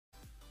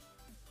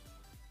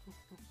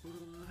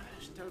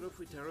Start off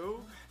with a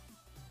rogue.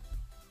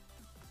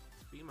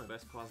 It's been my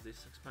best class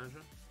this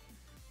expansion.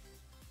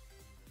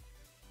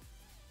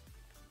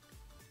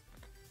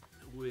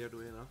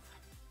 Weirdly enough.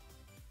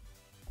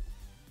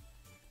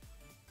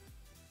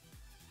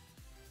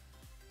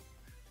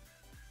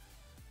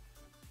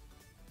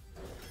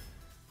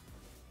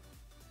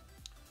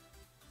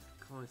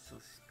 Console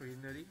is pretty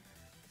nutty.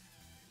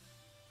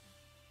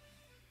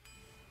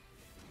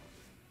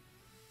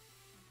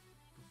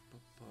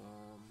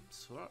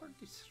 Sword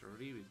is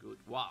really good.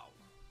 Wow!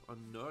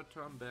 Another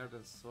turn better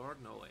than sword?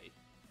 No way.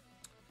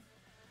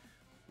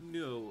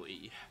 No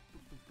way.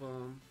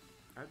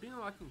 I've been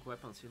liking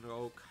weapons in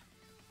Rogue.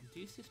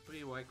 This is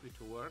pretty likely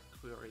to work.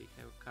 We already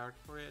have a card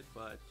for it,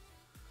 but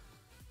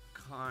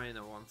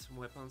kinda want some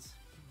weapons.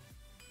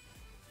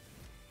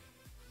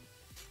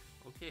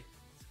 Okay,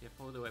 let's get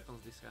all the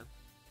weapons this hand.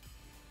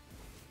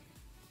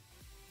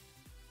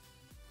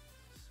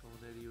 So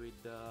ready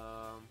with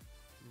the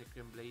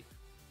Necron Blade.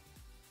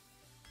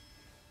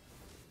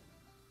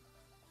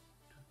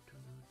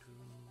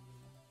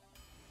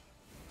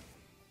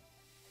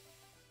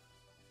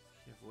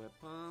 Have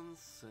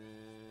weapons,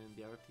 and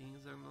the other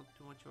things are not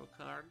too much of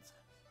cards.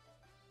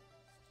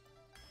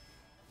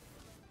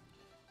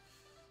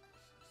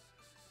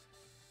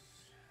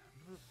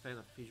 I'm not a fan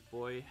of Fish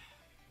Boy.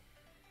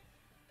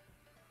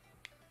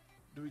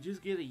 Do we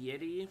just get a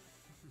Yeti?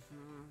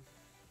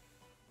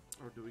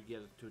 Or do we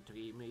get a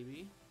 2-3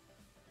 maybe?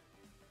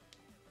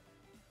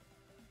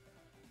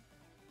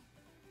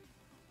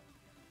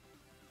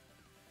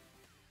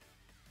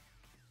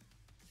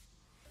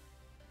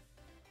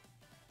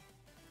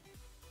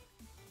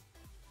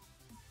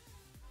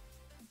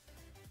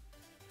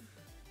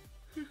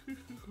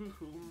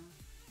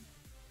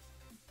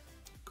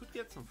 Could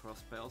get some frost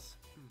spells.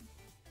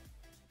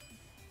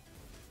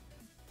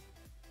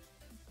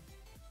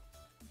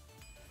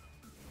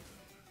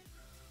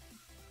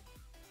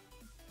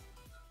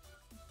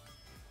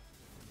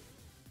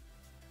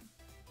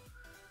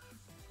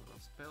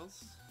 Frost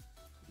spells.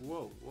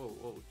 Whoa, whoa,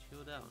 whoa!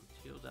 Chill down,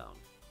 chill down,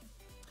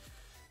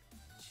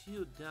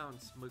 chill down,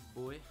 smug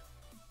boy.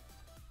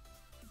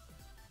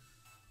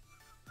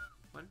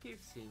 One pick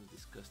seems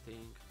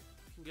disgusting.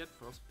 You can get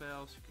frost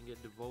spells, you can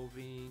get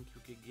devolving,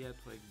 you can get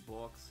like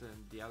box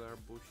and the other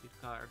bullshit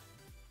card.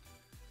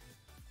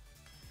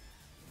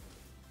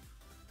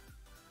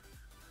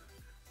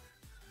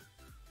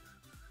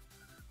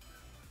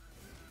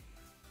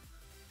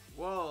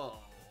 Whoa!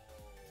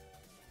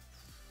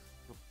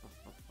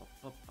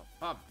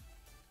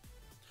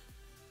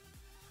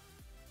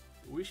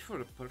 Wish for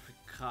the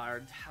perfect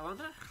card. I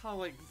wonder how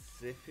like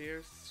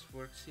Zephyrs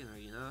works in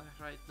Arena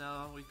right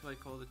now with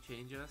like all the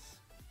changes.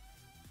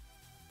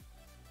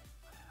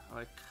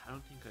 Like, I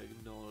don't think I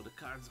know the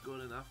card's good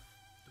enough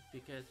to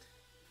pick it.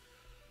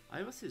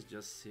 Ivas is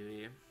just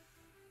silly.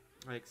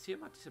 Like,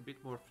 Tiamat is a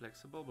bit more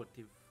flexible, but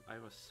if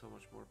Ivas is so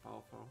much more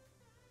powerful.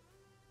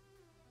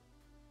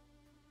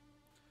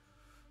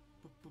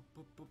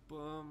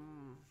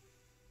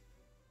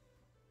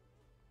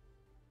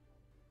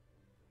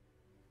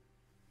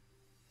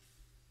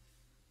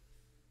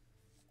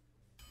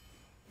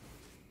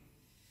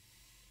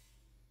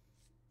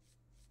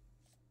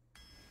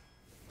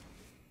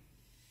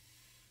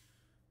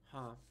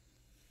 Huh.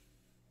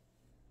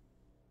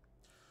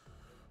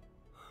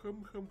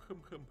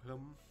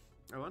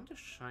 I want a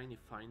shiny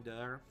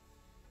finder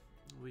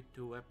with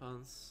 2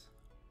 weapons.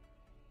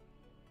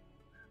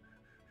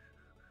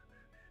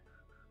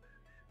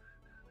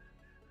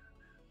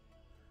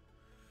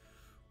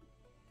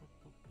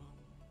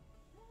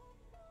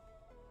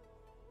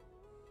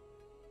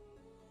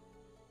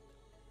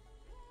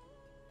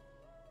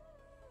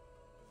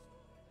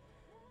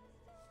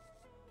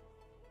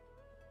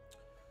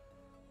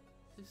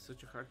 This is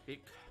such a hard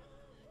pick.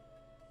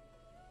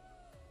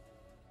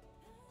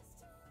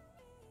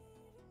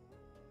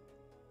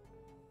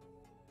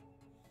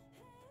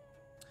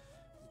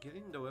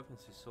 Getting the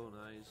weapons is so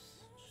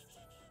nice.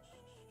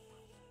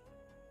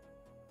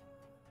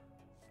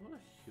 I'm not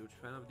a huge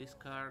fan of this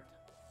card.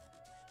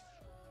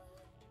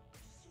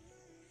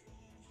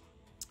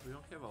 We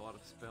don't have a lot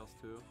of spells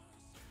too.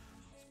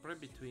 Spread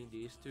between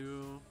these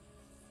two.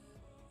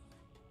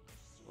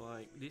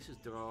 Like, this is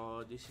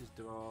draw, this is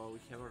draw, we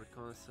have a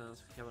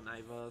reconnaissance, we have an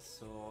Ivas,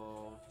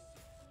 so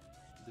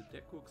the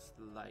deck looks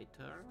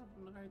lighter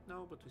right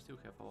now, but we still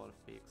have a lot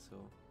of picks, so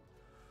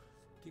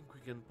I think we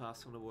can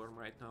pass on the worm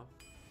right now.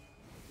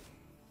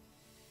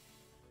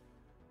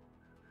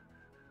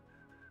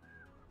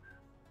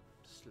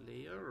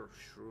 Slayer or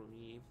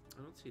Shroomy?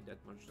 I don't see that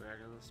much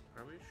dragons,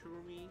 probably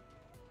Shroomy.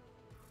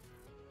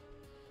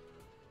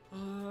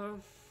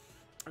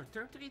 Our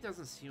turn 3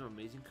 doesn't seem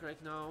amazing right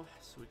now,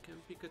 so we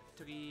can pick a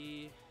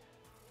 3.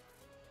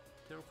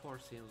 Turn 4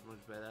 seems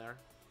much better.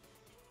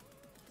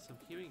 Some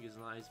healing is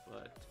nice,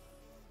 but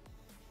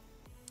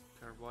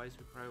card wise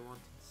we probably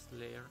want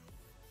Slayer.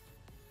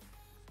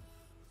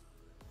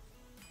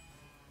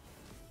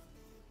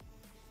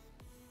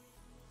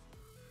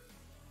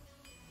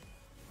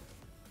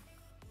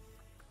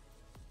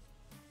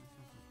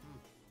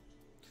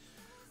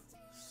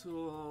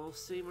 So,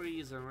 same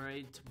reason,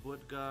 right?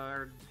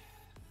 Bodyguard.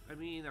 I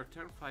mean, our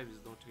turn 5 is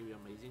not really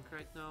amazing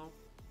right now.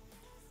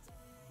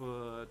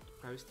 But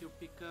probably still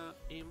pick a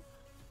Imp.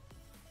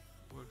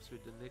 Works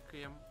with the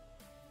Necrium.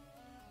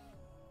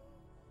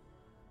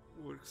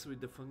 Works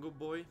with the Fungal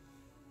Boy.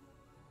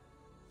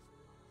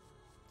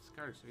 This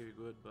card is really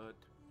good, but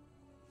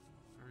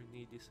I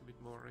need this a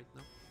bit more right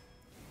now.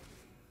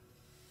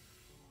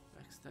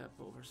 Backstab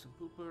over some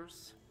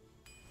poopers.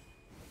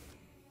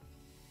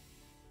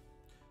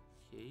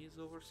 Haze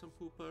over some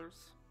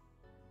poopers.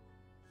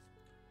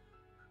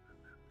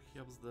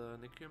 Helps the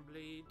Necrium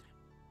Blade.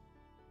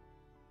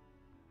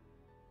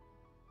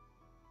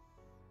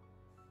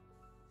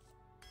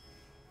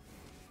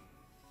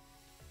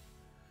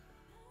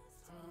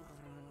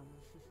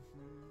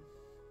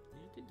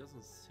 It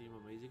doesn't seem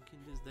amazing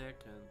in this deck,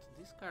 and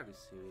this card is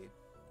silly.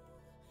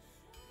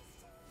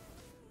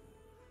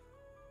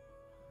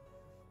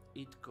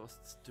 It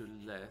costs 2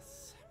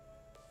 less.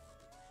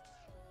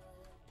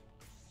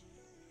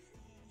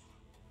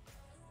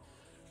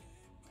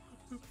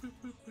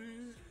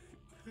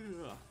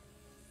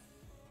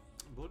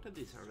 Both of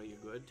these are really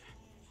good.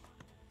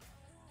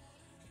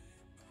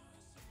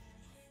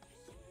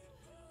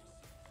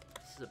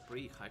 This is a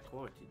pretty high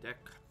quality deck.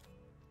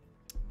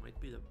 Might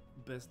be the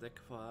best deck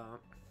for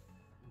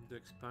the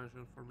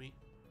expansion for me.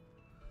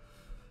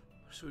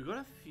 So we got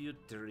a few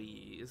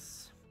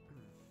trees.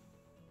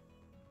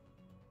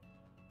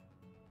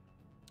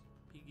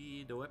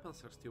 Piggy, the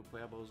weapons are still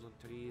playable on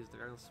trees,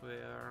 Dragon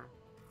Slayer.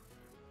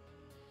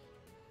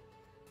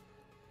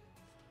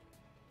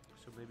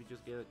 So maybe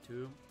just get a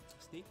 2.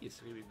 Sneaky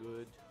is really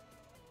good.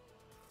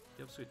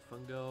 Helps with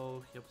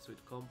fungo, helps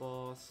with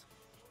combos.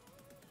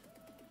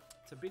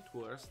 It's a bit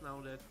worse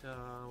now that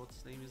what's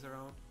his name is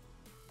around.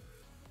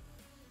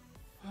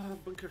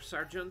 Bunker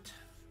Sergeant.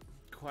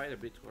 Quite a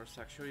bit worse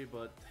actually,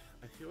 but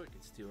I feel like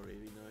it's still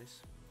really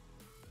nice.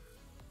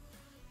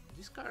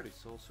 This card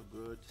is also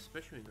good,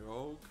 especially in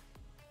Rogue.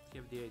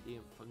 You have the idea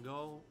of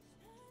fungo,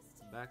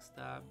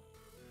 backstab.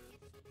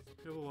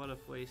 You have a lot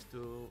of ways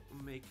to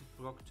make it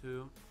block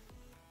 2.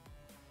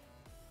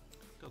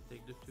 I'll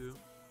take the 2.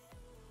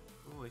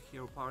 Oh, I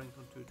hear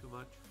Parrington too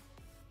much.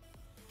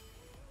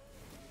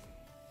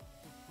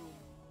 Boom,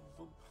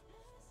 boom.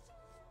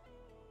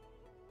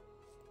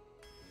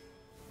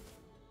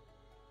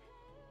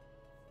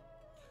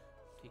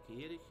 Take a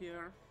Yeti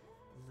here.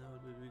 Now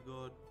that we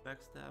got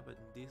backstab and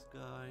this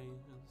guy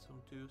and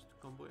some 2s to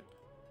combo it.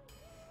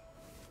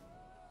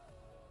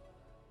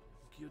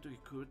 Cute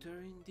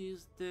Recruiter in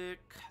this deck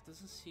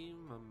doesn't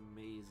seem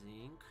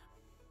amazing.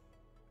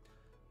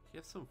 You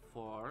have some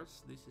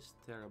 4s, this is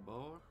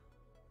terrible.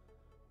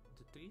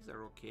 The 3s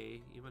are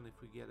okay, even if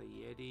we get a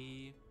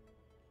Yeti.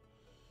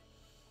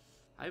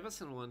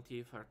 Ivas and 1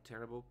 Thief are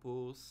terrible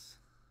pulls.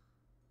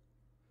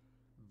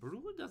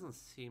 Brew doesn't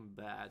seem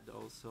bad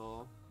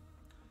also.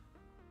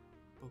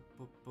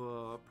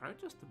 Probably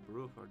just a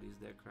Brew for this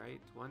deck,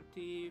 right? 1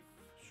 Thief,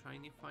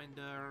 Shiny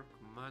Finder,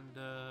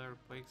 Commander,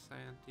 Plague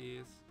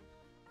Scientist.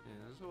 Yeah,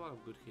 there's a lot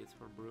of good hits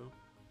for Brew.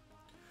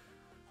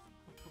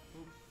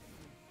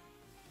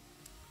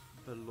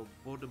 The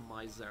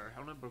Lobotomizer.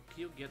 However, can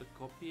you get a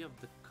copy of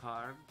the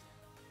card?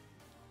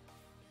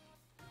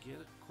 Get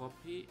a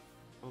copy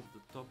of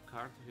the top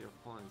card of your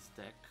opponent's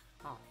deck.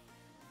 Huh.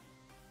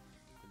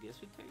 I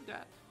guess we take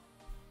that.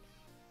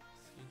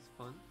 Seems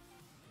fun.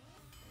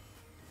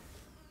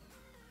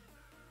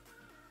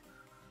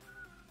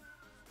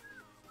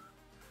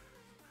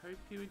 Harry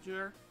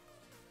Pillager.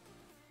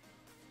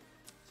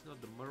 It's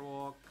not the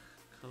Murloc.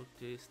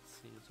 Cultist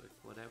seems like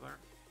whatever.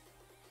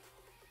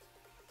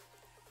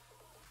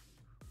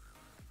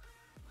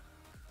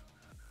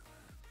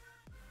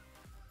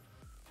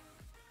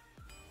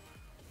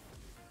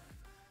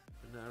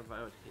 Another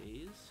Violet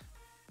Haze.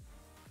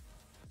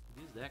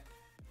 This deck.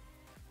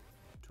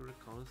 2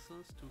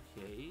 Reconnaissance, 2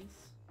 Haze.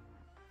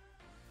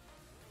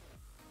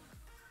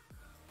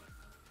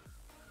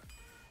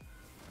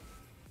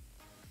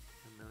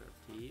 Another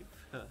Thief.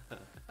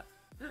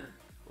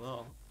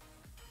 Wow.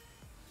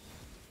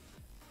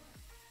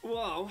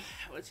 Wow.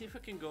 Let's see if I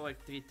can go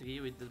like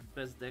 3-3 with the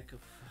best deck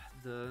of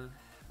the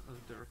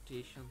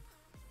rotation.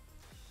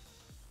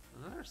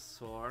 Another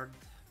Sword.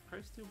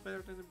 Probably still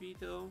better than a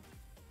Beetle.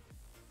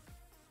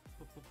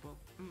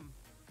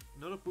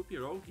 Not a poopy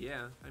rogue,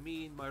 yeah. I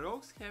mean, my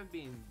rogues have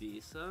been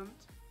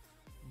decent,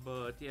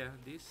 but yeah,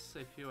 this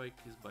I feel like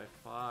is by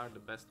far the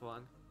best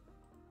one.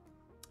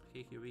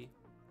 Hey, Huey.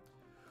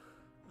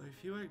 I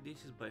feel like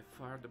this is by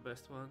far the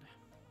best one.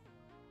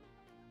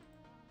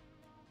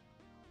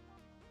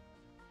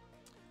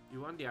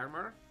 You want the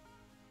armor?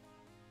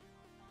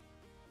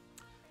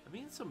 I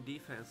mean, some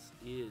defense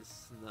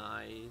is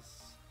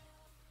nice.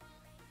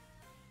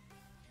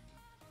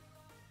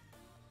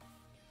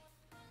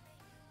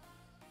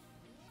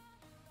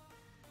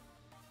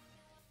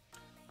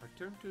 Our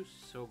turn 2 is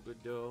so good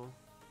though.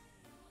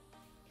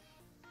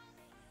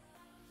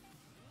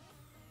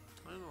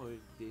 I don't know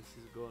if this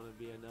is gonna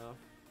be enough.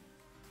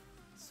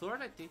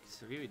 Sword I think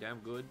is really damn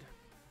good.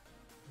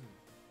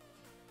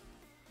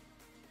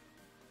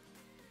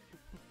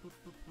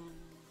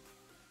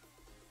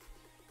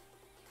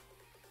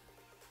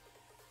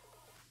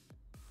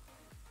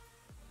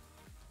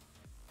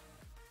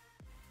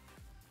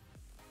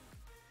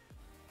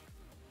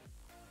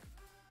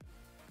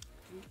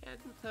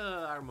 and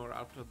armor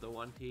out of the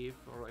one thief,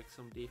 or like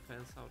some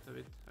defense out of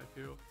it, I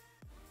feel.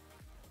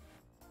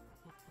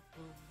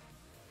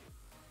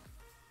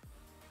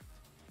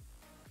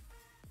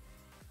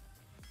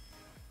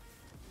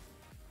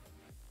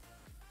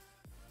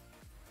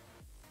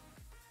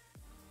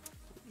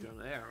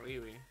 Legionnaire,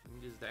 really,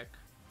 in this deck.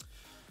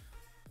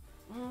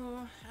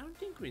 I don't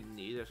think we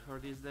need it for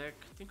this deck.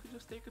 I think we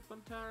just take a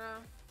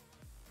Pantera.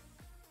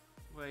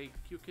 Like,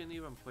 you can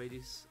even play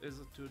this as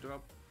a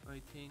 2-drop,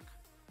 I think.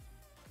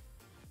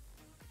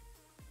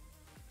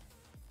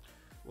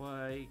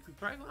 Like, we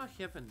probably gonna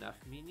have enough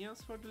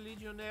minions for the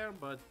Legionnaire,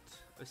 but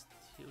I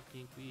still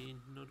think we're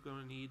not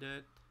gonna need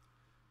it.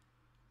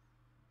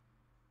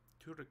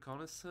 2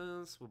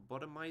 Reconnaissance, 1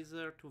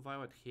 Bottomizer, 2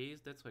 Violet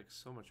Haze, that's like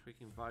so much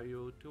freaking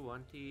value, 2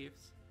 One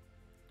Thieves.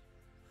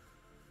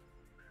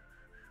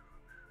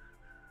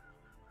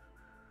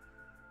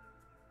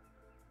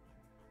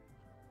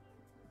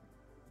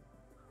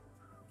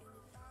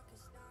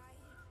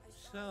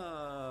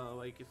 So,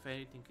 like, if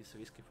anything is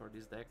risky for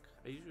this deck,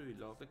 I usually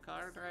love the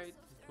card, right?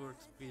 It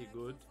works pretty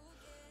good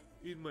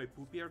in my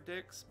poopier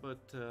decks,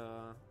 but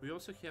we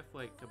also have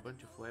like a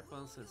bunch of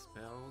weapons and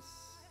spells.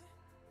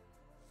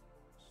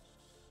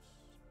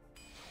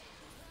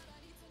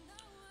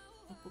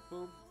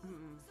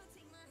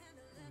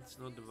 It's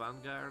not the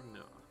Vanguard,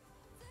 no.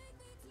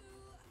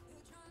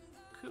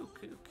 Cool.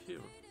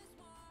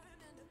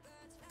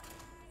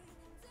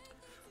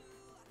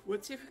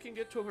 Let's see if we can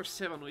get to over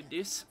 7 with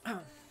this.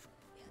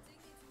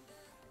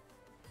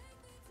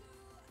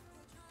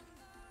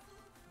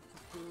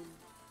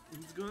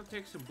 It's gonna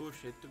take some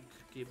bullshit to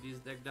keep this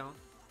deck down.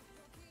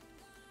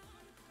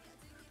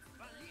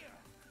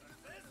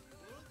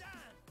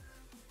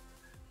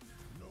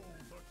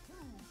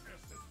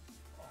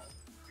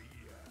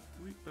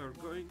 We are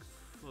going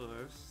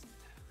first.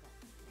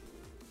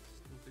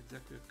 It's not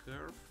exactly a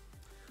curve.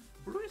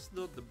 Blue is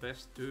not the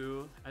best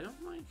too. I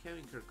don't mind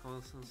having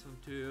Reconnaissance on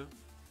 2.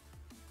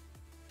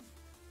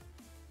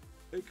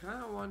 I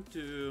kinda want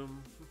to...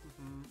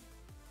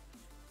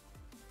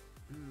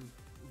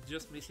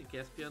 just missing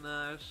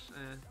Espionage.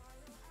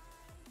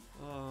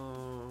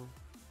 Oh,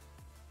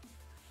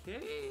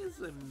 Haze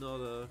I'm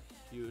not a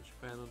huge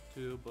fan of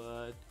 2,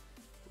 but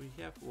we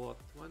have what?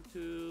 1,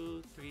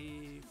 2,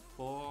 3,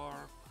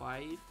 4,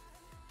 5,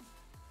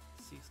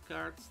 6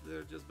 cards that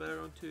are just better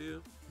on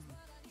 2.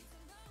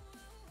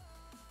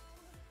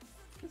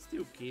 Can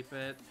still keep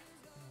it.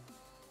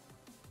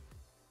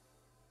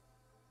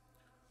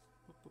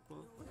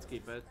 Let's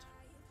keep it.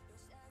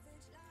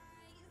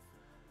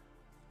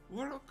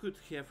 Warlock could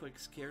have like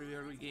scary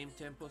early game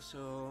tempo,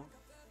 so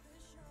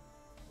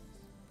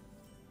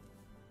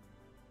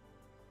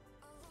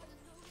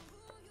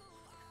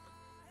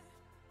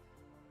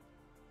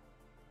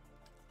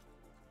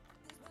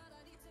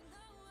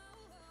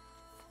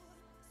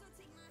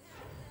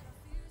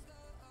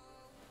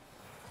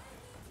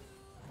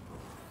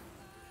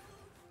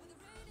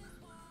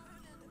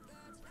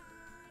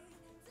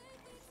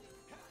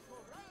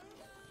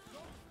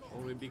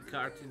only big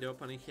card in the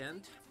opening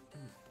hand.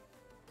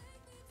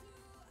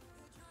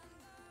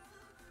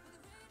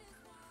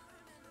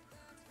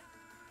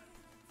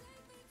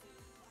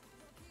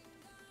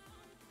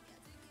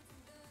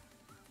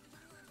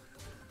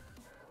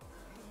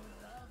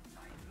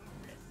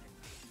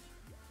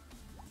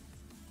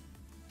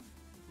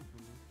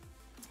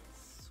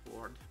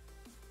 Sword.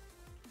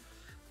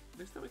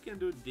 Next time we can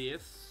do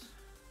this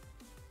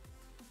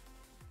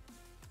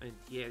and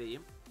Thierry.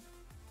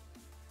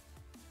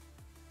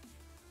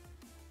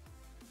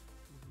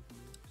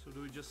 So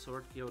do we just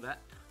sword kill that?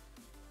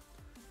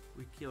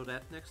 We kill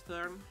that next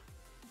turn.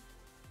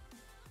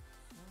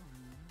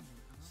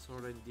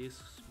 Sword and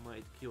this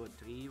might kill a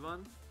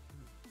 3-1.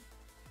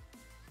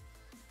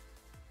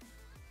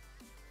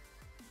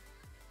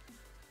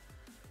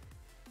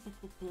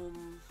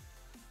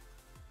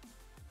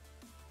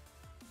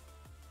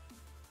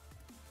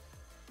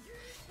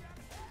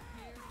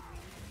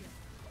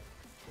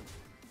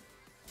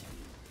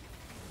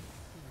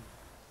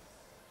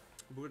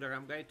 Brother,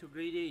 I'm way too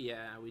greedy.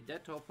 Yeah, with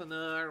that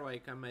opener,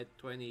 like I'm at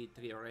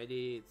 23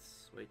 already,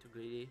 it's way too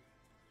greedy.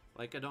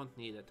 Like I don't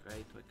need it,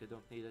 right? Like I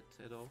don't need it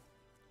at all.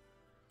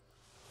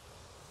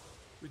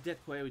 With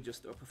that play, we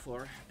just drop a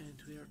 4 and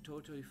we are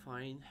totally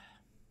fine.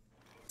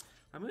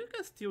 I mean, we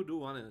can still do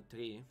 1 and a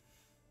 3.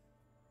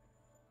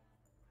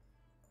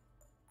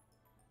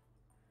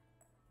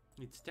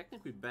 It's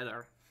technically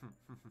better.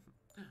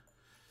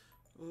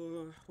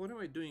 What am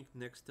I doing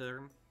next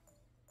turn?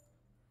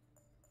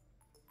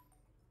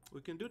 We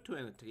can do 2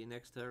 and a 3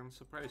 next turn,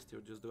 so probably still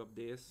just drop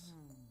this.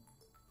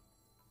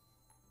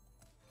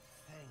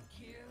 Thank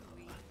you.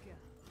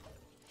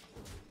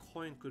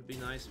 Coin could be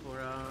nice for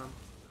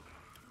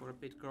a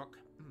pit croc.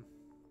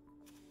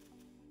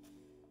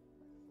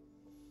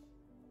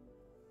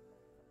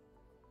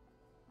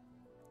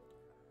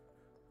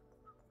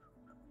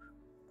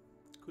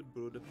 Could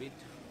brew the pit.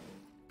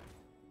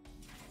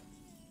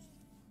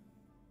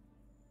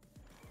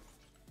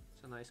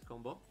 It's a nice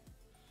combo.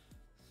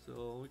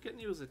 So we can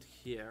use it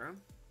here.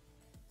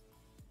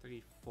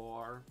 3,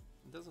 4.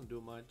 It doesn't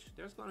do much.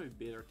 There's gonna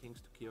be better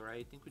things to kill, right?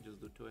 I think we just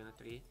do 2 and a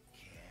 3.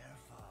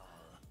 Careful.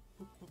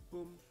 Boom, boom,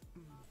 boom.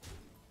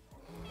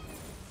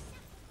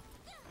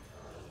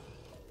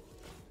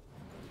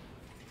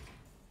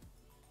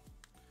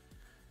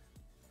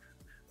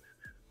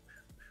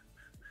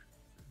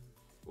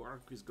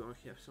 Wark is gonna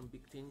have some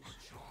big things. A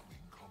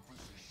charming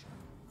composition.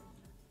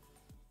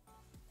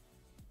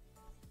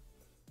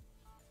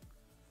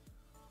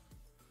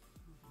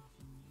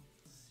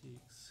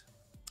 6.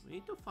 We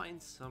need to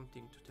find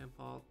something to temp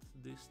out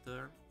this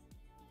turn.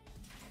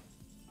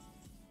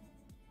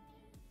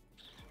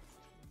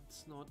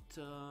 It's not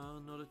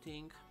a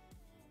thing.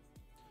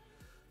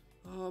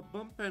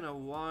 Bump and a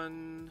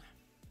 1.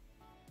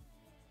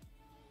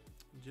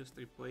 Just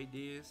replay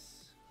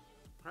this.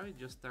 Probably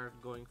just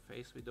start going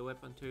face with the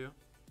weapon too.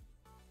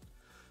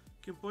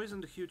 Can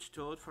poison the huge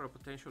toad for a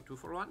potential 2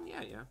 for 1?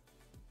 Yeah.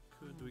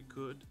 We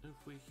could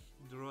if we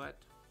draw it.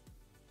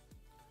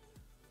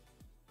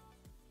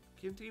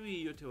 Can't really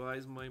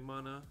utilize my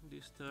mana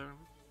this turn.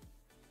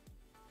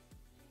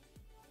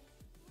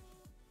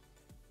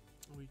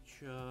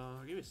 Which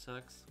really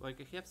sucks.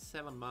 Like I have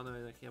 7 mana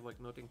and I have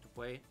like nothing to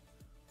play.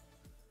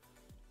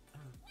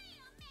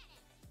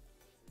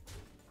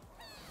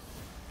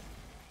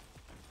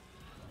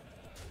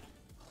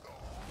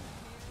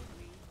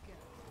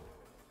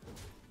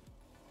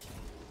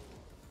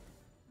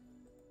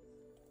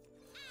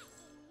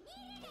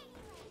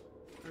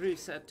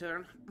 Reset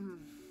turn.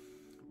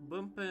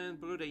 Bump and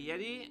brew the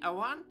Yeti. I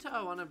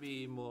wanna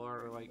be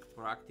more like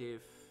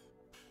proactive.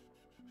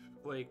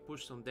 Like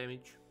push some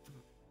damage.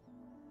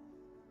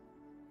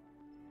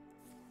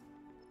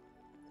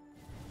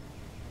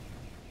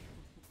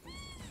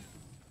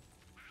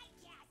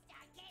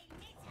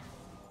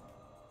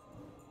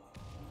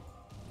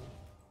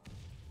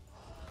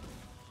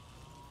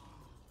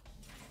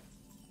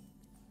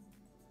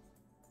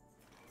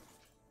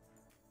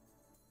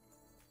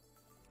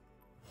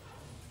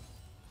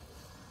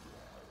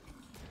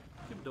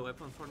 Keep the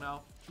weapon for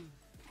now.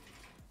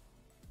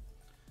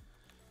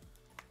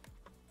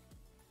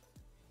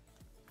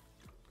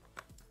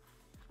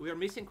 We are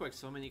missing like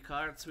so many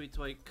cards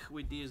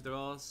with these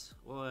draws,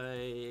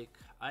 like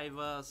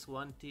Ivas,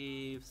 One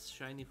Thieves,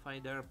 Shiny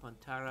Finder,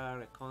 Pantara,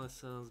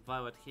 Reconnaissance,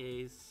 Violet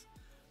Haze.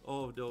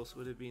 All of those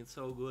would have been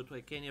so good.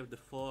 Like any of the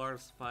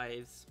 4s,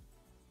 5s.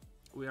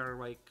 We are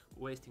like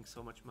wasting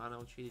so much mana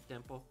on shitty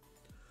tempo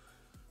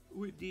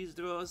with these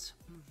draws.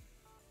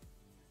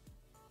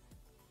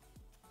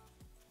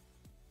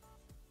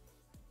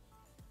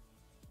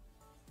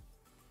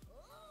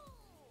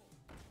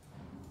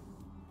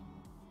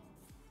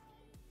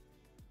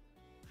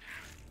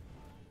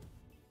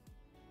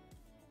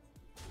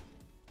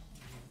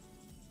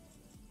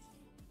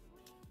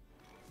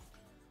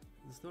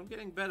 It's not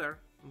getting better.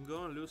 I'm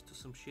gonna lose to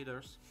some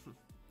shitters.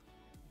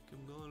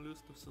 I'm gonna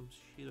lose to some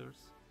shitters.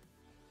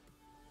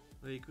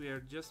 Like we are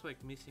just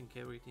like missing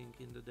everything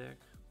in the deck.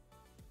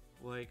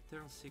 Like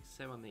turn 6,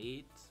 7,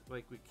 8.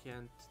 Like we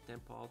can't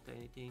tempo out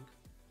anything.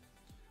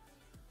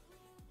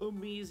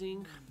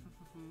 Amazing.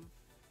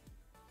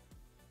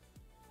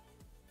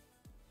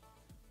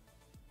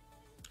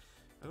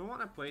 I don't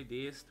wanna play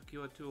this to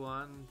kill a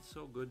 2-1. It's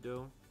so good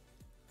though.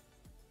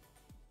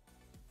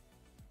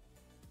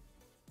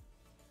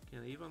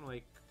 Can even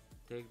like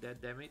take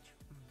that damage.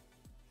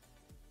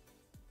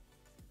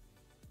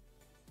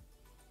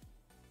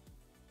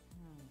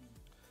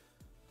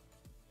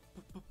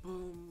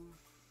 Boom.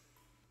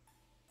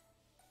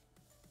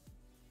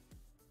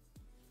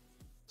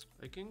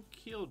 I can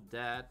kill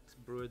that,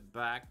 brew it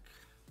back.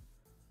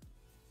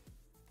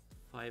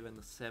 5 and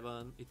a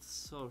 7. It's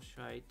so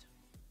shite.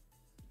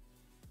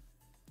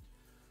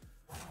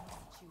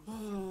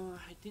 Oh,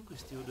 I think we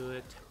still do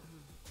it.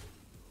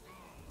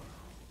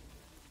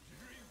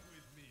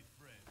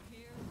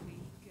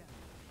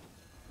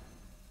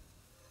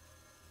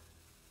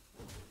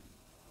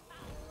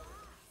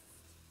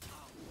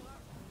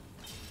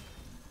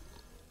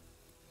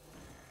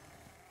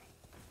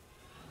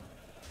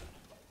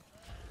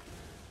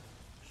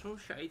 So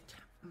shite.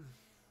 I'm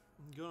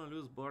gonna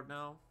lose board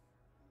now.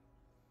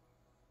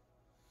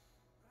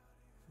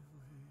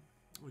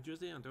 We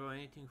just didn't draw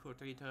anything for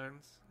 3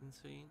 turns.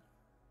 Insane.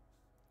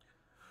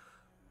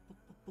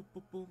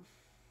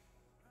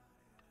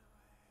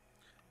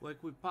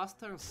 Like we passed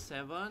turn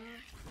 7.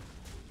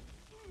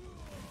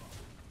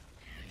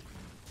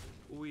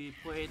 We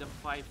played a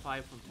 5-5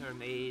 on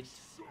turn 8.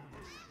 See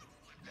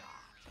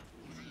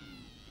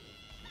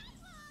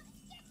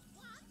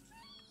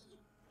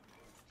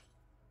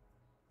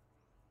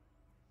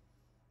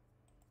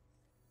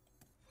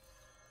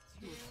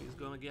what he's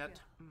gonna get.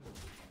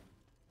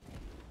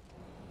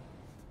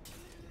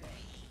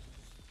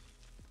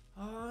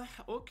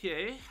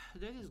 Okay,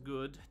 that is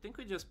good. I think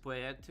we just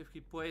play it. If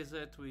he plays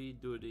it, we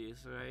do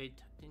this, right?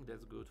 I think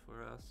that's good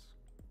for us.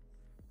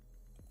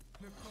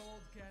 The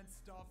cold can't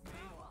stop me,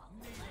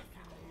 neither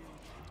can you.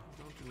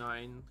 Down to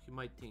 9. He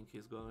might think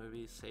he's gonna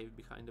be safe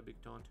behind the big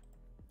taunt.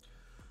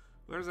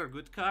 Where's our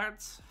good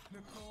cards? The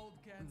cold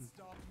can't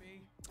stop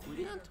me. We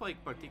didn't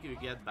like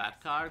particularly get bad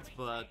cards,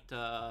 but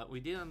we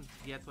didn't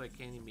get like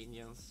any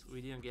minions.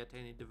 We didn't get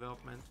any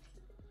development.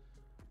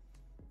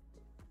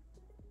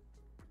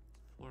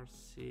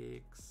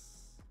 4-6.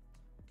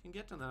 Can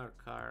get another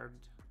card.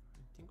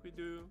 I think we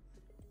do.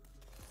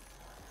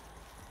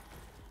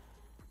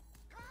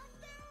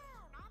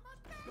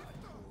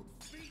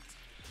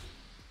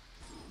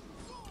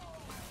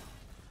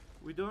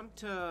 We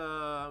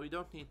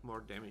don't need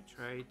more damage,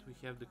 right? We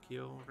have the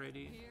kill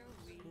already.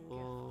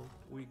 So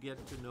we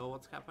get to know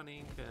what's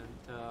happening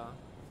and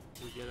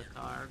we get a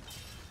card.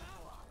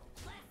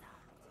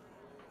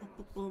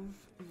 Boom.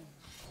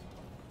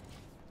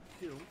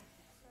 Kill.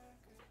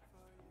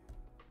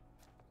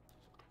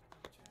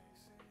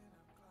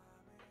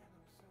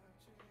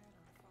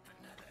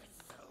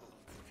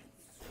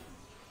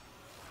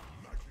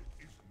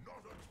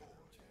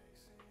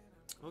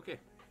 Okay,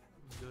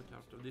 good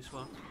after this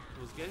one.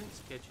 It was getting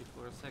sketchy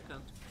for a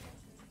second.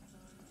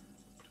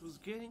 It was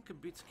getting a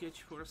bit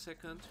sketchy for a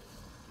second.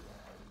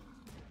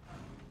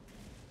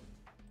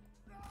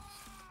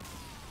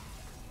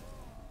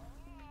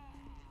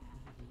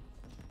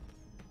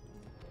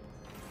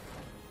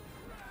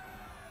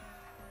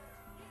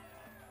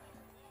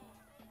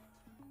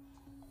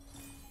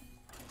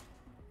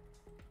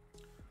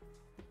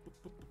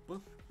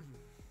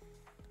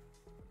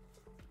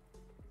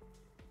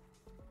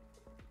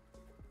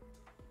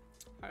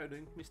 How are you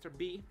doing, Mr.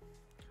 B?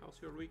 How's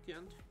your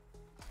weekend?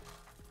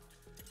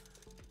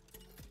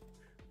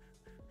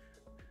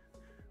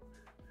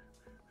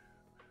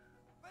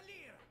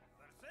 Valir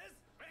versus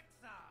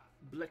Rexa.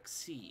 Black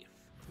Sea.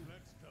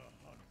 Let the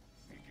hunt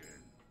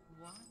begin.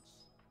 Watch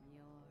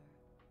your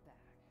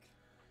back.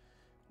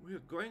 We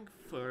are going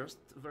first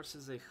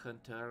versus a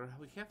hunter.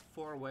 We have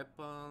 4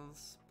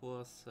 weapons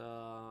plus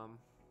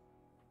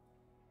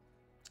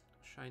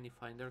shiny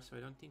finder, so I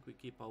don't think we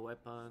keep a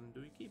weapon.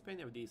 Do we keep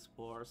any of these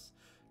 4s?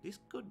 This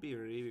could be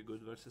really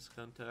good versus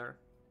hunter.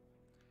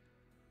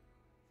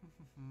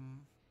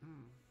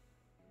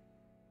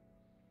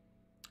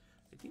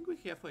 I think we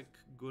have like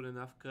good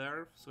enough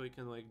curve, so we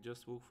can like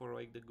just look for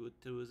like the good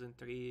 2s and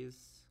 3s.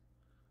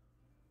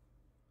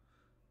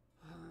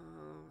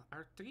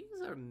 Our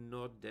 3s are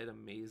not that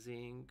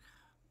amazing,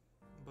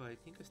 but I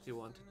think I still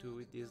want to do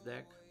with this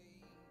deck.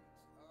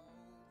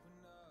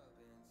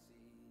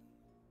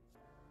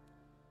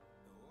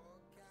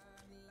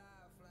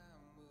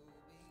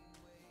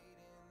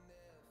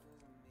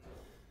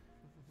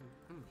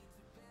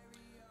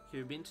 Have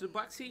you been to the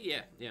Black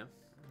Sea? Yeah.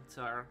 It's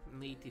our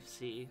native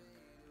sea,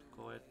 to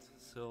call it.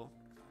 So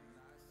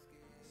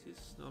this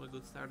is not a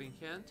good starting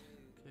hand.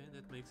 Okay,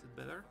 that makes it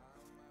better.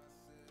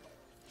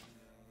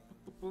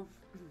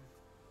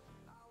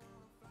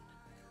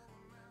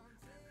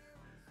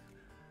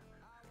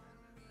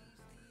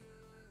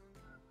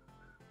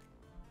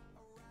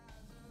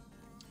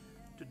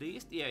 To the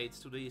east? Yeah, it's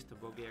to the east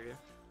of Bulgaria.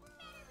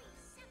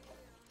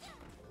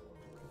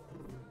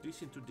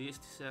 This into the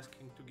east is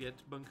asking to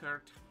get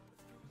bunkered.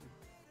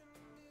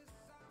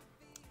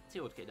 See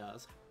what he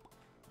does.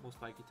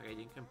 Most likely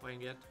trading and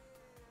playing it.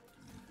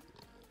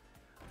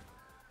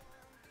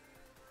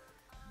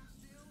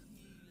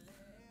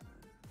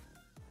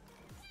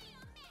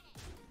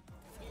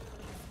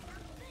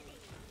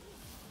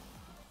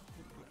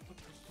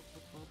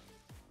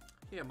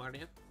 Here,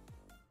 Martin.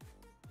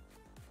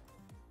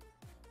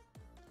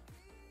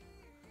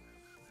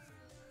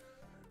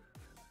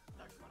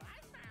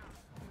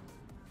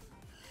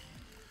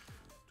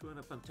 Two and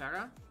a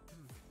Pantera.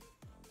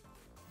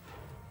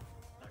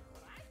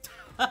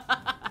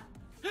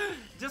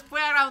 Just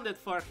play around it,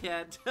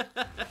 forehead.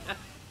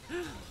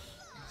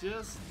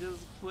 just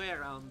play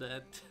around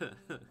it.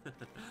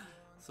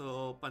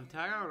 So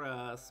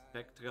Pantera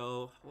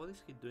Spectral. What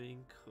is he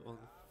doing on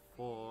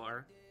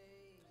 4?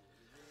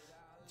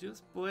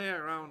 Just play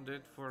around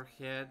it,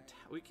 forehead.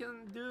 We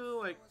can do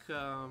like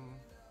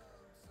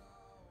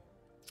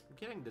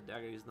getting the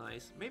dagger is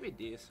nice. Maybe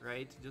this,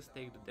 right? Just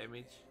take the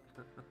damage.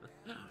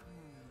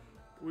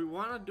 We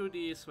wanna do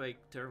this like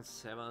turn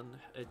 7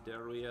 at the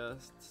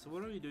earliest. So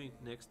what are we doing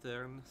next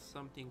turn?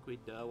 Something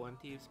with the 1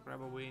 thieves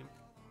probably.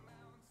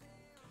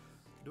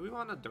 Do we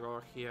wanna draw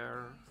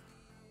here?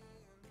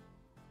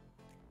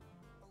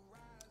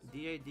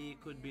 DID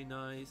could be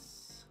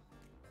nice.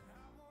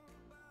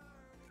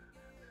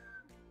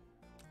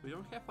 We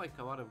don't have like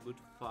a lot of good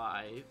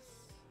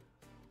 5s,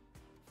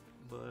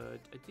 but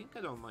I think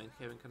I don't mind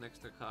having an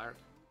extra card.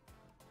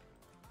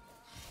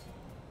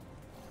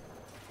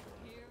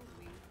 Here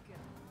we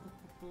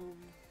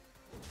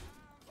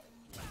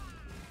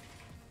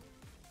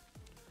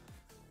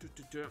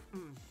go.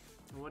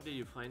 What did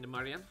you find,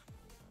 Marian?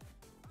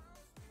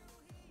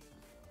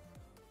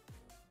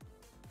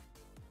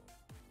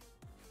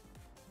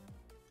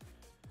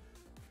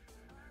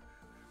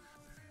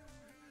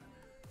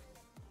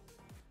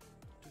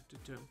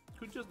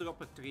 Could just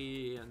drop a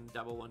 3 and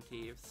double 1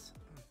 thieves.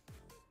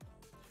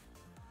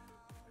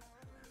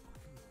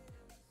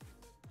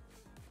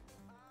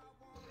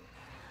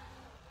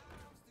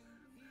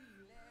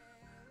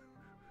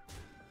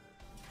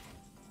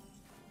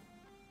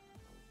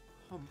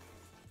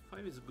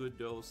 is good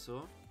though,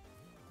 so.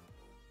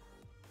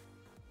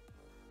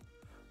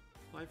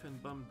 Life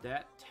and bump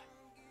that.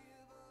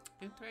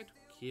 Can try to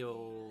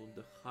kill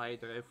the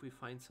Hydra if we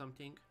find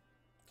something.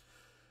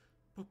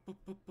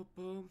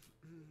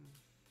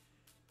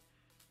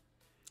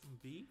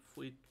 Beef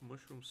with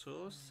mushroom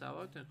sauce,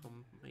 salad, and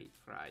homemade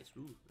fries.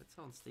 Ooh, that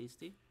sounds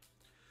tasty.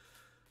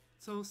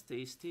 Sounds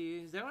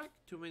tasty. Is there like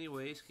too many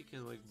ways he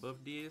can like buff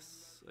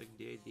this? Like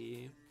the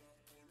idea.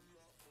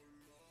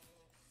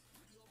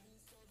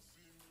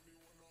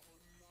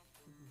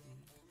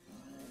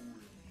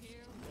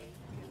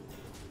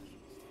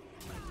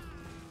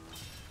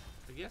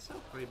 I guess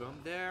I'll pre-bomb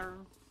there,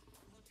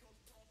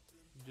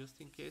 just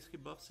in case he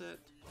buffs it.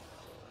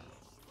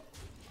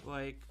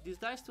 Like, this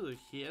dies to the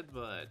hit,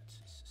 but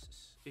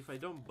if I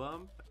don't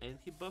bump and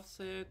he buffs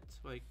it,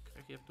 like,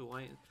 I have to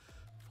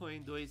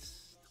find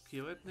ways to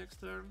kill it next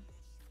turn.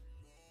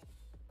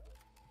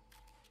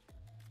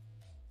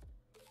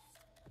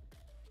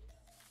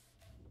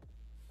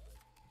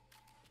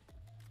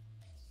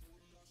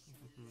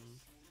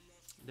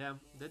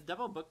 Damn, that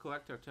double bug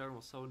collector turn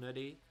was so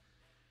nutty.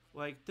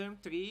 Like, turn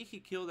 3, he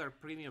killed our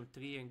premium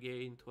 3 and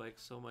gained like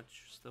so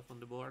much stuff on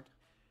the board.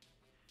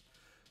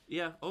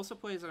 Yeah, also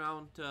plays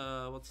around,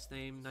 what's his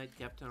name, Knight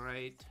Captain,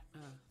 right?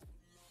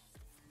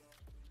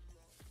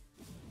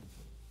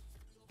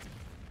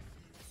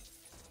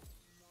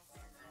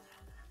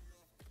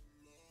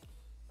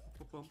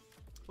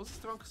 What's the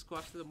strongest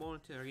class at the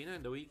moment in Arena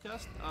and the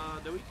weakest?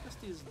 The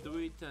weakest is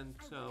Druid and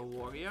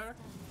Warrior.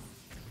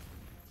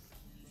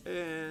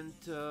 And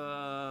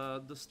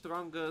the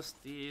strongest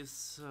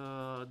is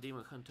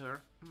Demon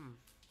Hunter.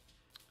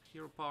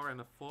 Hero power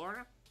and a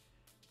 4.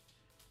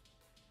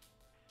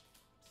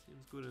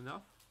 Seems good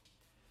enough.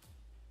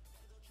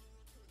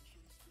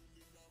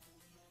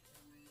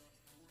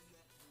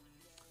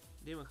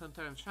 Demon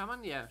Hunter and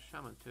Shaman? Yeah,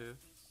 Shaman too.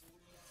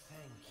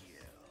 Thank you.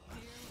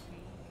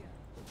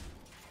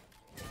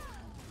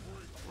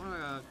 We're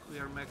gonna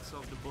clear max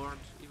off the board,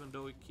 even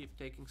though we keep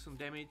taking some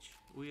damage.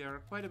 We are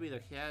quite a bit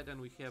ahead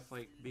and we have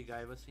like big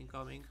Ivas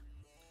incoming.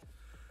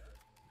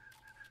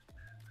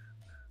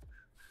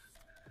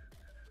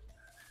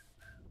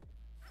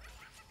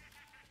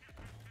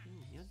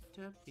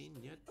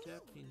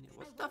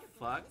 What the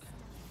fuck?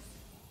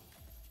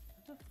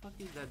 What the fuck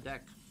is that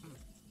deck?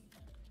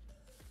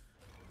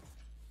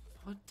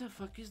 What the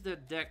fuck is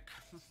that deck?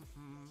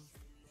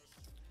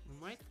 We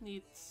might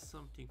need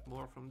something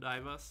more from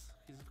Divas.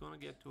 He's gonna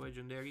get 2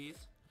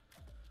 legendaries.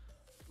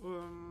 I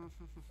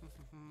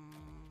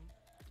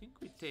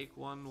think we take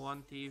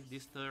one thief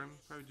this turn.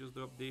 Probably just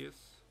drop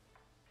this.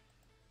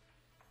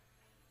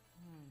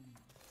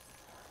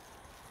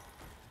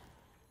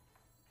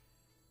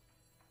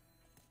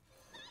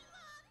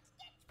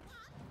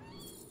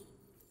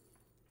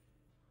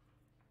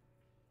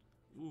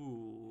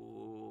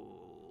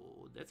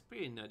 Ooh, that's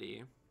pretty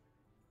nutty.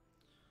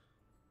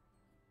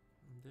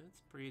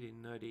 That's pretty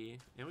nutty.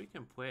 And we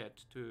can play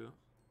it too.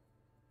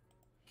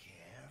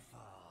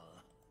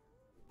 Careful.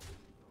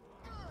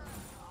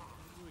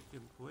 We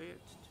can play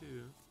it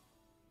too.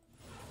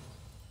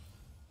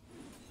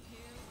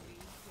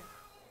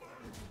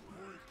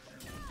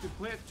 We can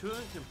play it too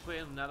and can play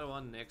another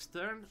one next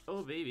turn.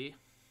 Oh baby.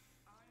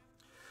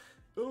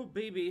 Oh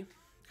baby.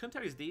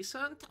 Hunter is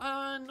decent.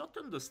 Not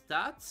on the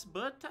stats,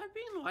 but I've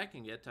been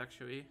liking it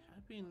actually.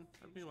 I've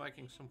been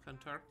liking some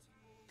Hunter.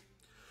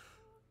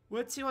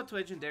 Let's see what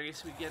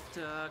legendaries we get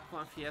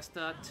Quan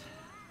Fiesta.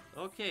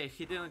 Okay,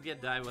 he didn't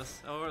get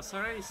Divas. I was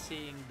already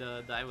seeing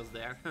the Divas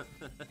there.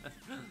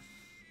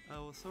 I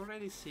was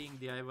already seeing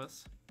the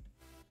Divas.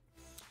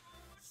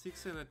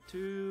 6 and a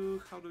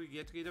 2. How do we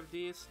get rid of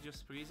this?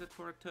 Just freeze it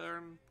for a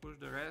turn, push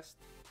the rest.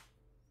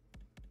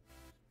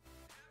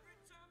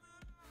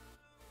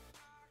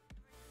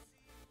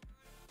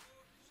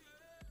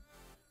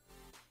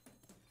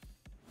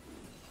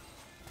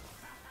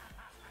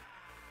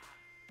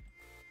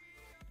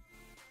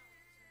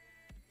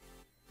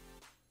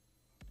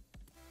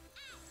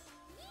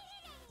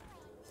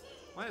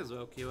 Might as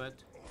well kill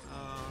it.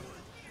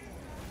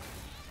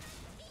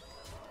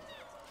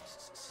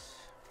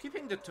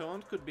 Keeping the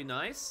taunt could be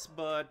nice,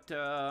 but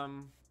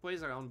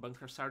plays around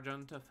Bunker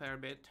Sergeant a fair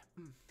bit.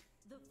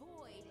 The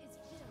void is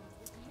filled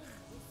with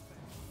many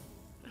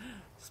whispers.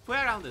 Just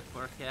play around it,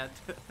 Forkhead.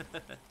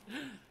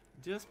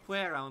 Just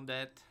play around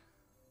it.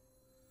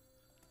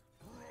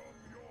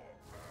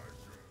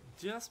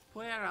 Just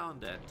play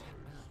around it.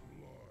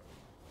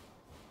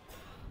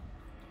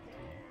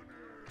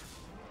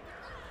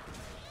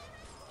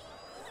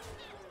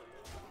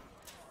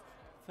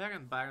 Fair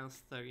and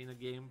balanced arena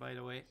game, by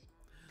the way.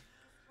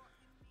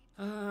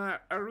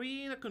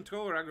 Arena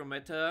controller aggro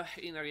meta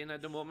in arena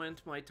at the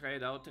moment. Might try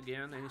it out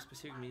again. Any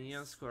specific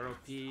minions, core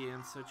OP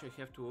and such I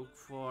have to look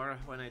for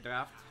when I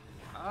draft?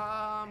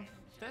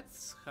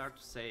 That's hard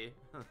to say.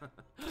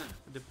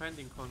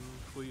 Depending on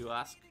who you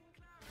ask.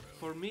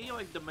 For me,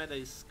 like, the meta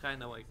is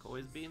kind of like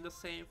always been the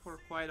same for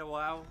quite a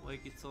while.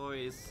 Like, it's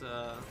always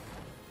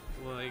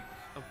like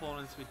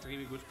opponents with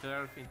really good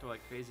curve into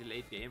like crazy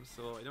late games,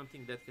 so I don't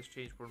think that has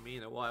changed for me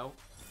in a while.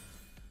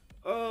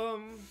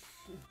 Um,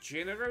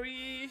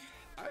 generally,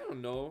 I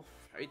don't know.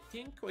 I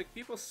think like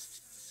people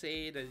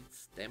say that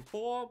it's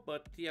tempo,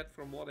 but yet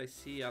from what I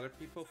see other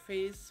people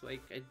face,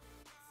 like I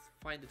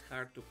find it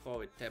hard to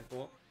call it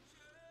tempo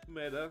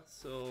meta.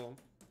 So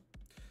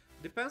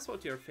depends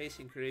what you're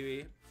facing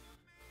really.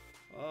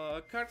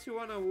 Cards you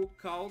wanna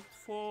look out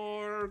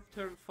for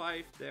turn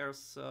 5.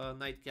 There's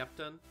Knight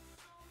Captain,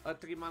 a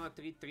 3 mana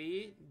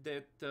 3/3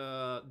 that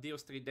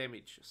deals 3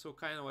 damage, so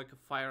kind of like a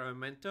fire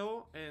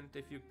elemental, and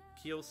if you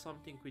kill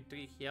something with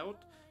 3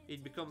 health,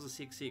 it becomes a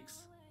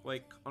 6/6,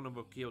 like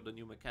honorable kill, the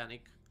new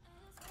mechanic.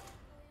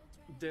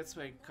 That's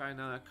like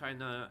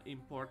kinda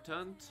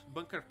important.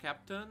 Bunker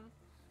Captain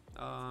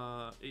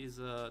is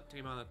a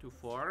 3 mana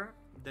 2/4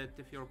 that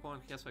if your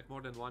opponent has like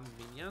more than 1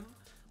 minion,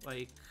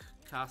 like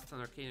cast an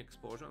arcane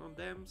explosion on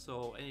them,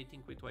 so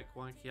anything with like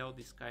 1 health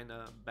is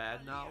kinda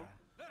bad now.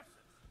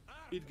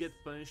 It gets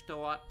punished a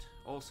lot.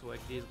 Also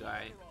like this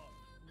guy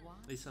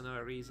is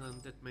another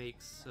reason that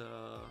makes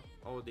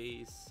all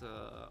these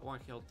 1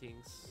 health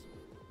things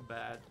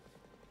bad.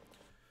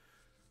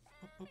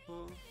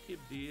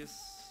 Keep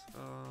this.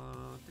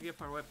 3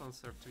 of our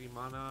weapons are 3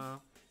 mana,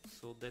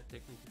 so that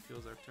technically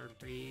fills our turn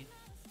 3.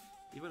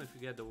 Even if you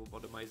get the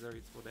Lobotomizer,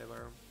 it's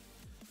whatever.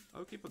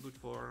 I'll keep a good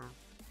 4.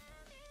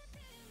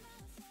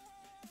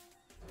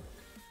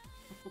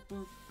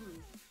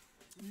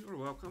 You're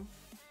welcome.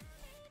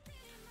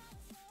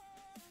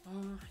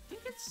 I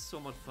think it's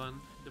somewhat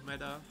fun, the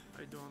meta.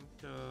 I don't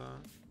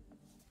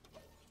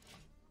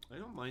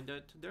mind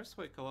it. There's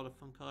like a lot of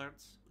fun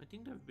cards. I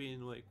think there've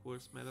been like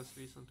worse metas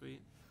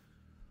recently.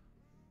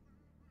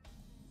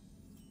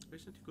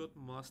 Recently got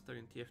Master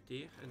in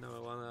TFT and now I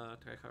wanna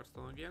try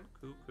Hearthstone again.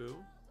 Cool,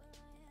 cool.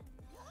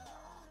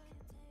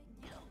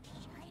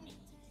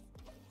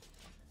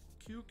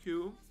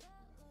 QQ.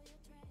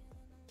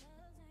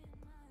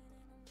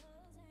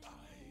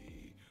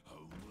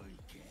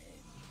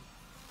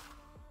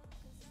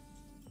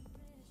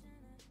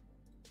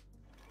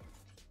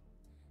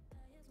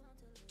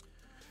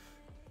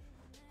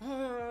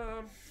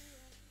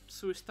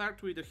 So we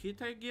start with a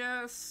hit, I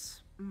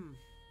guess. You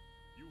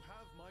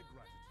have my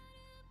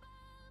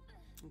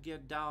gratitude.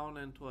 Get down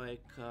and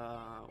like,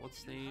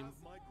 what's the name?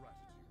 Have my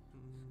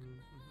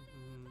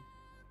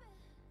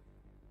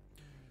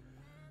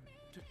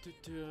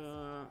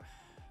gratitude.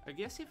 I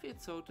guess if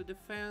it's auto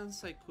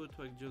defense, I could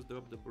like just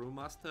drop the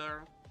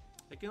Brewmaster.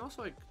 I can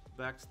also like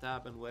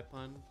backstab and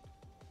weapon.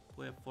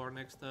 We have 4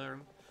 next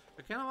turn.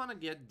 I kinda wanna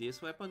get this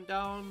weapon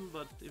down,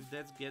 but if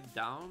that's get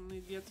down,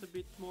 it gets a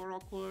bit more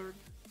awkward.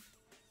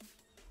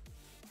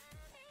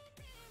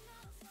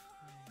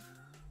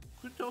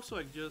 Could also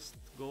like just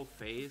go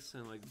face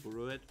and like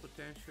brew it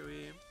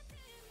potentially.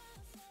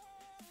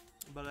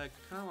 But I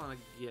kinda wanna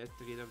get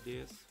rid of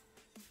this.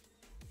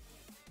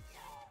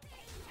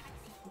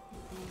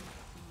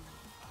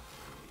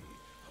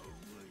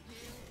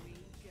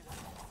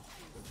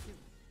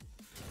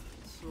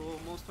 So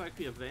most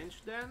likely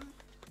Avenge then.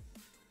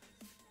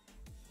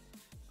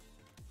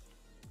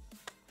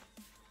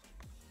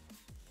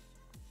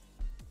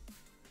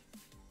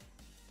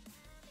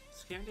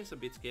 This hand is a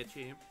bit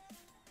sketchy.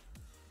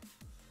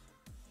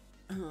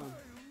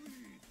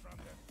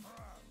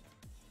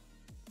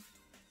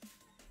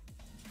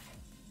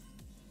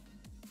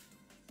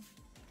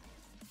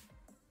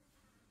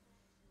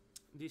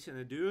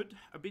 Decent dude,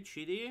 a bit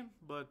shitty,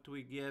 but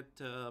we get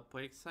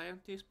Plague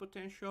Scientist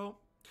potential.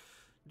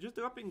 Just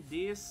dropping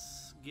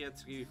this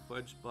gets really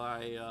fudged by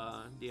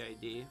the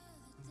ID.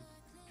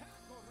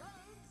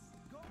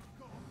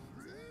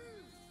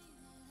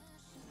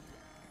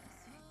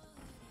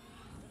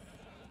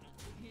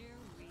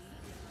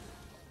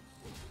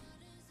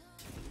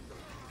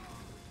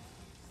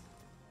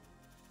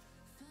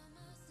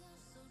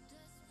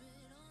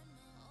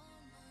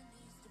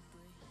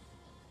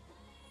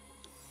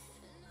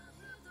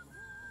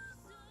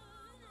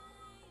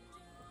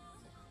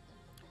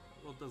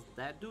 What does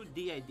that do?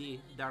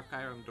 DID, Dark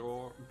Iron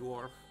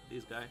Dwarf,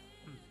 this guy.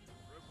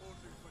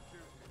 Reporting for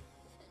duty.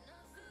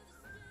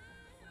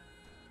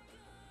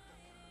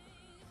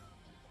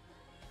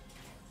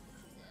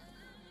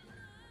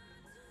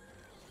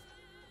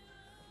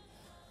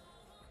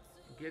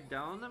 Get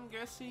down, I'm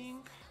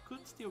guessing.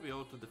 Could still be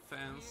auto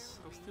defense.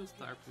 I'll still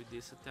start with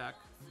this attack.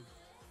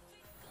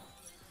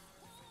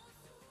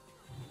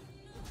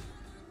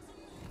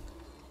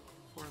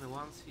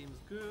 4-1 seems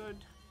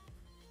good.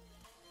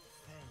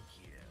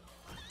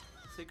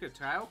 Sacred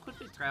Trial could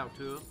be Trial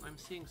too. I'm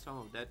seeing some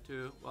of that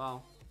too.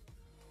 Wow.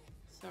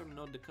 These are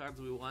not the cards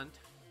we want.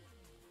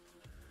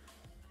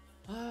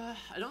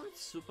 I don't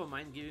super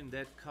mind giving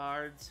that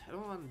cards. I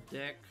don't want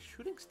deck.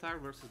 Shooting Star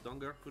versus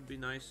Donger could be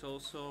nice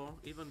also.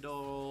 Even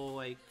though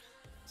like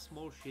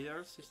small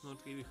shitters is not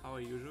really how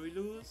I usually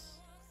lose.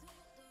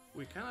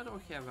 We kinda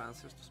don't have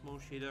answers to small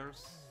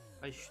shitters.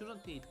 I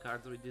shouldn't need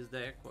cards with this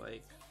deck,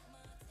 like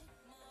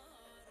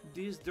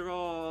this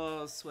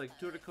draws like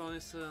 2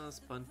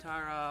 Reconnaissance,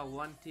 Pantara,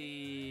 1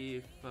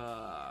 Thief,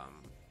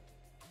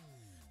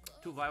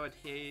 2 Violet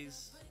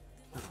Haze.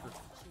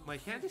 My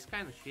hand is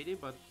kinda shitty,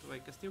 but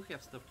like I still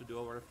have stuff to do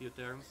over a few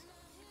turns.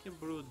 Can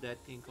brew that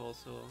thing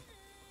also.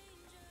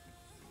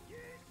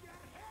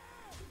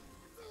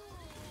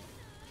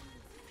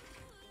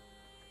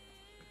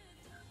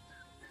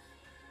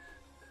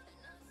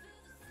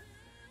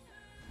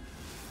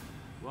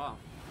 Wow,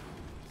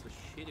 it's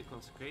a shitty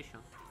consecration.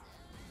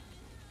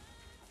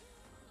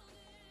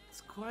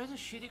 It's quite a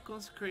shitty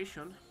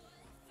consecration.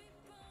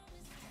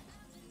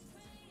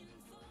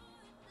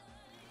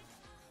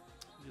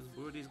 Just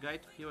brew this guy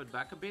to heal it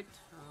back a bit.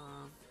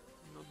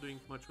 Not doing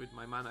much with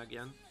my mana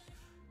again.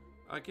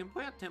 I can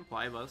play a Tempo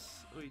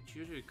Ivas, which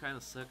usually kind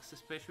of sucks,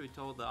 especially with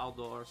all the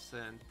outdoors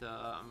and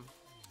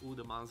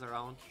Udamans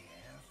around.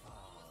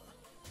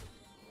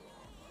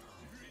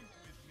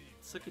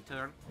 Sucky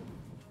turn.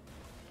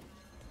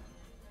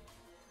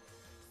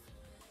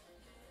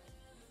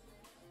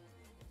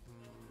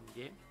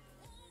 Game.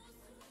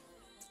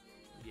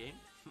 Game.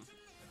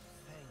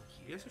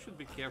 Guess I should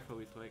be careful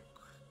with like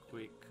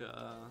quick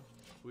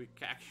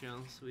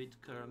actions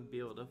with current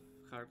build of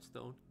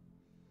Hearthstone.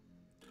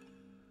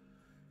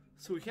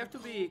 So we have to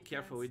be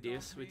careful with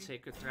this, with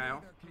Sacred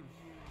Trial.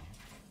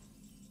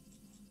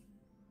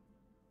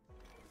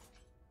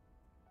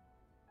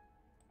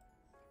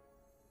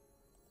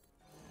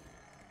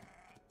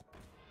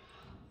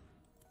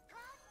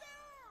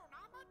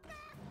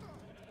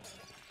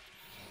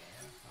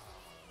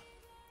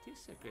 This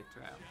Sacred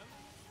Trial.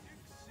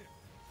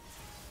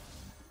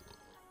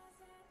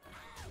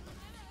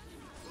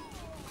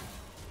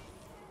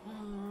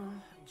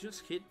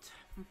 Just hit.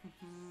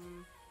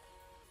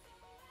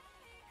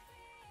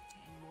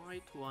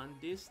 Might want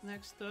this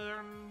next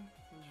turn,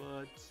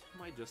 but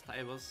might just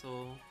Iva,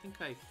 so I think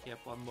I have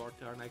one more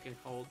turn I can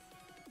hold.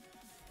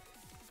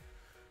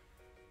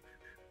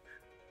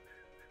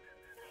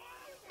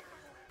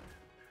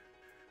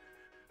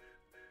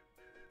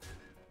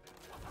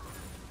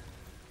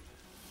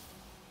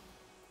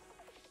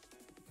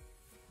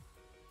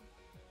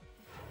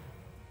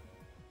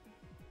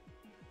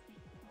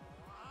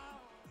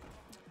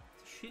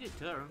 Shitty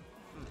turn,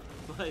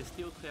 but I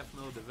still have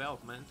no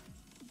development.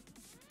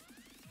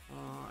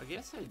 I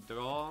guess I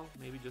draw,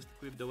 maybe just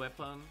equip the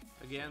weapon.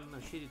 Again, a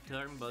shitty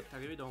turn, but I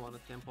really don't want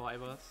to Tempo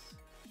Ivas.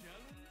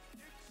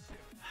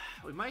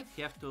 We might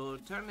have to.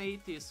 Turn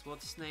 8 is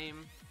what's his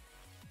name?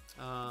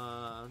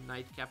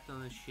 Knight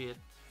Captain and shit.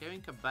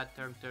 Having a bad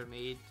turn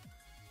 8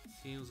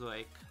 seems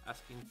like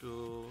asking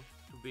to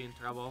be in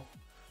trouble.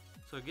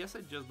 So I guess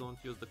I just don't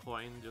use the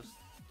coin, just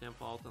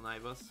Tempo out on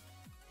Ivas.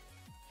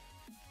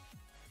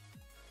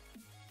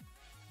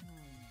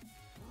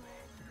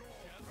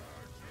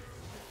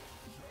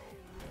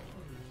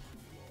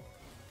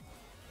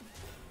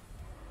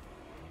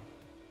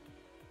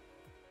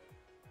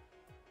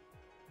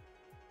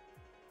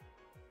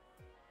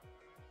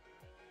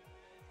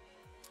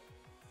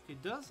 He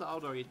does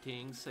outdoory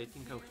things, I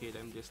think I'll hit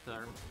him this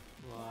turn.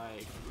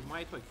 Like, we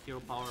might like Hero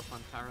Power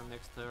Pantara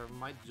next turn,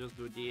 might just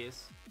do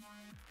this.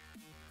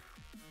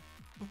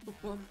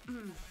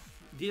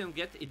 Didn't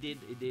get, it did,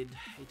 it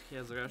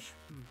has rush.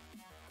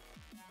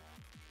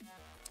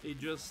 It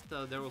just,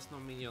 there was no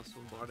minions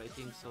on board I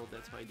think, so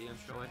that's why I didn't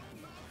show it.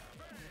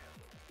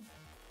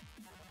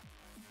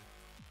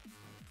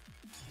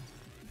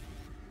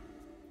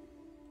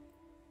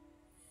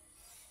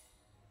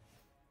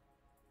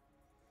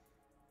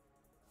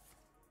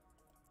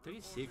 Three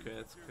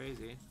secrets,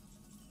 crazy.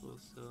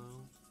 Also,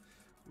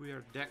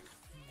 weird deck.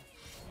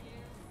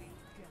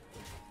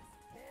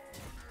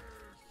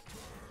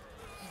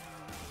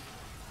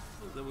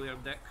 What's the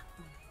weird deck?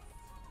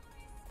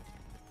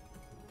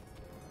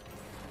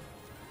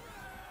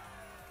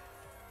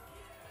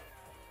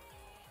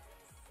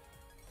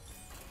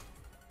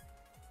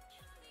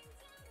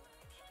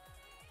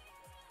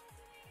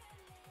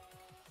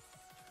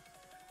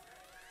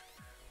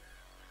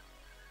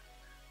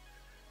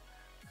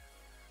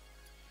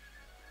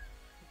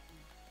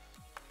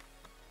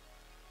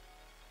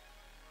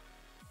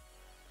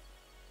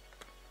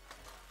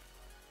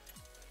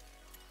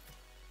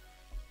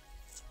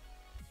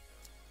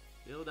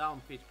 Chill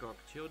down, Pitcock,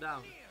 chill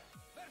down.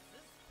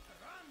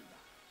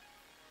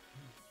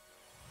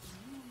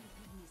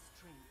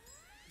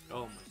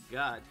 Oh my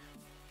god.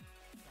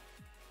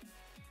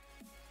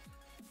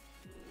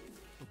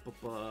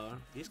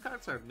 These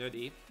cards are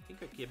nutty. I think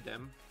I keep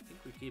them. I think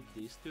we keep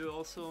these two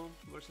also.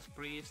 Versus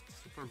Priest,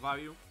 super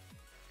value.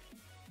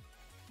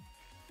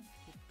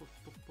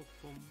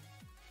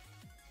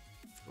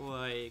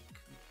 Like,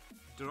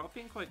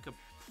 dropping like a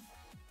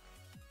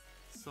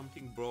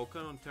something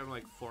broken on turn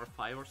like 4 or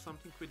 5 or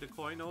something with the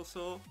coin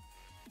also.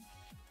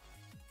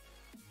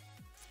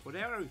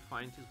 Whatever we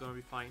find is gonna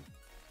be fine.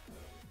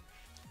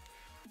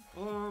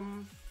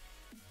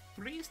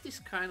 Priest is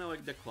kinda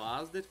like the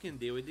class that can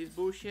deal with this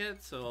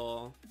bullshit,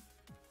 so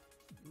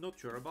not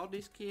sure about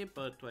this keep,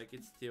 but like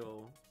it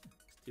still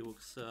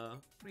looks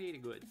pretty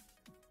good.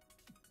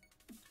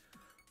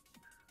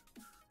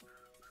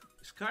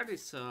 This card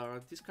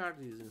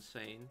is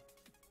insane.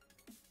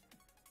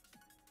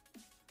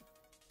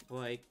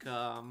 Like,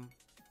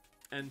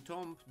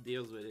 Entomb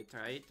deals with it,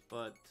 right?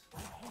 But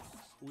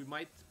we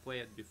might play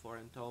it before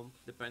Entomb,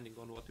 depending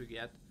on what we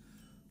get.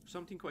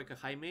 something like a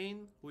high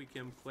main, we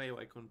can play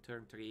like on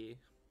turn 3.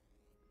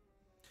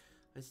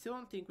 I still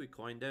don't think we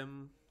coin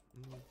them.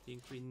 I don't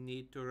think we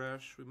need to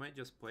rush. We might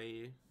just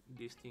play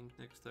this thing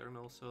next turn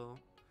also,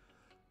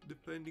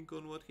 depending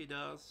on what he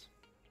does.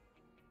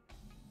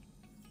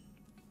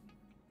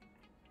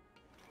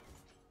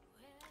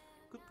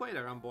 Could play the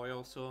Ramboy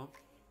also.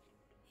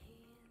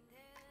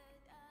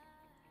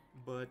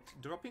 But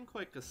dropping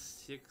like a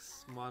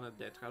 6 mana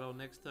Deathrattle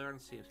next turn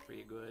seems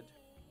pretty good.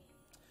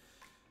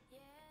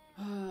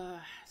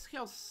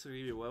 Scales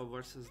really well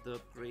versus the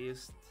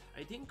Priest.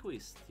 I think we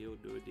still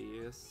do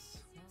this.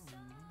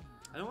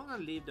 I don't want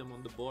to leave them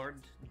on the board.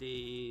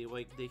 They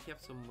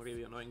have some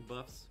really annoying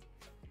buffs.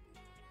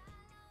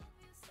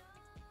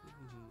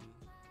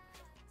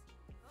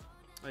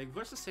 Like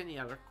versus any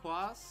other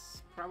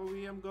class,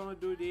 probably I'm gonna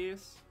do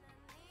this.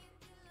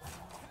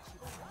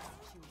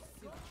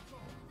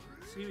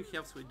 This really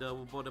helps with the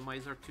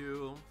Lobotomizer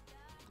too,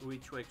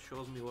 which like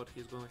shows me what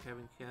he's gonna have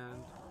in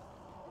hand.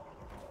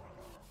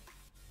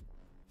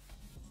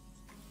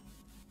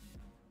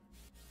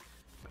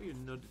 Oh, you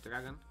know the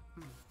dragon.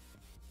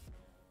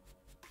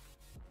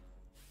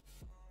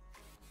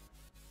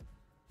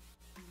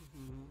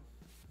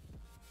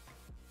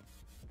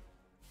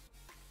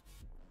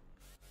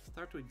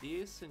 Start with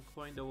this and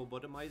coin the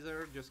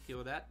Lobotomizer, just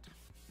kill that.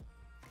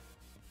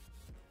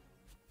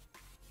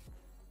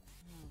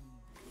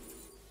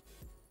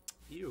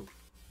 Ew.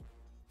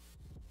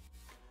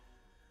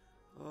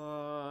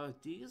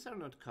 These are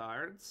not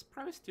cards.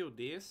 Probably still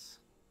this.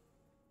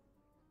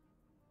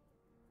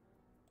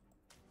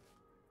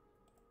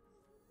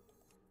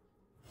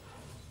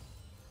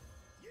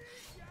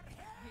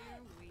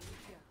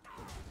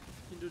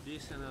 Can do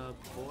this and a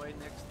boy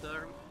next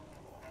turn.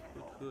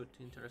 Good,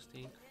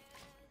 interesting.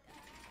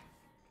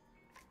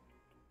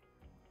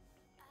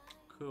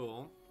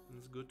 Cool.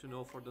 It's good to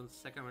know for the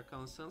second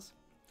reconnaissance.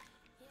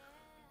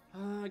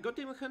 I got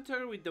Demon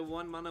Hunter with the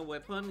 1 mana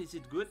weapon. Is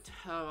it good?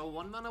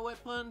 1 mana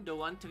weapon, the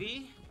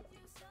 1/3.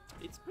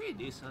 It's pretty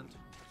decent.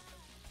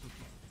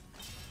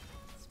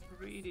 It's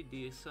pretty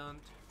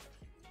decent.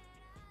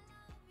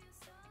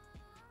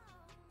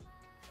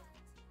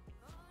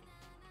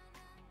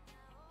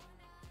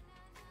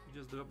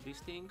 Just drop this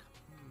thing.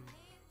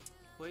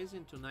 Plays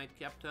into Knight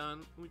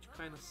Captain, which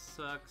kind of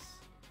sucks.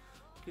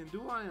 Can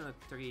do 1 and a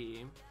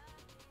 3.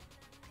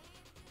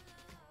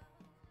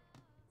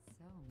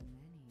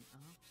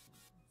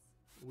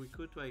 We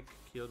could like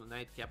kill the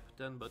Knight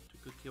Captain, but we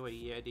could kill a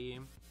Yeti.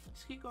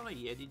 Is he gonna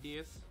Yeti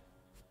this?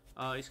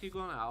 Is he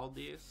gonna out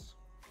this?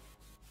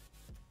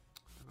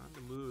 Around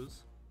the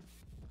moves.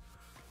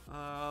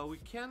 We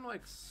can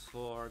like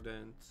sword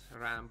and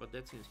ram, but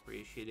that seems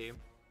pretty shitty.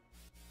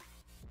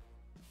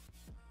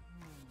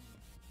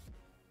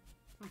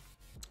 I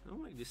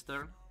don't like this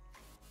turn.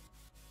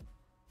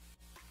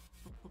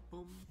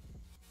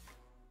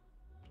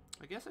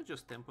 I guess I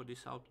just tempo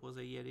this out was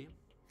a Yeti.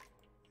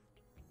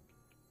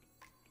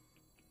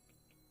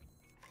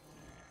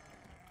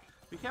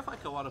 We have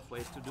like a lot of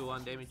ways to do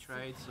 1 damage,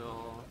 right?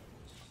 So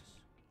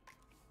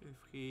if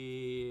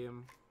he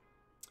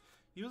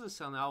uses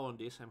an owl on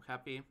this, I'm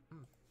happy.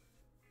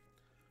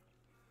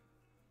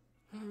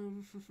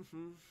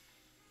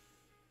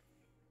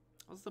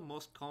 What's the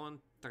most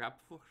common trap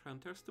for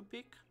hunters to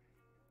pick?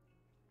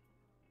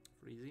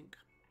 Freezing.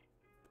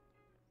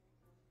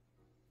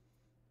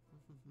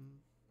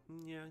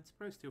 Yeah, it's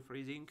probably still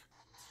freezing.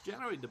 It's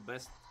generally the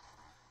best.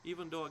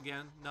 Even though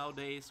again,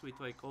 nowadays with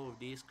like all of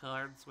these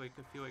cards, like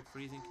I feel like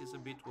freezing is a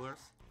bit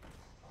worse.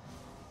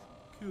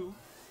 Cool.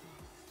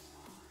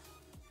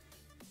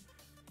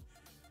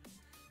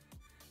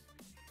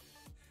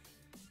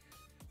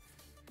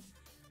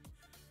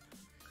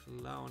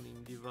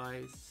 Clowning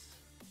device.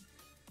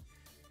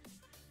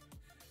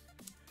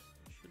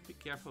 Should be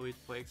careful with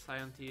Plague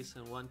Scientists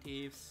and 1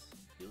 Thieves.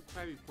 He'll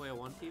probably play a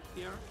 1 Thief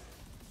here.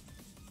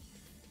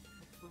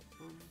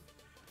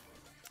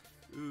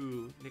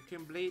 Ooh, they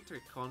can blade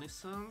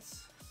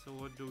Reconnaissance, so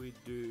what do we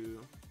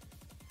do?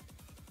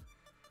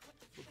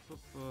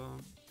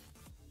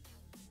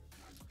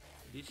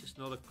 This is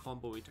not a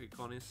combo with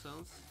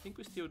Reconnaissance. I think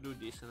we still do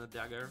this and a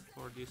dagger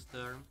for this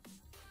turn.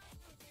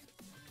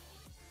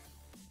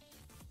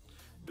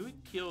 Do we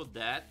kill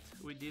that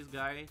with this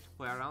guy to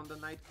play around the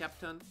Knight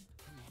Captain?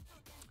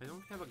 I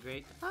don't have a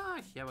great...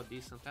 I have a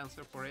decent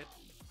answer for it.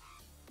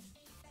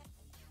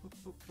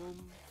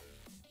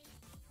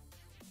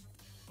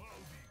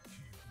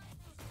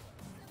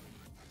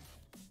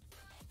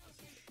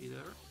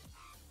 Either.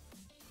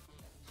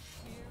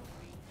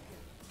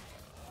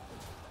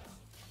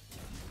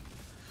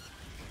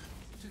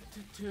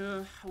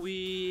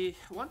 We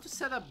want to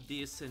set up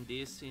this and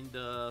this in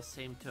the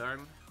same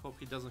turn. Hope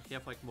he doesn't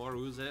have like more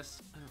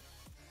ruses.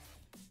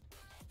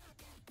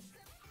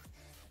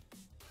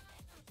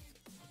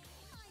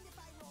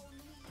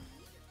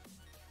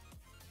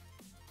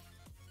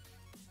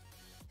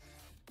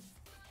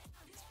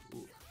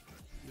 Ooh,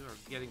 you are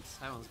getting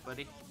silenced,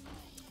 buddy.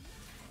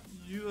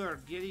 You are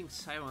getting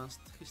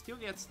silenced. He still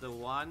gets the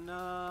one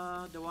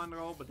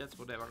roll, but that's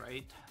whatever,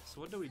 right?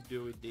 So what do we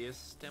do with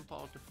this? Tempo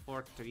out to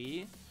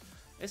 4-3.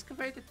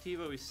 Excavated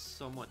Evo is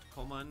somewhat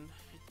common.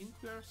 I think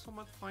we are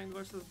somewhat fine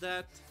versus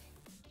that.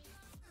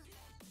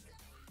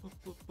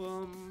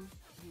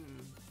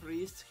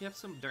 Priests have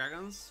some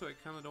dragons, so I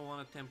kinda don't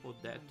wanna tempo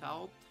that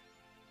out.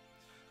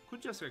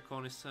 Could just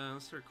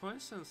reconnaissance,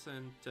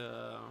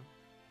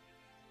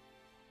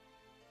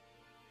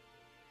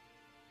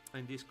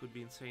 and this could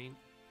be insane.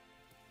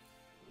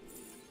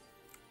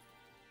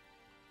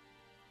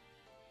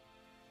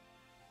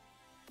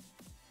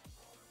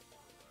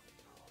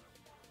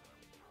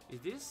 Is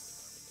this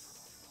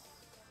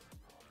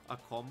a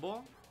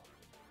combo?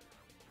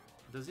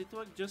 Does it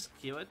like just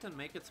kill it and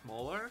make it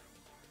smaller?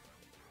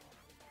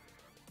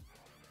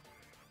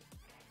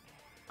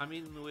 I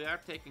mean, we are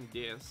taking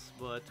this,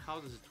 but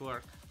how does it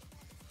work?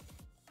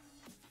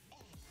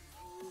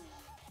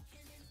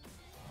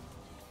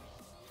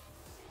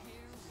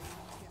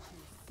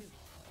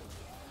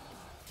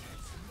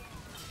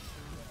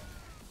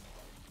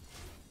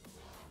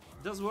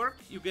 Does work,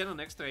 you get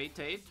an extra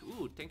 8-8.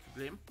 Ooh, thank you,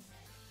 Glim.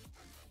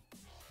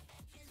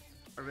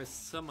 I will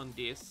summon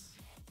this.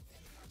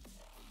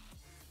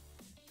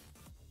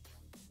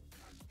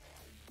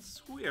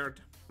 It's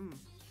weird.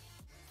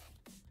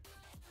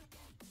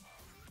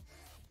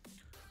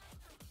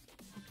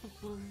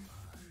 Calm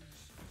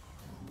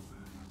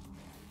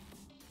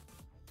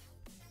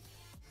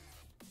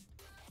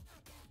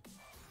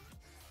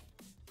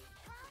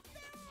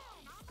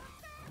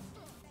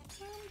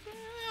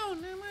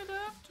down, I'm a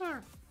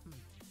doctor.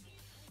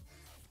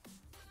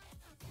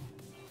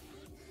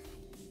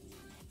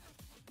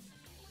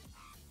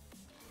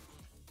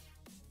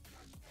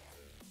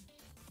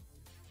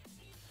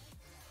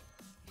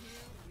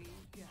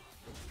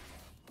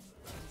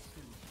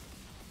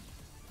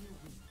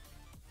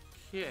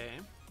 Okay.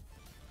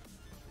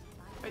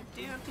 I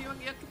didn't even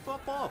get to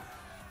pop off.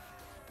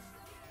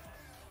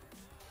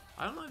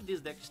 I don't know if this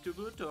deck is too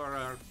good or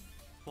our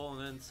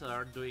opponents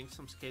are doing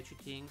some sketchy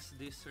things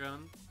this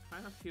run.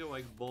 Kind of feel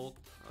like both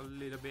a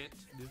little bit.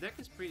 This deck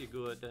is pretty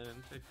good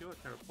and I feel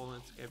like our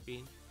opponents have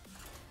been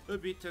a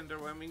bit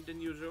underwhelming than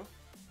usual.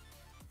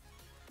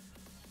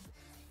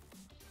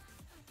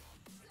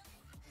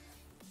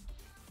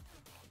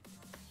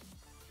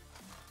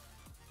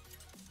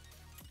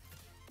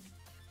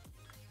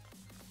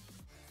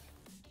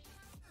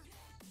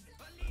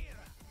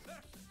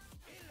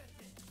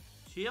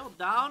 Chill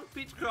down,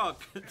 Pitchcock!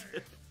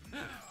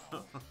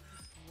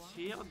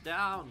 Chill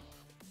down!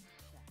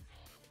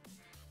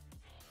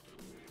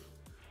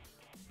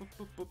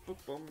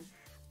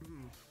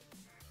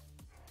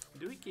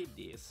 Do we keep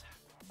this?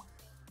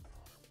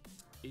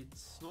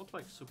 It's not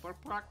like super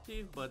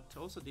proactive, but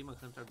also Demon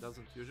Hunter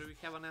doesn't usually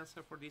have an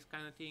answer for these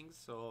kind of things,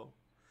 so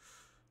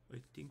I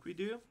think we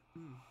do.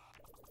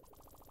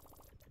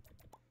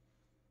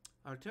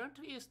 Our turn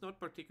 3 is not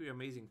particularly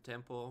amazing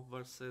tempo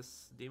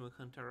versus Demon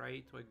Hunter,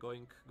 right? Like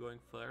going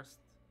first.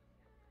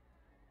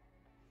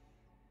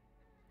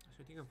 So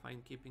I think I'm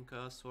fine keeping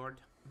a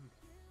sword.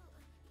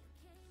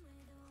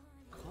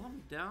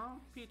 Calm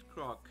down, Pete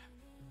Croc.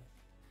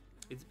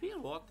 It's been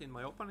a lot in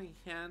my opening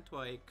hand,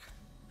 like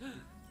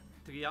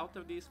 3 out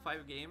of these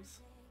 5 games.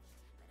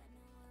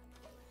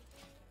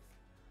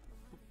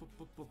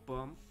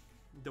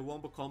 The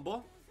Wombo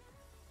combo.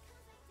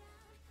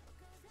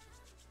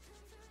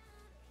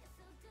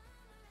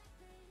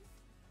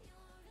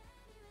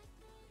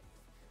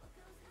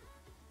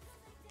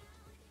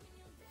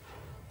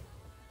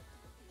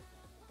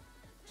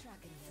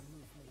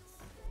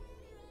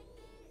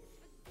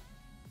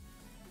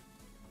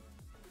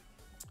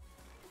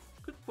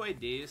 Could play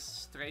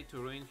this, try to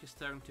ruin his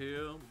turn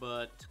too,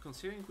 but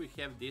considering we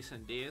have this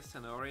and this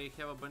and I already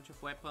have a bunch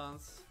of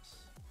weapons,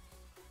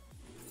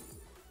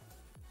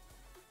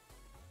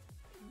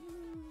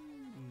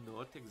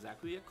 not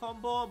exactly a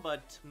combo,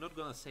 but I'm not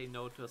gonna say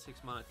no to a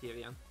 6 mana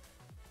Tyrion.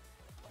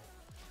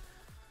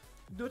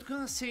 Not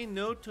gonna say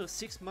no to a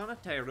 6 mana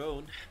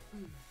Tyrone.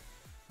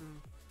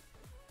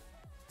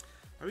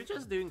 Are we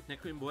just doing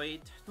Necron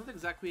Blade? Not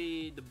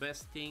exactly the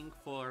best thing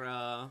for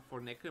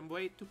Necron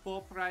Blade to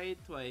pop, right?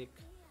 Like,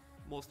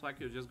 most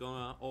likely you're just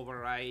gonna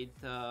override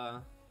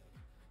the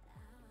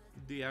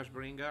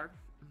Ashbringer.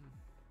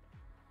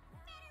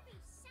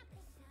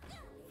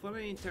 For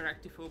an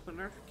interactive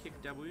opener, kick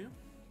W.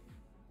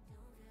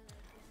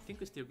 I think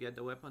we still get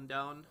the weapon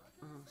down.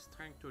 It's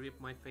trying to rip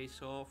my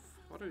face off.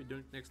 What are we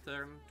doing next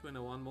turn? 2 and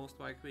a 1 most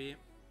likely.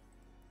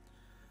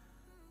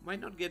 Might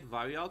not get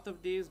value out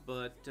of this,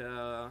 but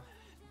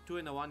 2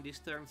 and a 1 this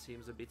turn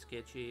seems a bit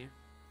sketchy.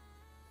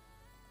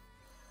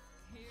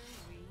 Here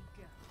we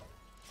go.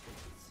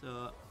 It's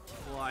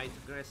quite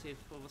aggressive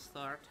of a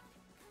start.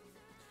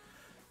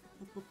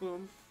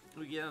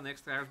 We get an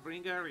extra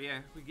Ashbringer,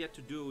 yeah, we get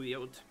to do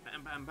wield.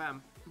 Bam bam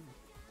bam.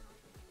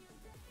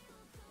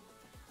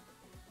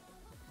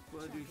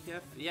 What do we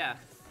have? Yeah.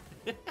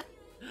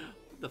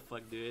 What the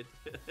fuck, dude?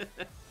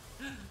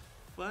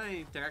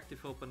 Fine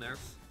interactive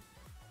openers.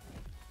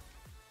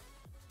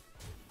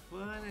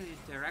 Fun and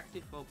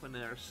interactive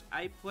openers.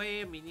 I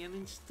play a minion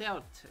in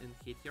stealth and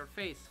hit your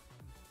face.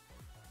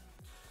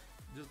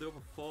 Just drop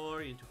a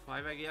 4 into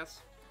 5, I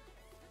guess.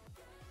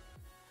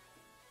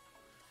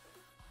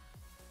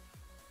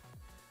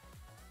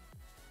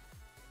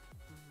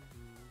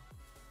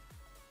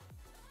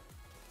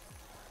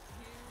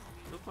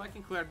 Not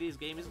liking where this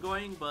game is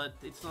going, but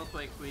it's not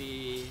like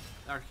we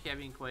are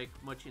having like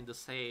much in the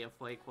say of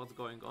like what's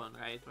going on,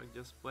 right? Like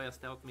just play a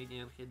stealth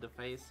minion, hit the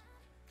face.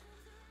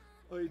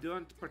 I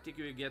don't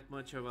particularly get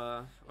much of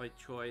a like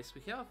choice. We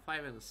have a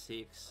 5 and a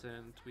 6,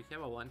 and we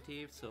have a 1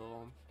 thief,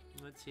 so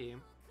let's see.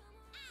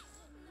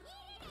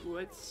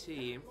 Let's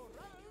see.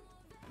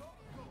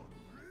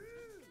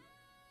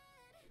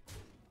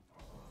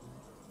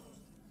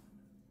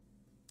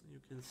 You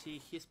can see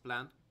his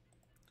plan.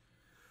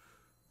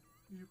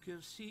 You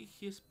can see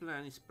his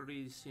plan is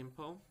pretty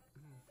simple.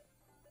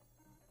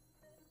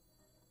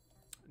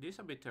 This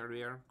a bit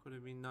earlier could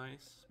have been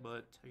nice,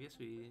 but I guess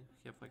we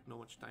have like no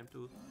much time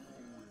to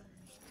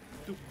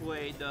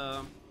play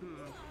the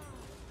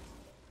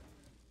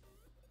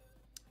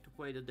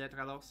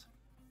Deathrattles.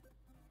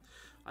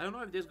 I don't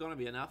know if this is gonna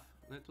be enough.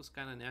 That was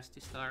kind of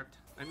nasty start.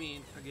 I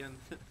mean, again,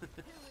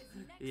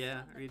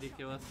 yeah,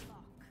 ridiculous.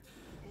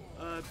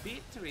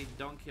 Beat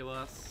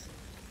ridiculous.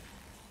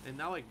 And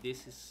now like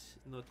this is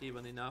not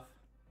even enough.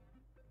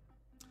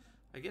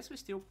 I guess we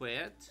still play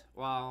it.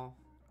 Wow,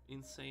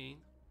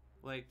 insane.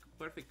 Like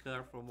perfect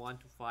curve from 1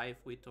 to 5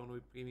 with only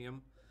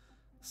premium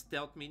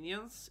stealth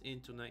minions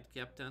into Knight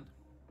Captain.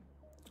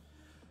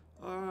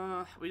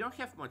 We don't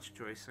have much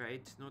choice,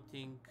 right?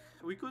 Nothing.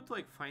 We could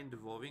like find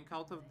evolving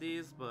out of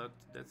this, but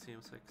that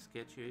seems like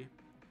sketchy.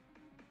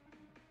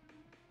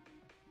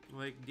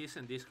 Like this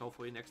and this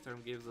hopefully next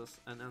turn gives us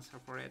an answer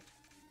for it.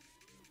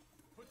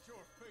 Put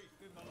your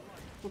faith in the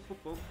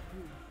light.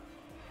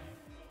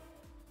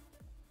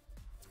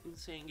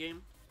 Insane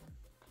game.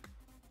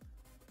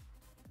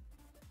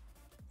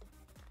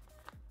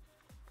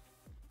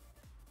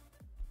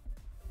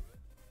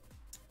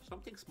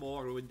 Something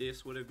smaller with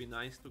this would have been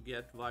nice to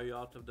get value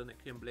out of the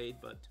Necrian Blade,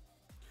 but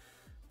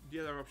the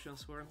other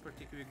options weren't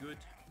particularly good.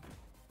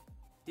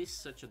 This is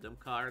such a dumb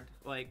card.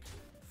 Like,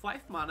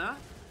 5 mana,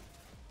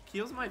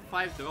 kills my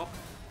 5 drop,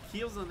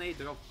 kills an 8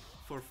 drop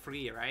for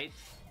free, right?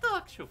 The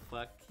actual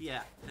fuck,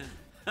 yeah.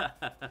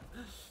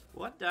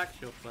 What the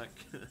actual fuck?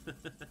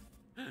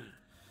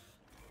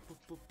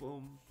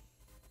 Boom.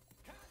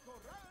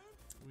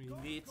 We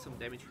need some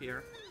damage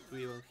here to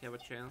even have a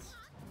chance.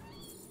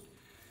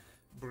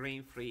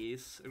 Brain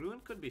freeze. Rune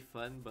could be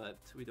fun, but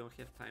we don't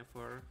have time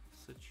for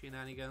such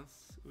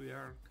shenanigans. We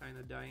are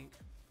kinda dying.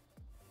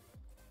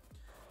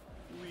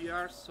 We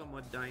are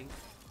somewhat dying.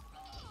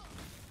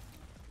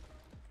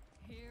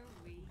 Here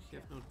we We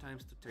have no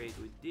times to trade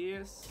with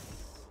this.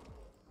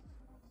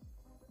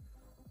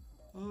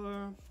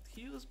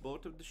 Heals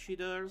both of the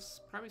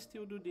shiders. Probably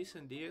still do this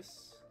and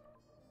this.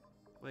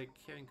 Like,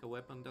 having a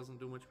weapon doesn't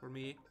do much for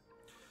me.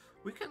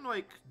 We can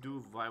like do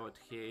Violet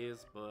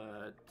Haze,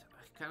 but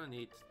I kinda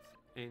need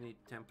any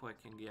tempo I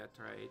can get,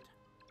 right?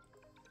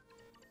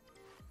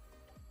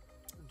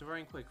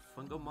 Drawing like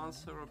Fungal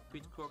Monster or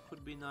Pitcock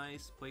could be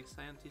nice, Plague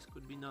Scientist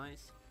could be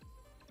nice.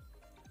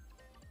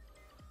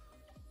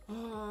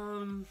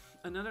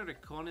 Another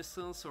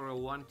Reconnaissance or a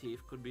 1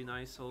 Thief could be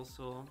nice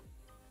also.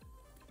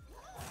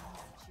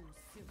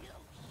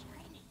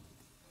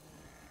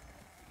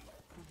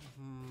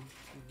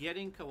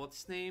 Getting a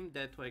what's name,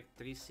 that like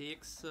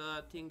 3/6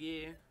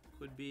 thingy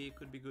could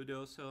be good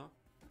also.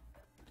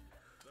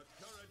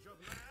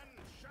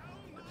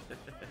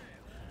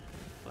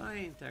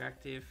 Fine,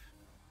 interactive.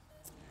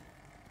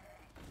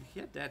 We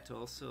had that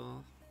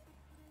also.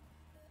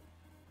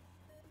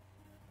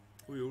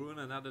 We ruin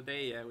another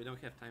day. Yeah, we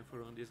don't have time for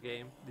ruin this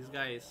game. This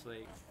guy is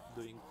like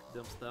doing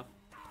dumb stuff.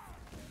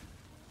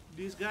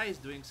 This guy is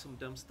doing some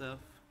dumb stuff.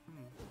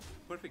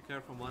 Perfect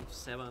curve from 1 to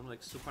 7,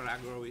 like super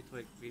aggro with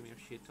like premium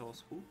shit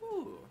also.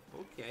 Ooh,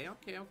 okay.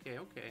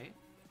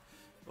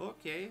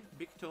 Okay,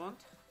 big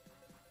taunt.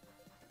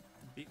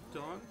 Big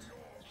taunt.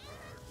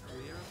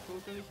 We are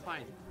totally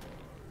fine.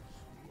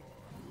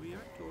 We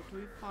are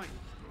totally fine.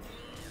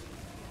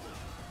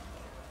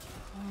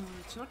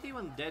 It's not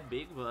even that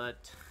big,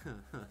 but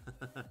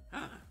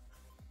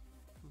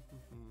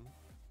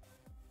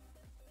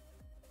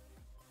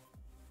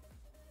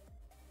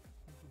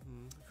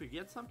if we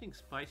get something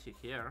spicy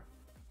here,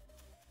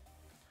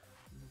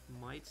 it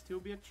might still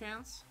be a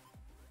chance.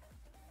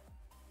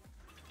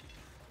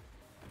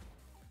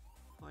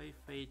 5,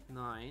 8,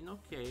 9,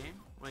 okay.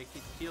 Like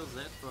it kills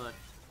it, but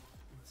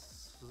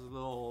it's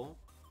slow.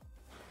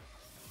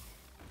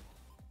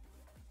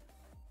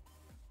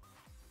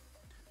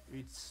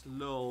 It's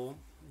slow.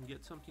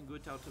 Get something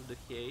good out of the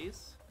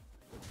case.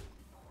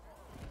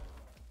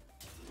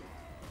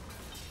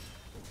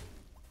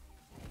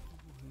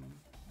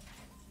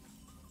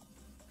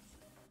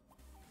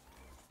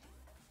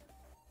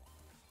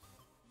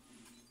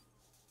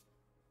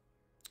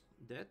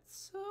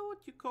 That's what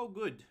you call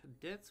good.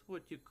 That's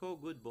what you call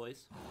good,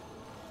 boys.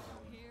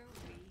 Here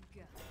we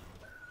go.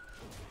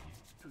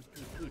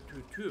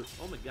 Two.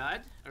 Oh my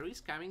god, are we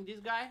scamming this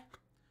guy?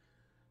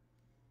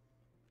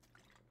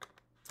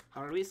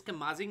 Are we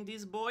scammazing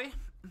this boy?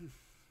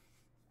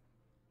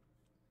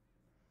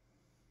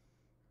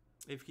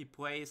 If he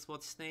plays,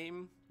 what's his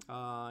name?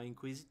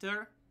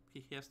 Inquisitor,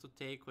 he has to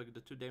take like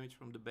the 2 damage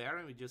from the bear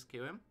and we just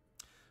kill him.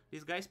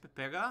 This guy's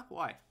Pepega?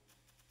 Why?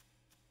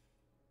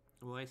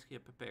 Why is he a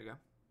Pepega?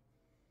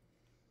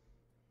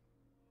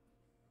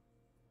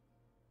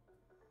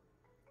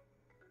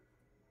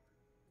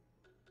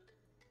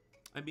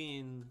 I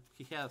mean,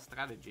 he had a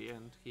strategy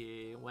and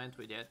he went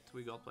with it.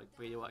 We got like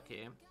pretty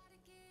lucky.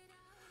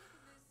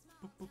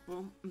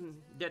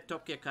 That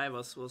Tokyo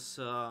Kaivas was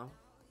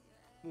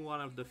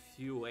one of the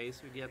few ways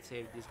we get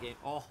saved this game.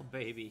 Oh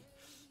baby,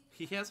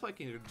 he has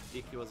like a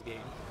ridiculous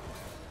game.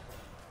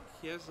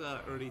 He has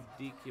a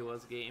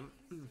ridiculous game.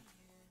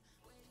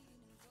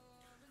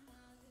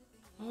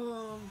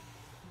 Don't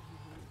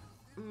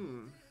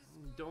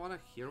wanna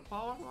hero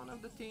power one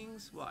of the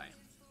things? Why?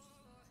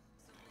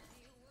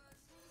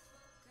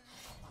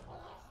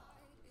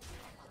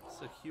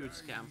 It's a huge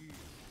scam.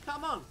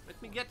 Come on,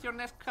 let me get your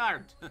next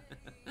card.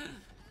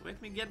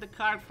 Let me get the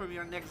card from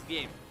your next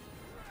game.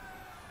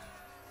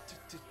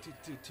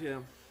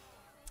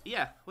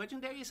 Yeah,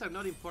 legendaries are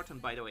not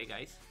important, by the way,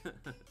 guys.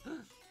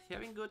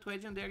 Having good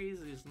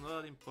legendaries is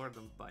not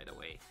important, by the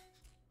way.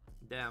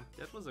 Damn,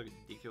 that was a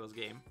ridiculous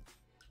game.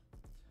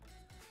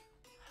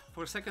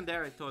 For a second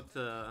there, I thought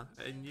a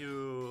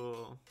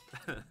new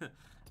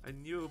a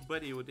new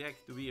buddy would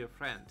like to be a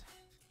friend.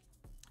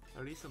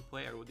 A recent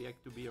player would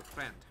like to be a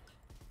friend.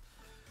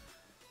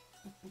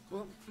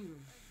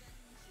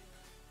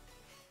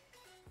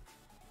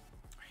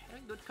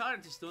 Having good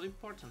cards is not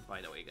important,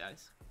 by the way,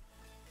 guys.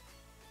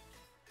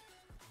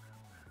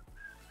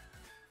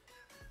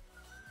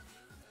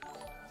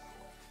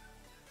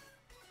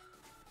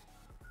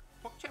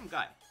 PogChamp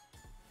guy.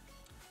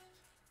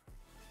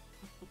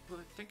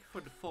 Thank you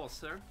for the fall,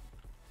 sir.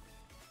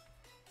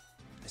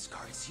 This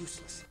card is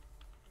useless.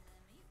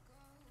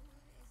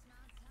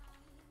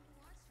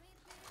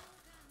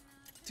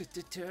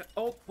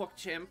 Oh,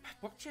 PogChamp.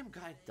 PogChamp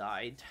guy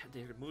died.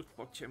 They removed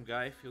PogChamp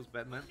guy. Feels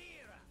bad, man.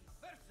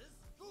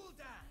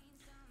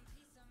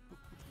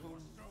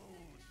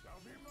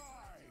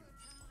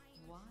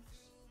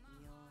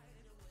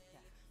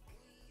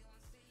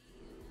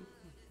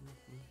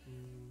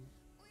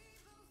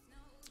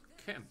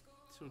 Okay,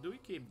 so do we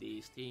keep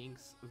these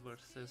things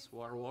versus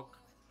Warlock?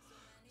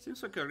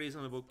 Seems like a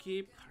reasonable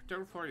keep.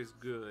 Turn 4 is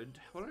good.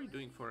 What are you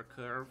doing for a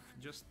curve?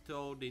 Just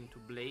Toad into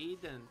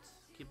Blade and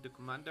keep the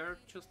commander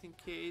just in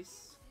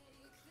case.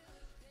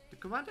 The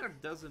commander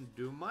doesn't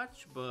do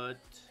much, but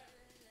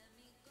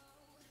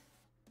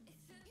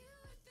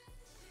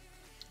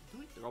do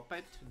we drop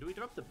it? Do we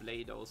drop the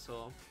Blade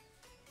also?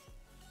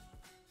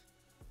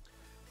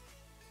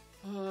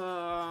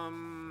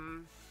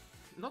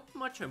 Not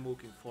much I'm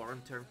looking for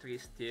on turn 3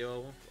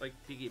 still, like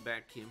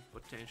piggybacking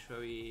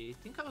potentially.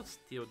 I think I would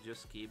still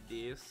just keep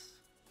this.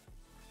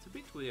 It's a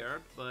bit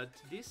weird, but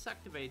this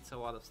activates a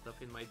lot of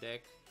stuff in my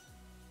deck.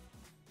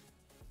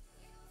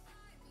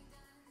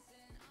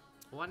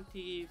 One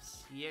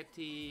Thieves,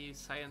 Yeti,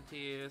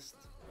 Scientist.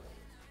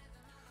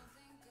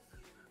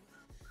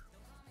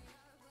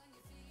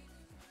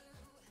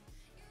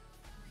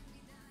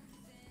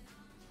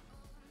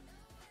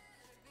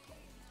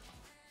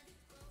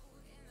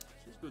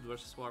 She's good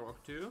versus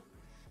Warlock too.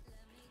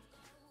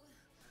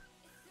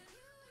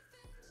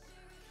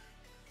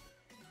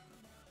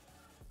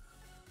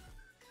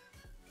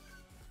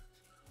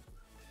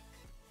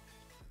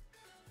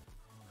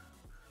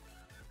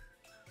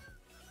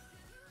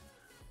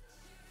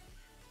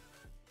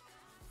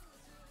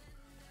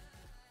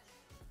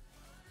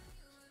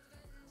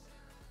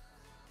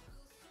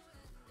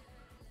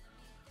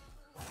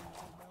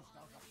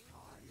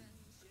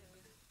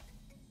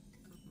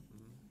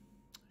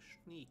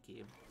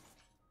 Sneaky.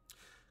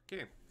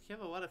 Okay,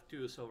 have a lot of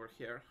twos over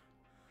here.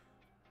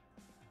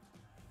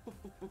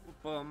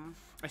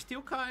 I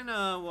still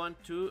kinda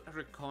want to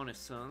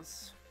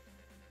reconnaissance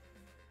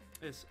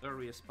as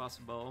early as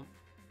possible.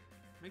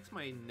 Makes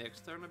my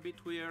next turn a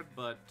bit weird,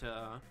 but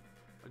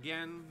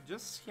again,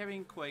 just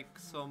having like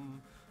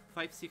some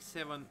 5, 6,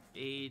 7,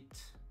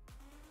 8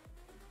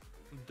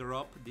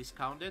 drop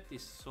discounted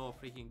is so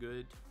freaking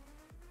good.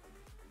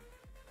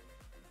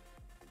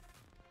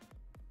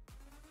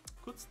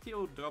 Could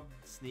still drop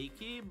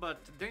Sneaky, but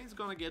then it's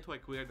gonna get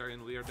like weirder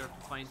and weirder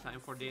to find time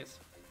for this.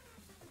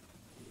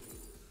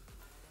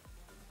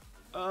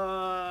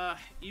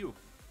 You.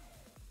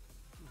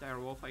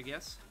 Direwolf, I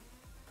guess.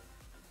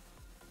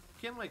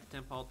 Can like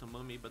temp out a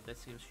mummy, but that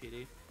seems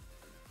shitty.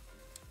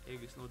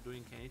 Egg is not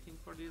doing anything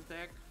for this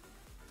deck.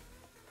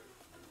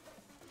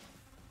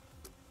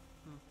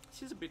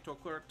 This is a bit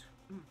awkward.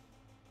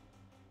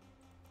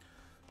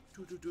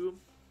 2-2-2.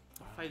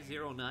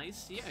 5-0,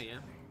 nice. Yeah.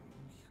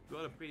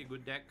 Got a pretty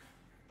good deck.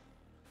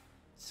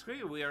 It's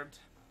really weird.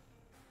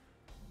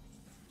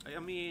 I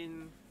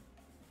mean,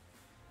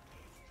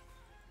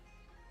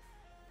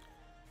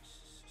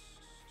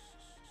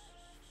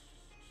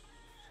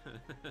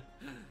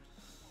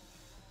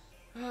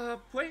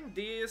 Playing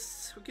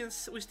this,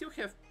 we still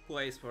have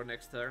plays for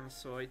next turn,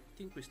 so I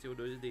think we still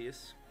do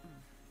this.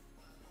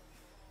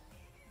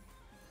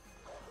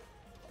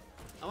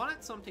 I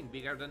wanted something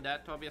bigger than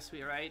that,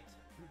 obviously, right?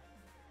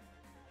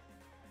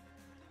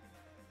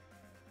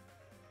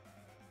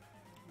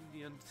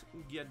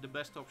 Didn't get the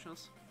best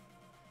options.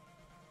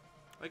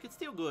 Like, it's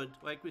still good.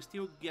 Like, we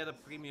still get a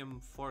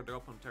premium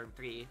 4-drop on turn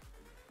 3.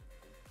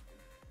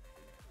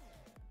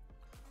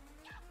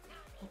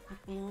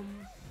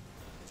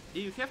 Do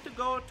you have to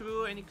go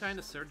through any kind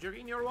of surgery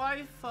in your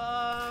life?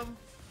 I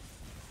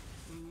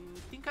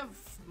think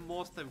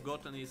most I've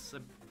gotten is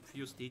a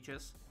few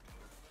stitches.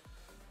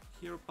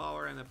 Hero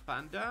power and a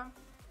panda.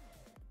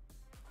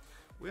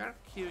 We are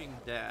killing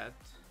that.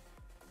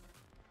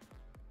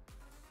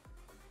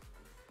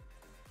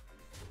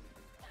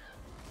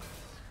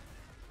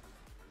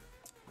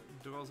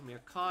 Draws me a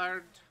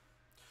card.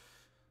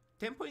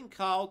 Tempoing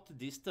out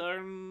this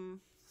turn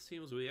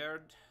seems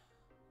weird.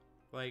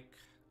 Like,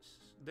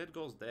 that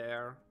goes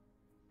there.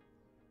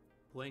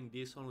 Playing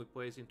this only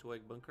plays into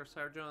like Bunker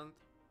Sergeant.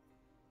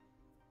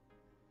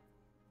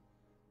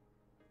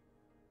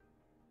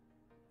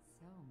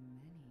 So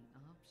many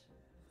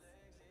options.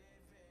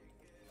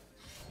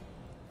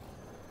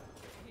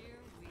 Here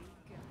we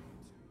go.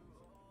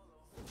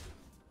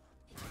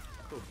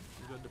 Cool,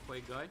 you got the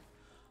play guy.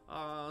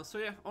 So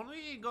yeah,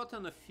 only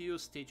gotten a few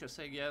stitches,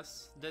 I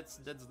guess. That's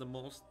the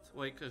most.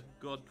 Like,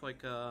 got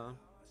like a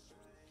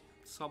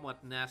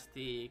somewhat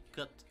nasty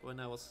cut when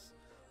I was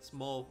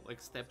small, like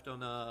stepped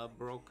on a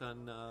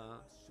broken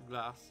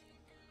glass.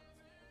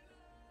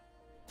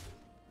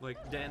 Like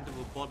the end of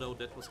a bottle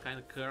that was kind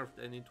of curved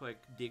and it like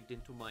digged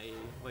into my,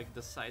 like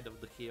the side of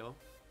the heel.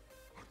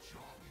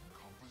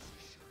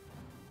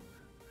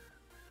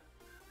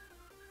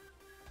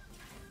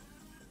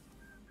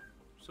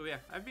 So yeah,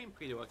 I've been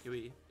pretty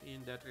lucky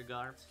in that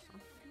regard. So,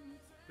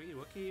 pretty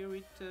lucky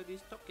with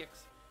these top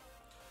kicks.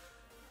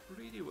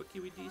 Pretty lucky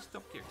with these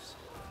top kicks.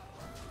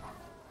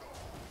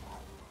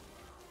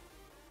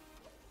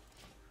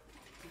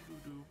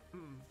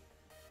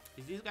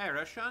 Is this guy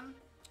Russian?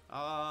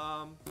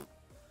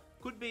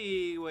 Could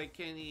be like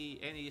any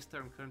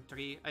Eastern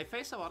country. I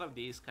face a lot of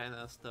these kind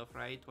of stuff,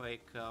 right?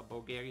 Like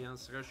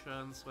Bulgarians,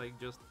 Russians, like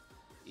just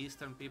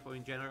Eastern people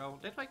in general.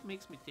 That like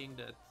makes me think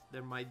that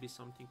there might be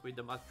something with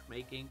the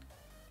matchmaking,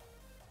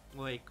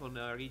 like on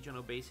a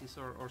regional basis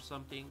or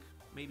something.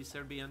 Maybe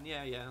Serbian,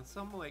 yeah,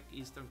 some like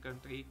Eastern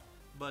country,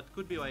 but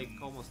could be like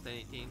almost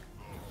anything.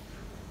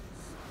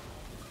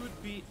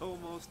 Could be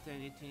almost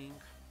anything.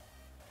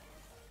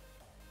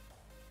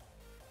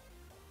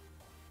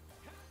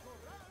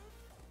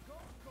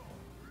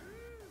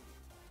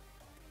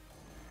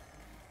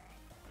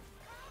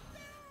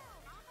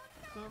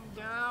 Calm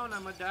down,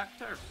 I'm a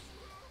doctor.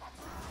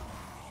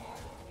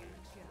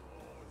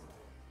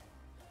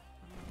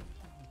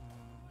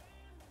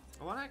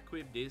 I wanna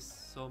equip this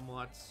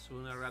somewhat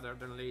sooner rather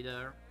than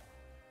later,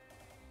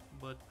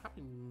 but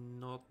probably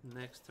not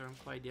next turn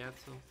quite yet,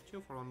 so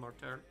chill for one more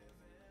turn.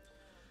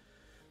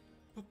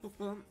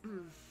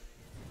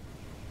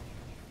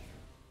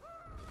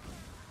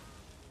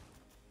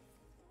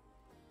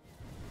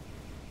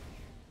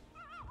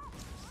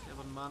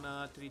 7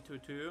 mana,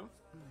 3/2/2.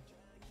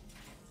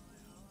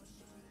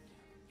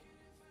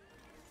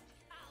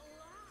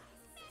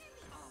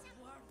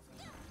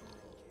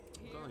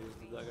 I'm gonna use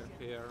the dagger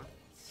here.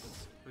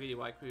 It's really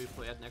likely we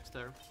play it next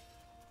turn.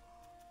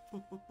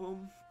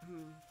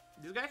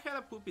 This guy had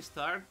a poopy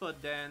start,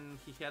 but then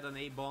he had an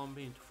A-bomb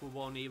into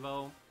full-blown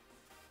Evo.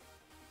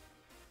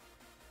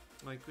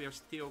 Like, we are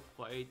still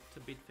quite a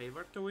bit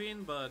favored to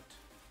win, but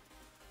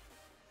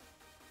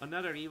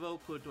another Evo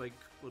could like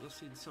put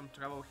us in some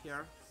trouble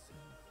here.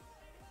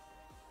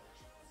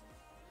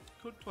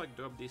 Could like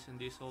drop this and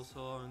this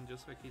also and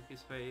just like hit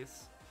his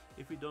face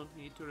if we don't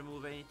need to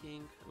remove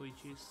anything,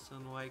 which is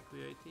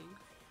unlikely, I think.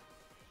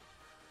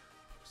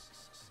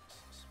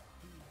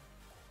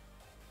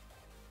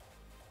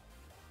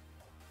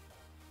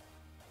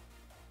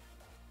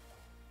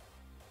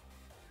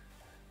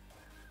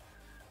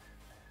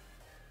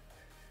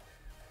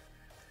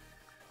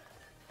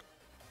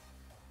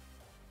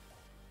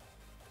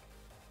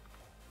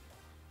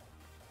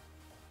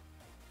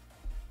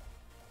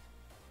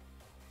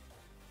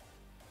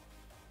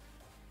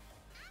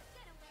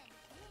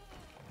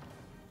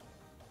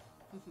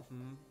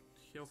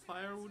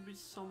 Hellfire would be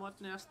somewhat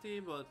nasty,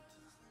 but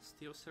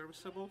still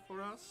serviceable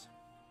for us.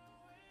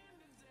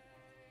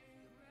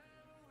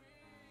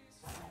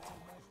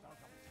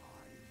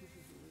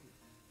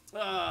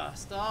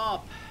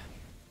 Stop!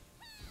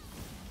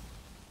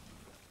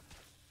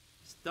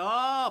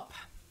 Stop!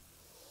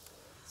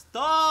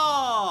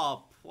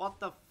 Stop! What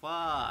the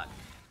fuck?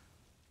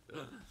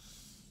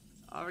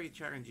 Average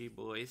RNG,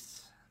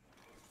 boys.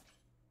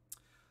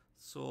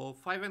 So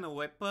 5 and a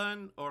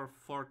weapon or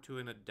 4/2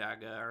 and a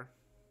dagger.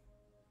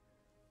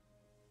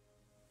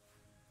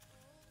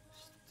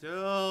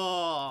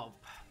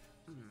 Stop!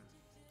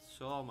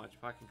 So much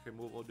fucking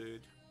removal,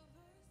 dude.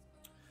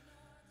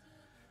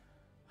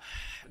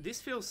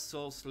 This feels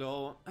so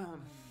slow.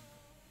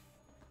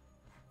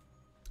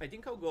 I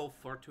think I'll go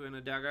for 2 and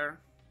a dagger.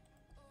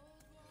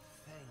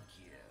 Thank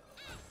you.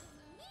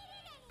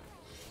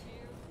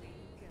 Here we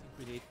go.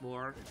 We need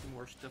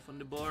more stuff on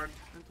the board.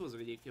 It was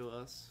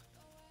ridiculous.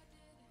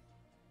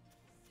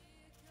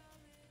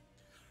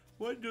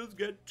 Why just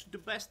get the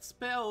best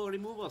spell,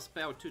 removal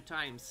spell 2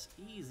 times?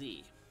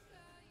 Easy.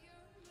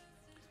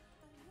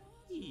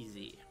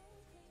 Easy.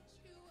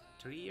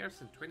 3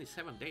 years and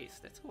 27 days.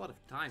 That's a lot of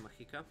time,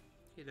 Ahika.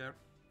 Hey there.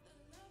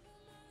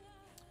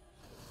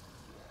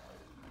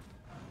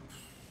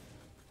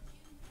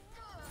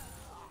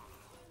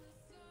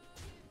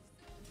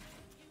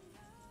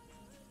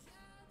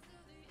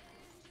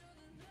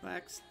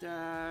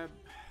 Backstab.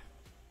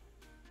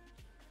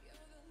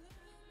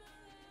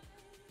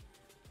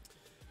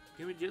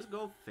 Can we just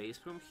go face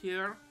from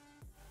here?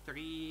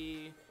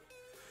 3,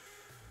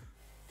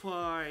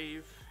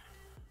 5,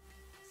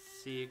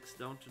 6,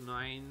 down to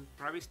 9.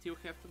 Probably still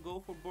have to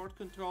go for board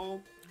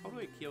control. How do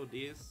I kill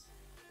this?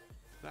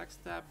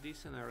 Backstab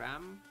this and a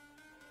ram.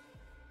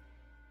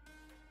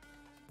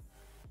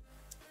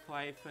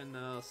 5 and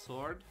a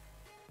sword.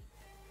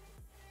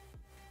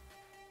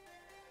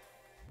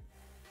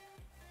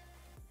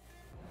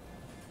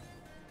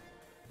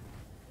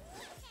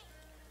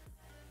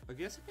 I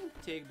guess I can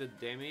take the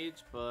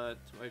damage, but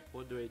like,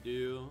 what do I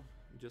do?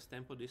 Just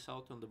tempo this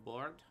out on the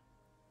board.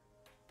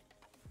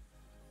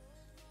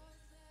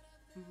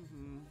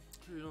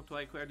 I don't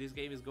like where this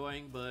game is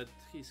going, but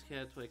he's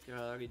had like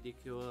a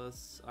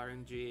ridiculous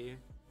RNG.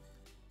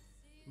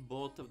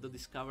 Both of the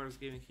discovers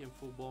giving him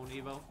full blown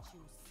evil. Too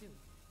soon.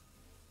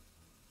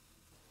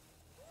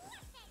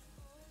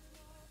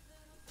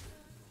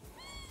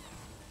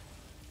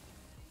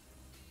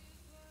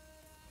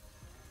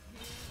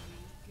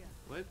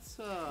 Let's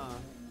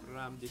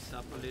ram this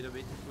up a little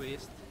bit,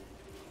 twist.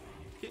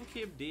 Can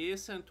keep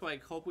this and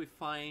like hope we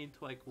find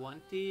like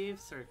one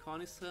thieves,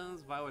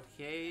 reconnaissance, violet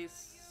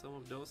haze, some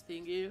of those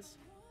thingies.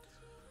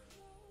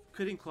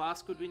 Cutting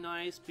class could be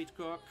nice,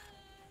 Pitcock.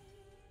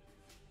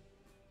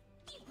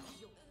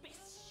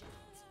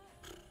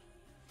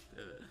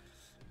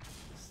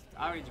 Just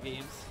average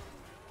games.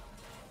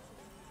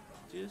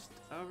 Just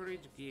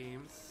average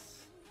games.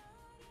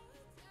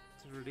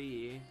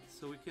 3,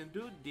 so we can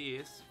do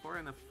this 4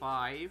 and a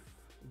 5,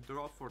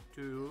 draw for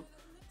 2,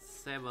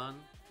 7,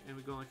 and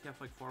we're gonna have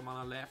like 4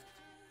 mana left.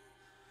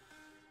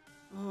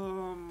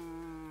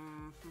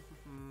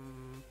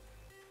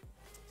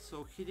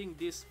 So hitting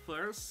this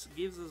first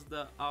gives us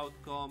the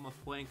outcome of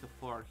playing a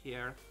 4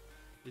 here.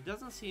 It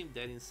doesn't seem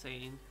that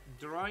insane.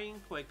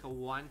 Drawing like a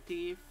 1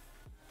 thief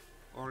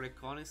or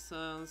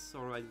reconnaissance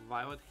or like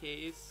violet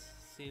haze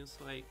seems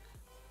like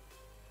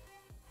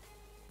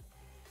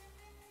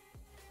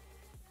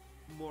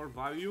more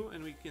value,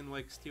 and we can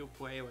like still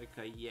play like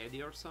a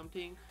Yeti or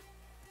something.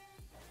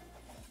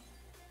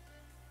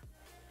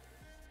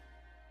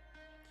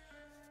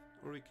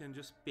 Or we can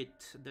just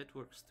pit, that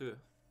works too.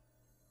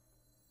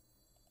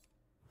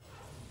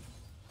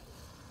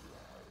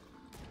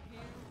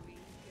 Here we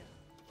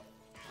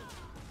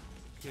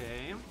go.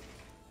 Okay.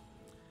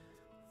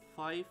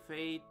 5,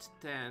 8,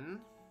 10.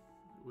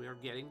 We are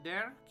getting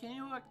there. Can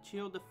you like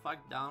chill the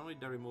fuck down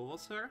with the removal,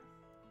 sir?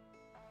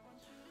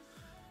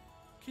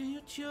 Can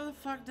you chill the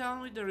fuck down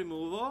with the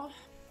removal?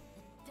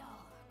 The dark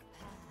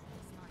path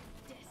is my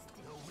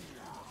destiny. The will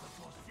of the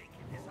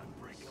Forsaken is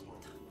unbreakable.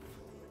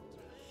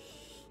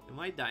 Am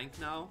I dying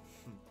now?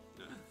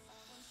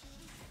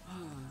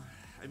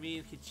 I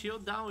mean, he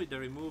chilled down with the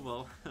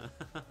removal.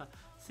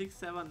 6,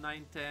 7,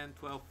 9, 10,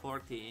 12,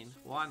 14.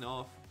 1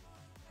 off.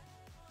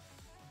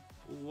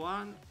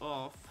 1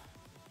 off.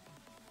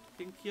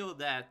 Can kill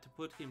that to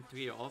put him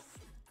 3 off.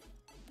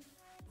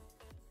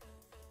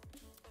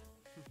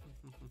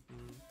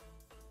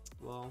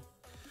 Well,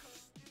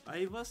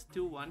 I was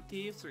 2 1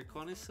 thieves,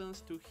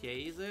 reconnaissance, 2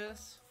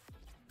 hazes.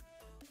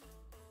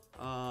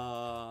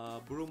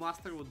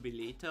 Brewmaster would be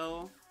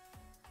lethal.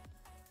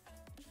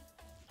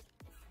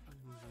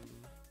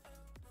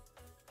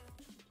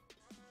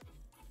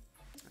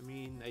 I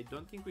mean, I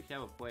don't think we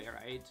have a play,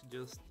 right?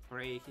 Just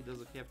pray he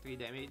doesn't have 3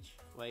 damage,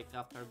 like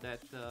after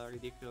that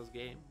ridiculous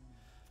game.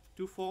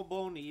 2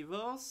 full-blown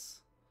evils.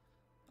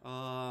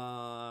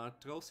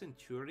 Throw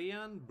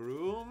Centurion,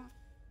 Broom.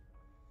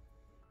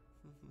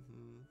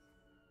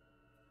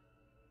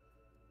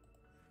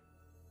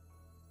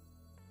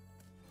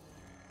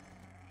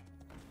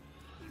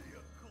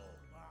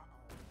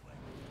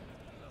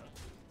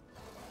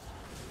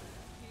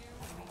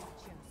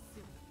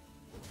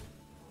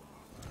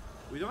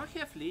 We don't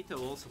have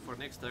lethal also for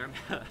next turn,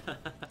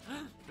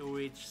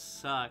 which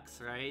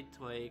sucks, right?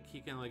 Like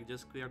he can like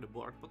just clear the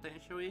board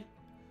potentially,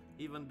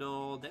 even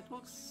though that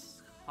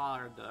looks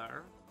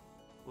harder,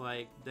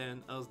 like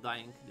than us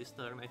dying this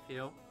turn. I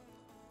feel.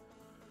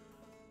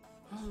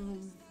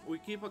 We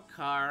keep a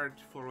card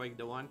for like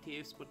the 1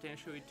 thieves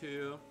potentially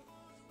too.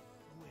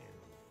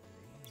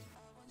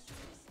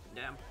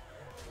 Damn.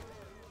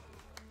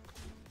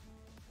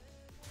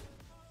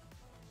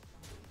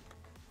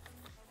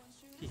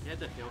 He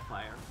had a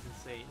Hellfire.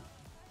 Insane.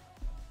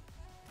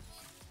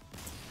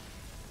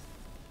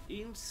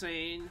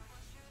 Insane.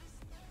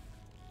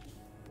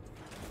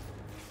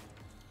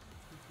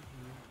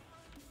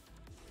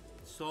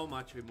 so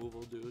much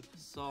removal, dude.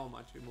 So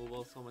much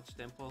removal, so much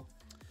tempo.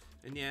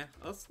 And yeah,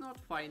 us not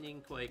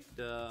finding like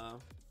the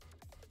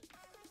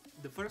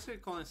first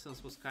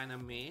reconnaissance was kind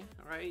of meh,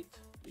 right?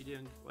 We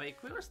didn't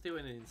like, we were still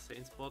in an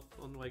insane spot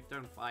on like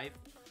turn 5,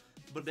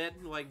 but then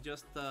like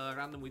just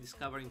randomly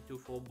discovering 2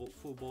 full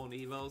bone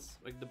evils,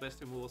 like the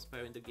best removal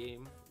spell in the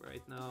game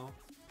right now.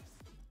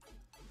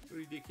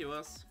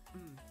 Ridiculous.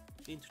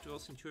 Into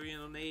Centurion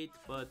on 8,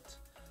 but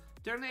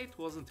turn 8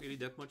 wasn't really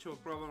that much of a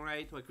problem,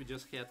 right? Like we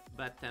just had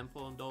bad tempo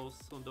on those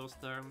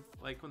turns.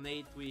 Like on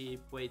 8 we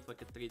played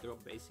like a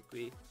 3-drop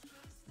basically,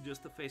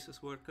 just a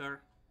faceless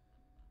worker.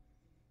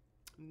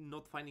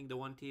 Not finding the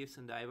 1-thieves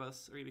and the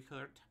Ivas really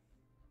hurt.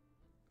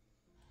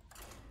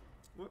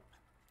 What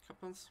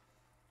happens?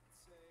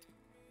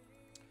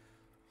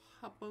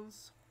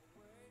 Happens.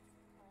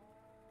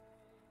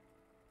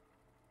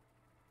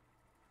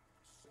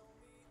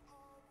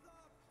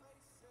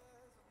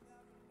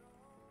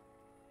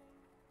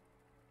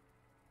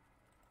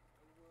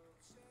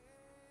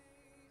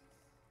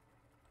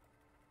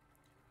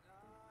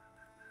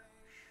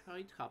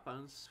 It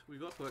happens. We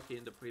got lucky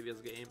in the previous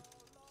game,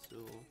 so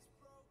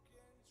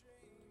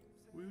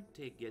we'll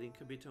take getting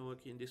a bit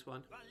unlucky in this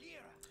one.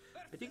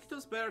 I think it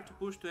was better to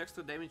push to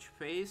extra damage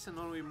phase and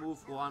only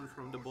move 1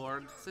 from the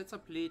board. Sets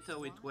up Lita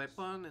with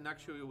weapon and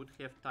actually would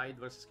have Tide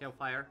versus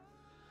Hellfire.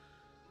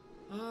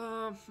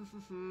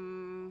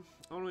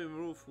 Only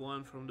move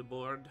 1 from the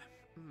board.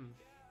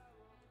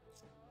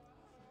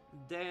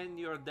 Then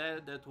you're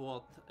dead at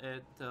what?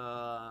 At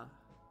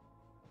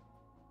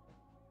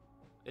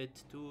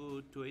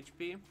 2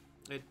 HP?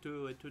 At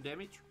 2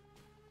 damage?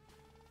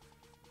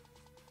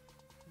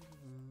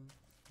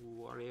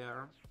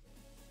 Warrior.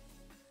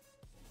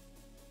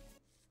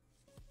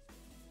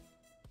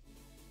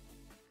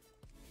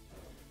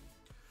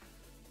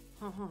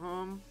 I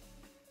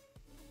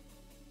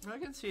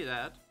can see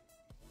that.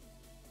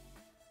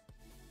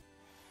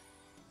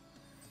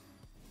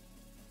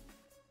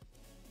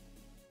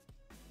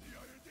 The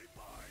iron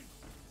divine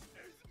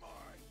is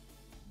mine.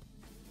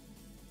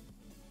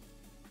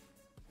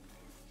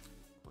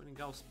 Pointing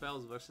out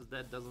spells versus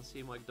that doesn't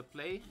seem like the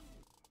play.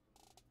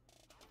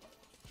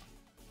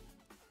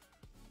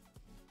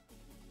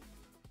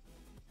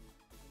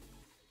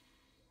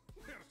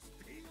 They're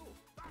steel.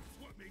 That's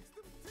what makes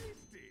them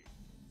tasty.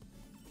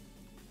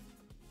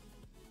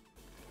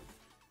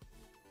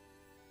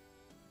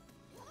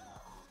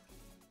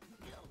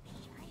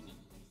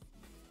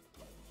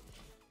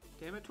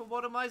 Damn it,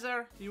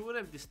 Lobotomizer! You would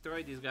have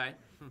destroyed this guy.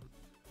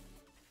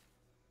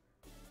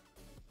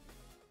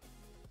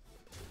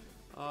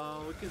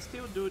 We can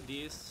still do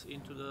this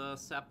into the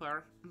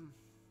Sapper.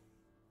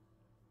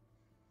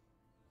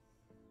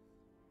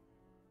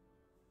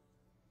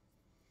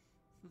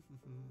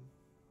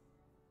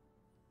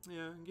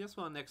 Yeah, guess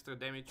 1 extra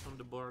damage on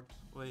the board.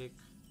 Like,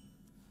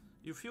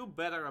 you feel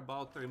better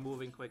about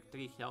removing like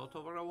 3 health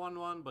over a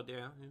 1-1, but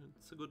yeah,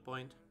 it's a good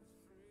point.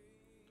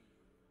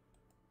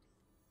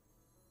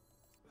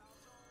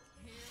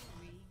 Here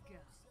we go.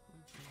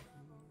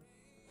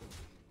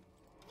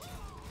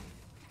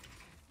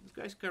 This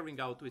guy's carving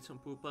out with some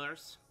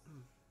poopers.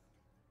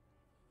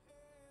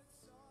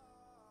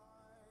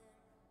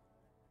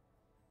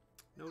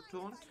 No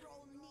taunt.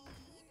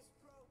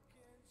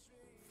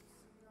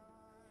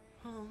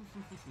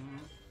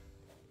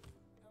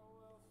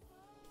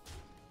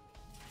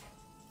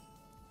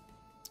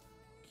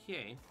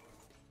 Okay.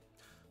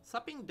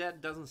 Sapping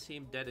that doesn't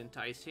seem that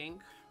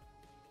enticing.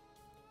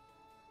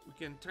 We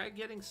can try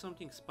getting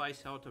something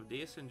spicy out of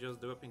this and just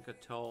dropping a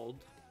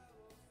Toad.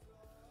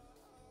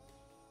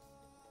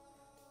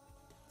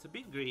 It's a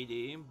bit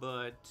greedy,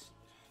 but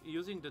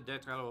using the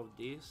Deathrattle of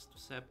this to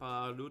sap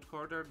a loot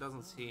hoarder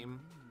doesn't seem...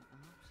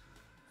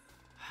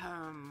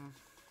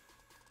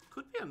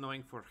 could be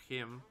annoying for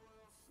him.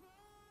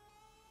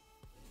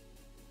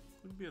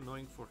 Could be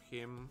annoying for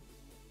him.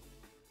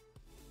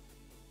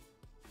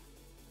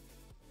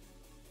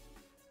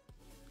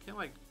 Can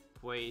like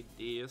play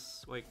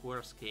this like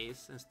worst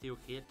case and still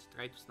hit.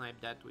 Try to snipe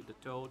that with the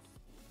Toad.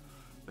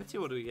 Let's see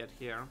what we get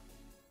here.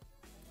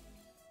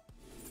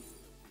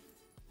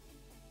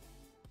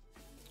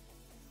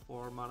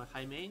 4 mana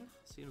high main,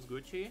 seems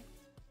Gucci.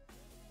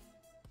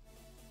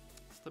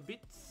 It's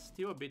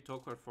still a bit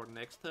awkward for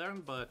next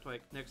turn, but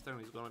like next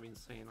turn is gonna be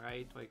insane,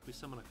 right? Like we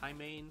summon a high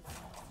main,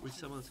 we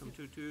summon some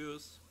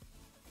 2/2s.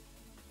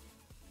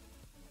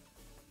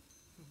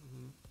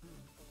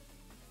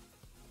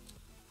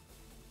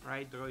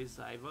 Right, draw is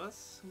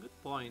Ivas.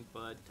 Good point,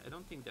 but I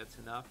don't think that's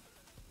enough.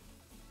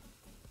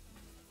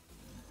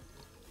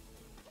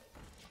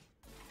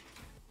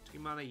 Three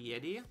mana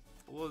Yeti.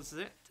 Was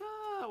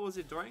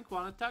it drawing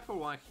 1 attack or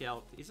 1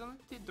 health?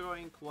 Isn't it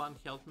drawing 1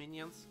 health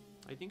minions?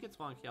 I think it's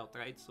 1 health,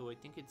 right? So I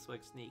think it's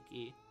like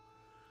sneaky.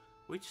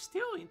 Which is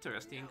still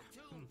interesting. I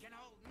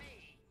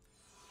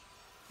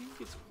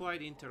think it's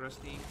quite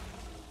interesting.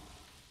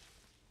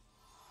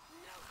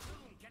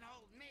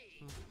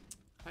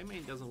 High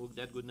main doesn't look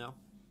that good now.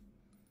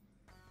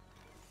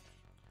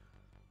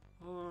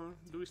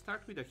 Do we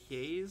start with a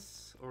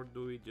haze or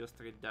do we just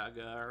trade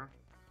dagger?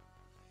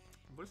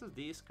 Versus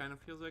this kind of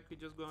feels like we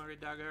just go on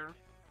Red Dagger.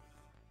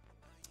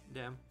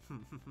 Damn.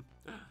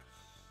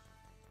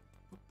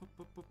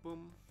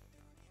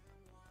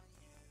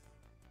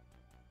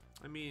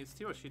 I mean, it's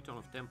still a shit ton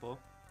of tempo.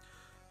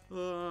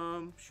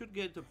 Should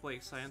get the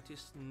Plague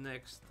Scientist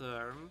next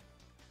turn.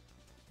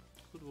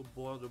 Could go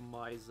Border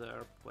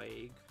Miser,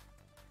 Plague.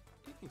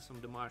 Taking some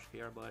damage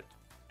here, but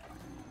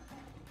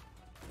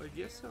I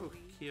guess I'll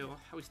kill.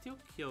 We still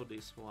kill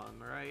this one,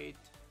 right?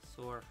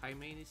 So our high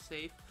main is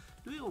safe.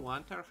 Do you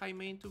want our high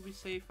main to be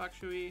safe,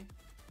 actually?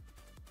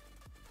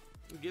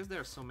 I guess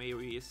there's some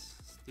AoEs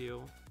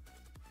still.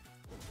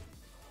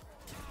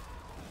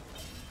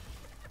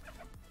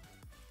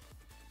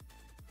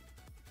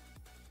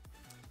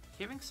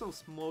 Having some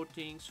small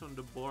things on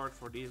the board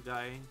for these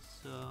guys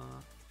is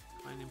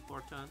kind of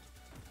important.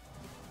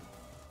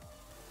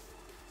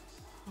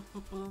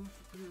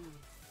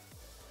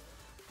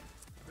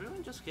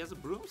 Everyone just has a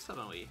broom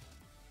suddenly.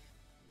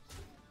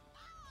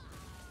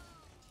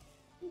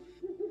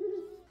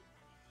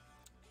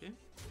 Okay.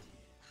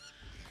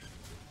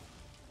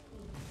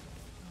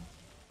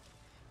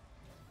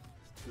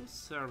 Still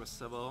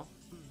serviceable.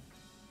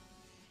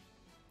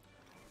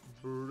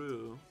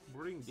 Brew.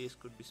 Brewing this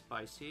could be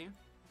spicy.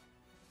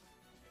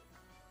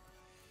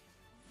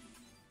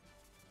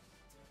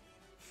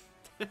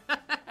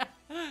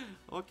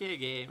 Okay,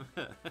 game.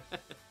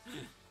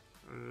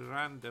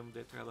 Random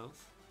Deathrattles.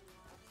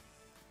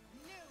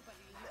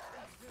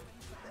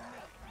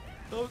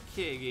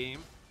 Okay,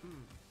 game.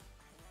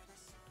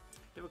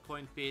 Have a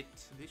coin pit.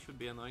 This should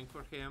be annoying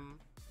for him.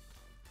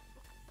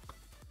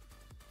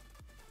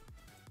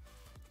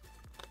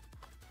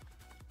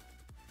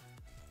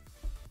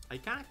 I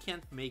kinda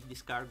can't make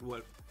this card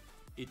work.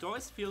 It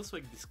always feels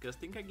like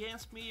disgusting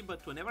against me,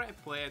 but whenever I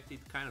play it,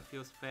 it kind of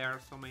feels fair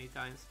so many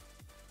times.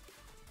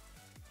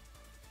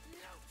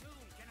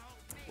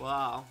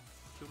 Wow,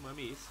 2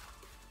 mummies.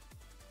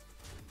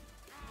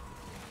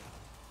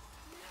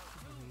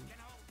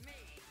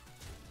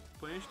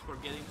 Punished for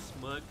getting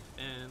Smug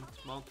and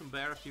Mountain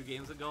Bear a few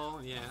games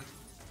ago, yeah.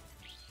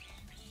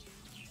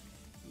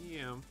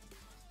 Yeah.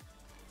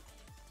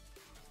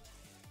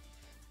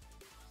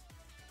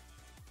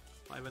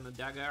 5 and a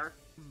dagger.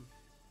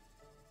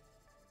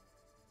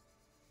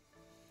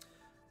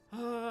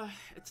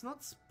 It's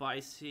not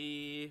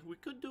spicy. We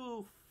could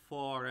do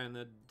 4 and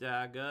a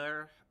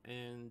dagger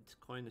and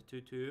coin a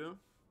 2-2.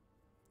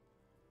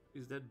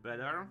 Is that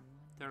better?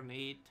 Turn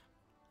 8.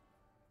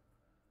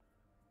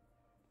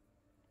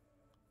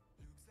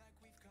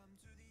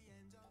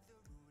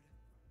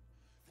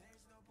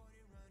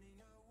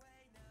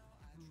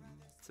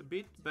 It's a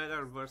bit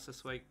better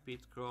versus like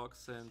Pit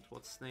Crocs and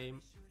what's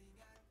name?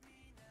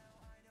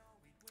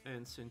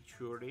 And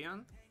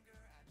Centurion.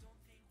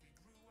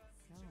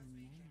 So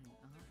many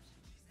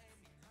options.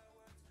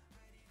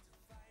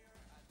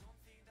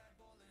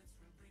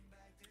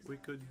 We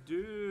could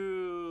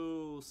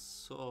do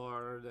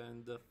sword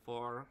and the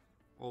 4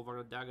 over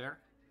a dagger.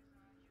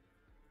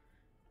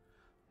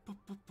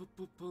 Choose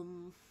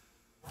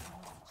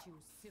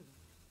soon.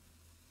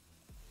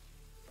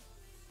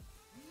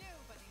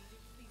 Nobody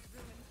leaves these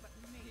ruins but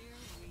me. Here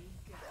we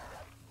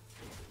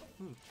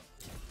go.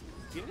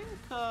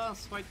 Getting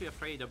slightly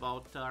afraid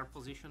about our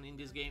position in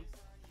this game.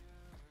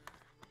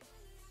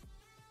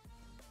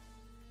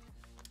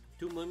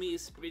 2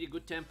 mummies, pretty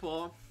good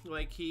tempo.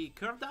 Like, he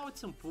curved out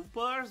some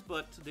poopers,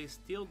 but they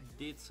still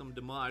did some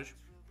damage.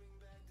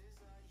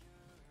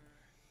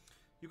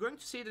 You're going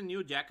to see the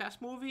new Jackass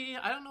movie?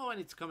 I don't know when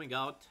it's coming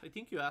out. I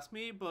think you asked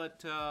me,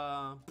 but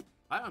I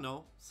don't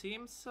know.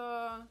 Seems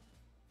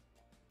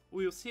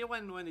we'll see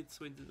when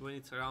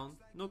it's around.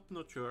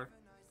 Not sure.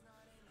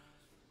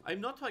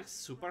 I'm not like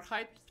super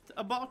hyped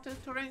about it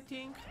or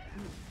anything.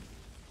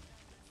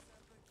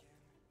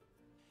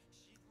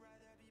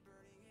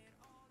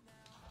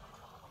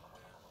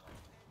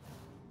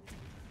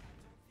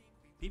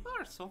 People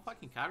are so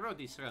fucking aggro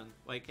this run.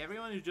 Like,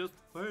 everyone is just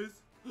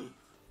face,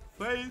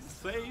 face,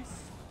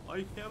 face.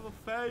 I have a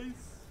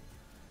face.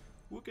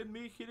 Look at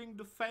me hitting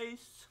the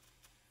face.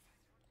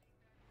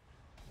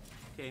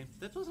 Okay,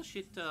 that was a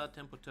shit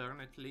tempo turn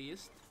at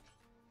least.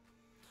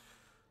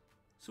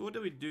 So what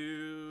do we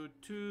do?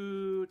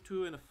 2,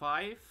 2 and a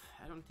 5.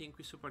 I don't think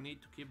we super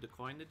need to keep the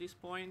coin at this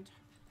point.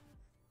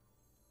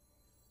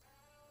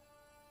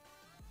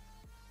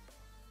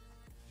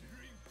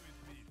 Drink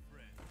with me,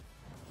 friend.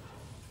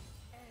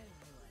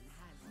 Everyone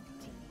has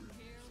a team.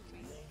 Here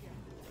we go.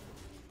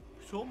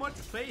 So much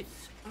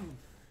face. I'm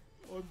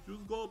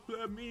just gonna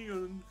play me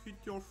and hit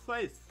your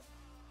face.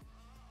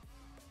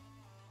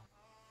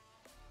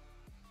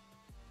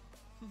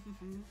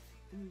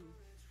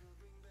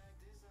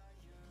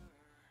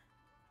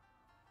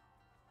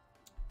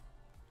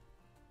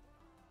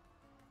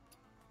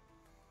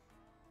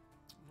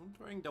 I'm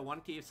throwing the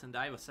 1 Thieves and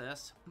Dive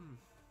Assess.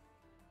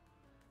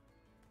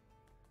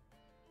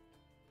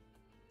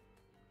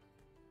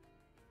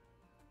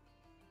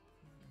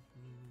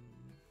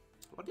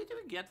 What did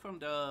we get from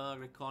the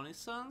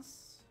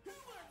reconnaissance?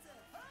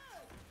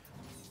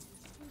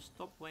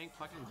 Stop playing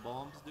fucking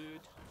bombs,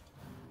 dude.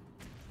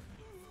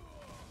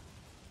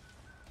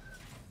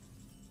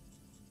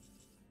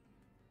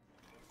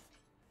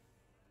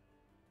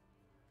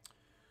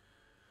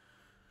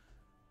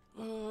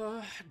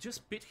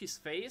 just beat his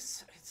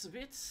face. It's a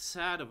bit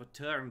sad of a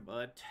turn,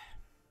 but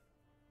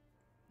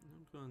I'm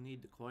not gonna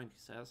need the coin, he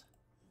says.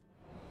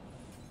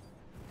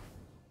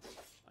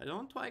 I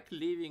don't like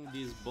leaving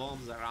these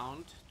bombs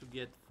around to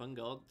get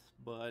fungled,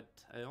 but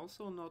I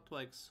also not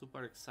like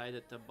super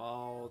excited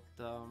about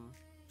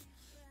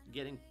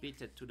getting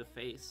pitted to the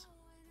face.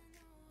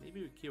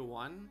 Maybe we kill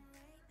one.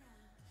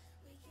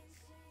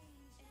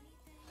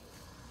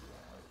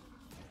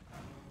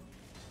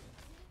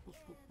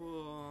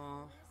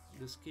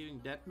 Does killing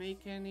that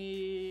make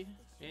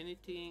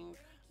anything?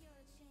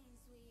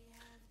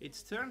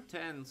 It's turn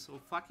 10, so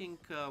fucking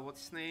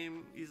what's his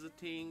name is a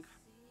thing.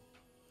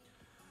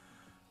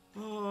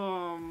 The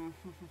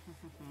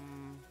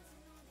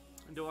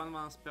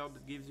 1-mana spell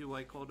that gives you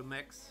like all the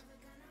mechs.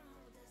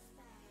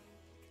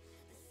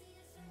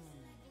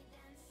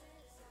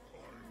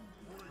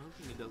 I don't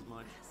think it does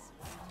much.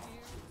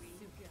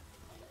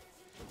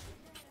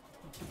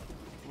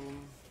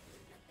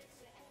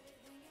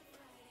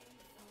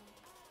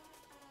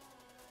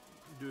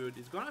 Dude,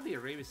 it's gonna be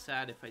really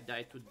sad if I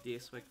die to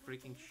this like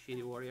freaking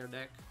shitty warrior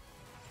deck.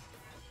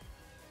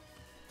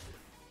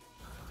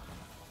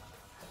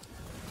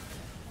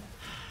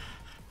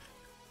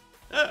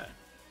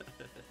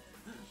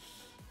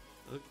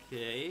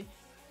 Okay.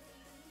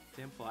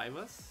 Tempo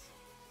Ivas.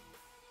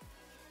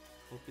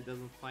 Hope he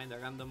doesn't find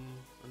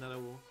another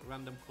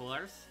random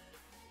colors.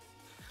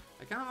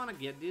 I kinda wanna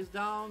get this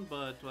down,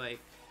 but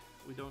like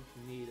we don't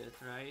need it,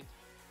 right?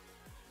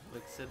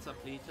 Like sets up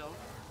lethal.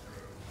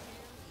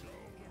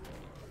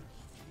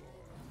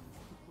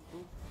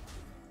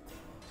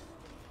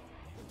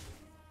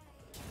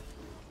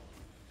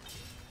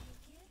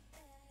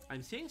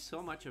 I'm seeing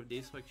so much of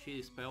this like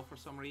shitty spell for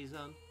some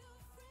reason.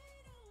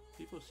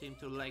 People seem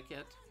to like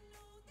it.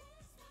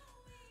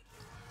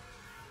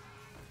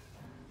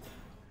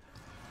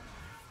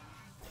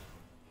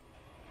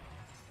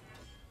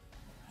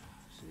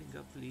 Setting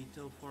up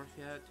lethal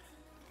forehead.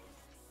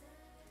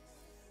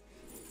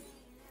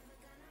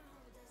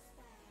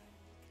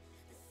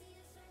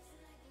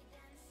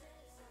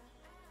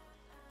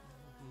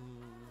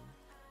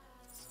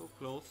 So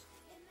close.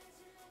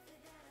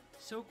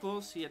 So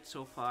close yet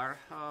so far.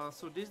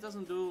 So this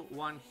doesn't do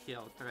 1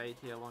 health, right?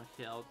 Yeah, 1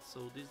 health.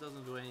 So this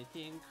doesn't do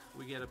anything.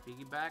 We get a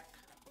piggyback.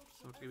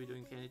 It's not really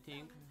doing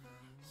anything.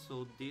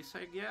 So this,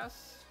 I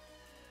guess,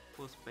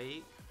 plus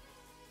pay.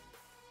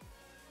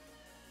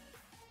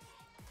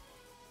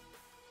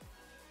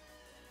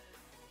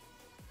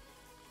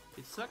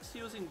 It sucks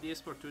using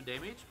this for 2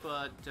 damage,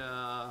 but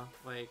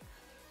like.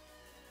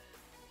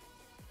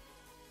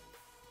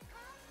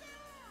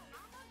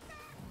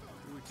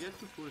 We get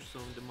to push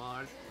some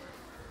damage.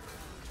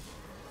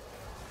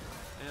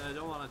 And I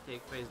don't want to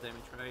take face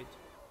damage, right?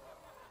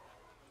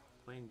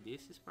 Playing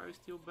this is probably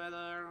still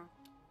better.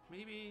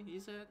 Maybe,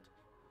 is it?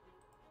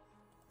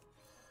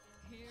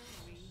 Here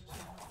we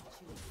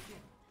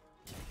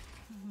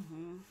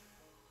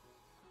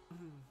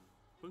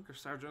Bunker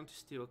Sergeant is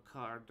still a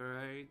card,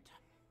 right?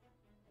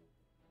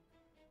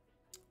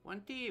 1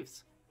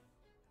 Thieves!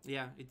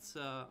 Yeah, it's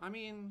I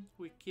mean,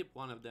 we keep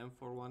one of them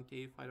for 1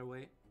 thief either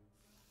way.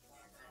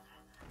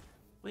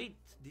 Wait,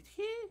 did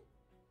he?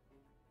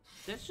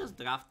 That's just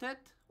drafted?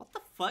 What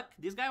the fuck?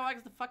 This guy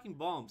likes the fucking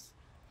bombs.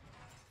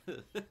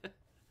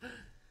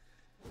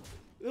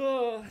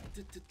 Oh,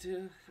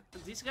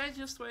 this guy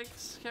just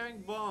likes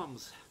having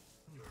bombs.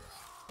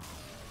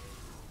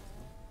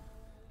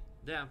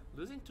 Damn,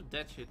 losing to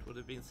that shit would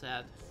have been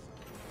sad.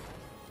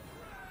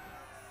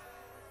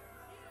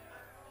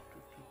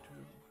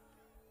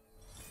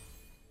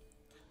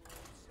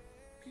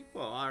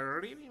 People are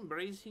really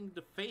embracing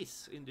the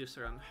face in this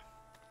run.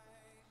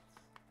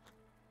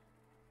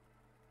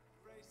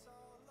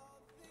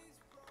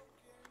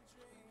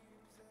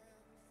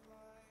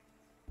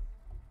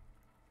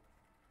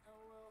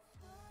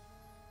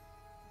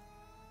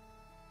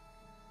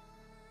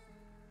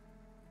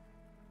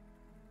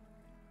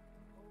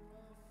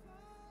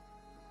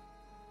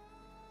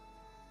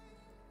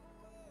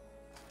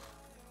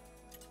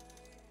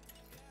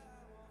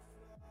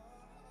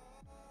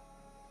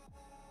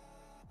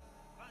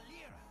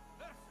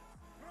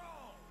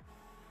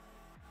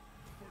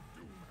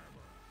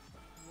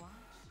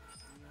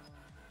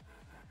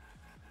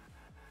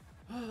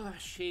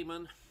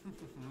 Shaman.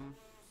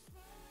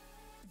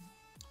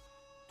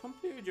 Tom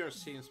Pillager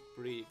seems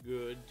pretty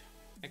good.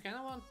 I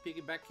kinda want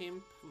Piggyback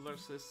Imp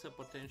versus a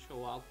potential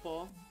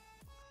Alpo.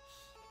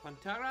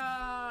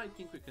 Pantera, I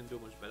think we can do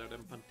much better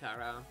than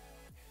Pantera.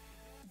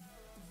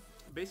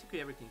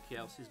 Basically everything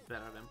else is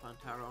better than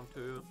Pantera on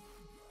 2.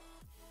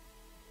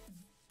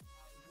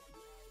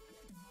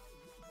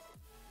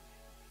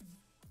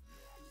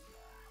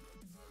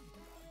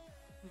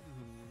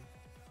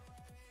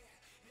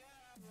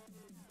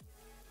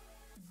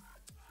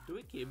 Do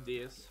we keep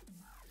this?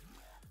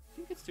 I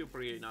think it's still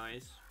pretty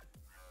nice.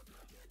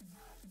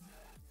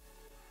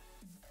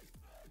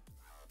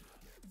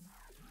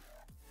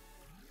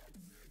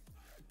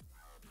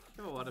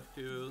 Have a lot of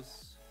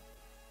 2s.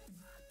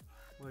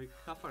 Like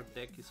half our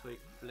deck is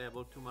like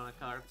playable 2-mana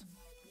cards.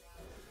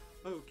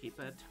 Oh, keep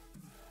it.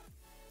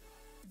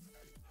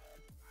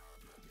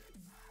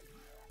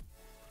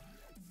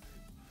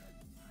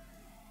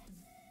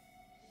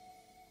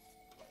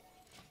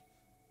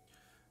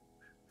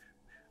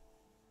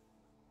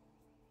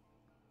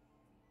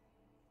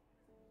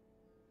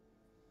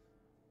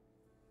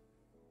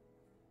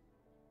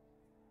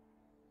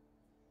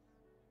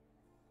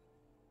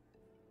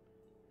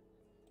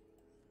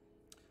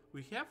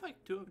 We have like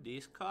 2 of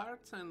these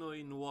cards, and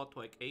in what,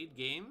 like 8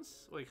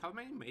 games? Like how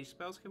many mage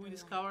spells have we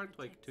discovered?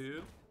 Like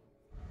 2?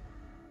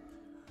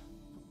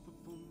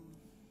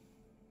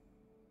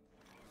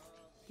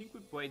 I think we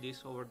play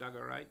this over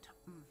dagger, right?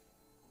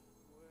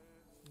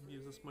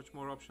 Gives us much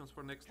more options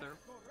for next turn.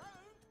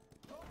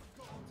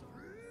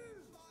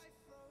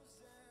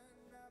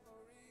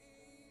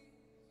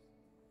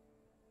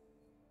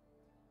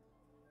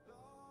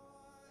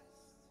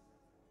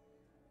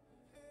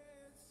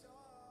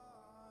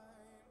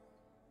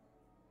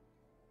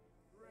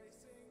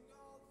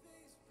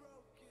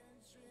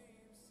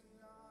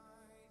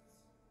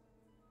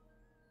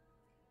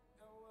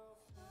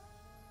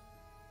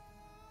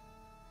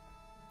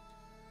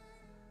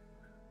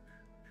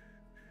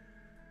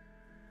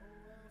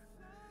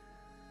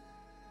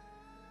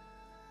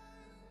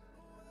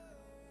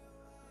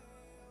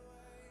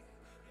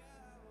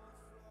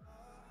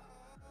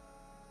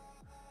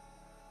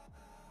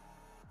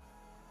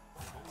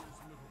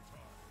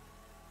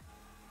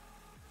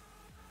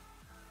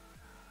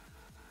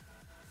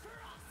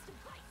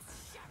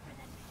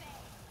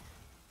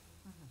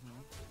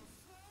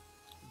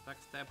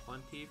 Backstab,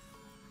 one thief,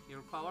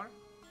 hero power.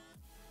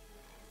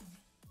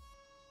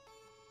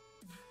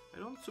 I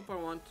don't super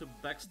want to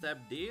backstab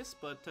this,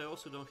 but I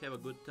also don't have a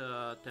good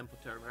tempo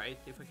turn, right?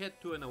 If I had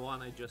 2 and a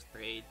 1, I just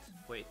trade,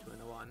 play 2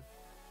 and a 1.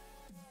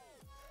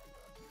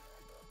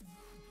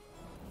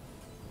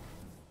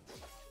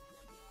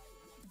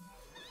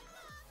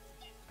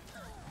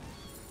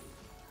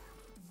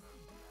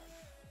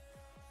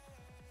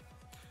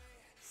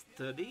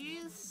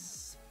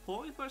 Studies?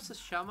 Poet versus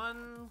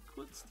Shaman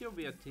could still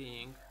be a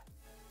thing.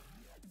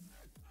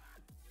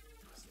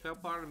 Spell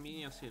power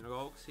minions in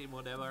Rogue, see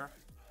whatever.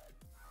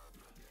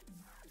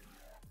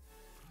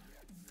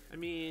 I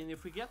mean,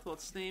 if we get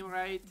what's name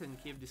right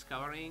and keep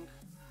discovering.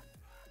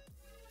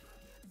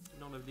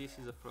 None of this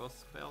is a frost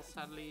spell,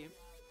 sadly.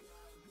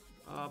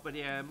 But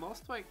yeah,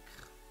 most like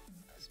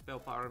spell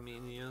power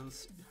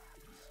minions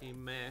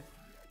seem meh.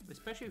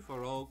 Especially for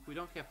Rogue, we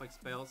don't have like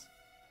spells.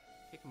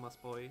 Take a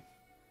must boy.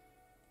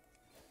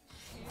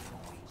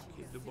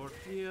 Keep the board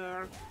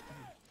clear.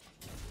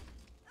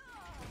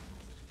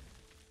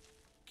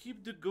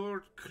 Keep the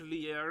board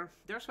clear.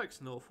 There's like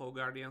Snowfall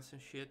Guardians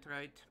and shit,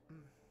 right?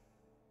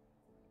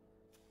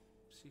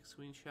 6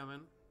 Wind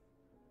Shaman.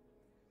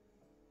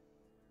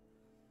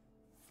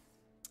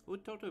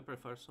 Would totally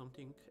prefer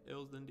something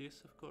else than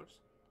this, of course.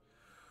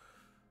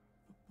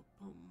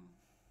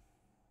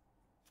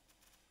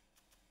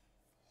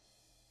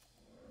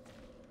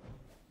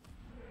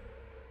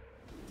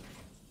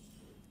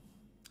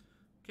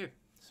 Okay,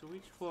 so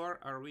which 4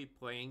 are we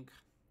playing?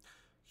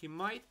 He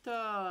might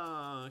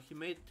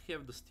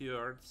have the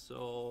Steward,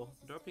 so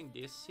dropping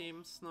this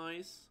seems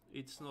nice.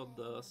 It's not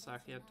the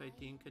Sahyat, I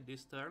think, at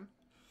this turn.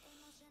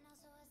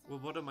 Well,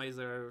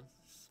 Bottomizer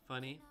is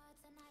funny.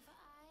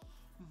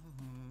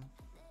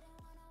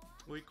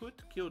 We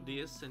could kill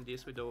this and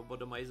this with our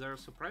Bottomizer.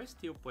 Surprised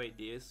he'll play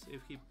this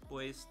if he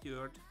plays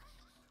Steward.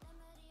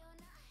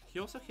 He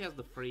also has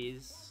the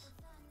Freeze,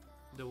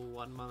 the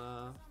 1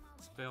 mana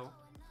spell.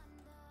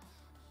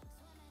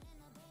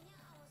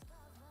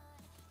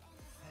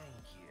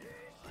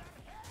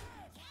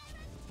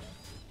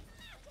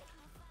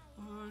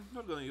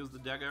 Not gonna use the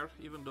dagger,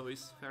 even though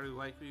it's very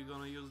likely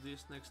gonna use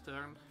this next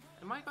turn.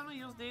 Am I gonna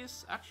use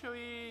this?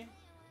 Actually...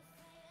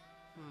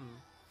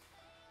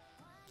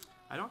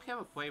 I don't have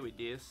a play with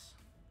this.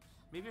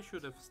 Maybe I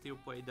should have still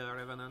played the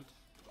Revenant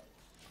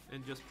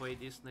and just play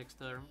this next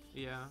turn.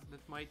 Yeah,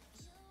 that might...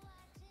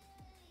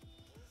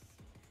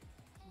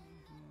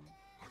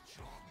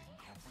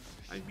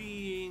 I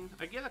mean,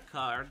 I get a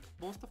card.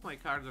 Most of my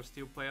cards are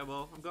still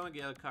playable. I'm gonna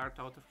get a card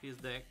out of his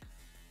deck.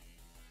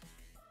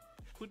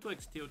 Could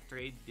like still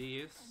trade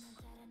this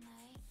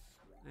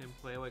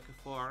and play like a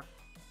 4.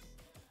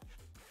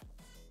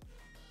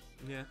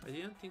 Yeah, I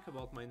didn't think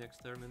about my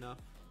next turn enough.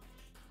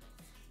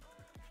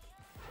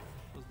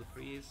 Was the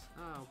freeze?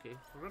 Ah, okay.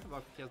 Forgot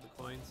about he has the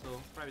coin,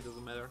 so probably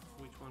doesn't matter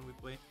which one we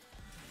play.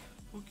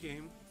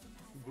 Okay.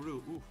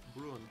 Brew. Ooh,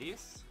 brew on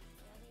this.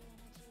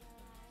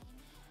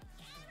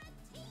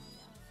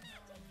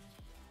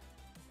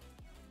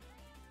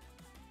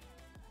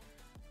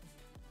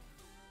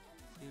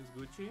 Seems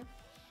Gucci.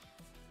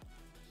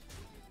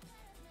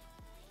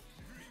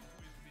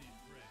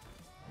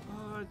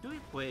 Do we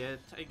play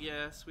it? I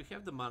guess we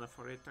have the mana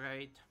for it,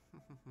 right?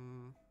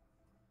 I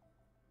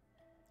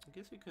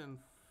guess we can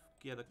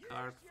get a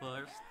card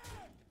first.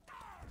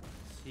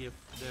 See if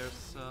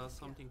there's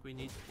something we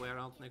need to play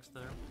around next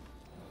turn.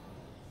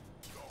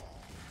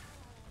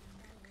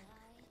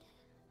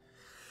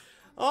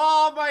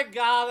 Oh my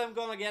god, I'm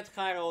gonna get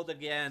high rolled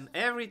again.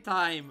 Every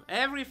time.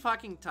 Every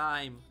fucking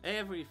time.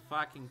 Every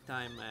fucking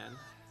time, man.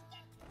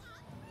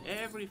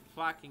 Every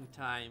fucking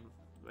time.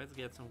 Let's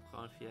get some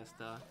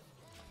Confiesta.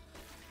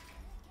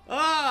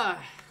 Ah!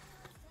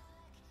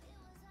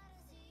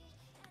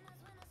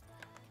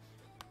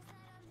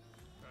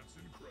 That's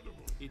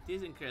incredible. It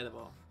is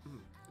incredible.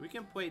 We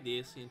can play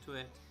this into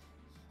it.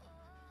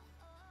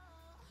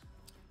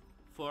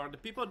 for the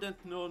people that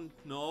don't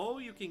know,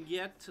 you can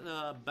get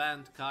a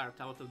banned card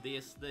out of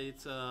this.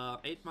 It's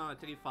 8 mana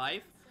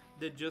 3/5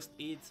 that just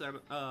eats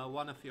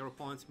one of your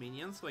opponent's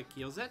minions, like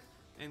kills it,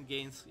 and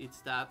gains its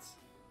stats.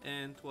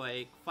 And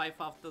like 5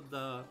 after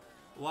the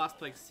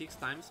last like 6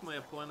 times my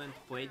opponent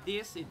played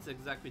this, it's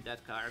exactly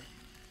that card.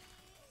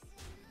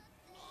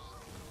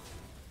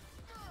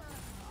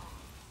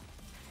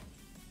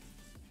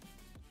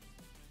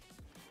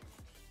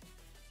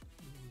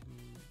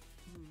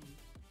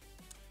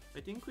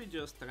 I think we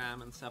just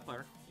ram and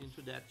sapper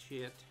into that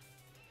shit.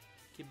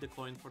 Keep the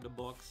coin for the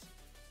box.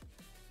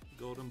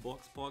 Golden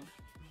box pog.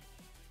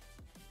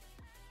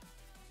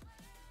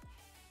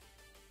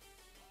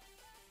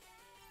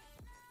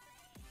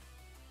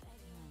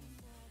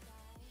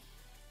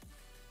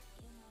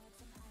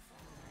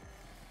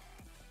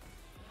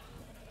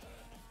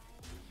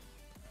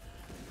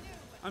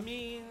 I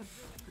mean,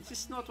 this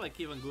is not like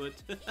even good.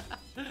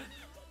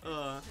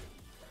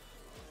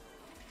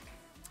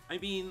 I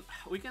mean,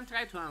 we can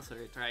try to answer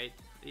it, right?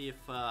 If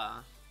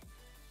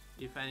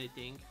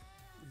anything.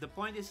 The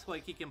point is,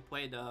 like, he can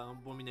play the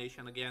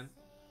Abomination again.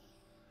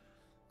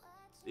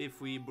 If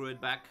we brew it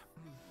back.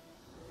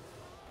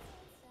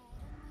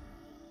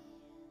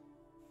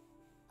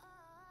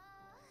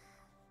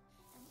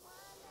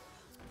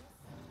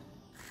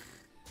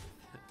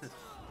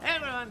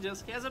 Everyone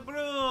just has a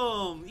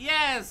broom!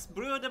 Yes!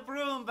 Brew the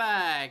broom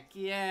back!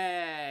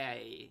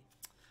 Yay!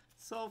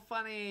 So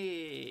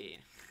funny!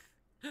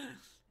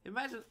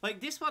 Imagine,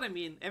 like, this is what I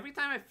mean. Every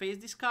time I face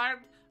this card,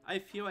 I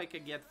feel like I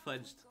get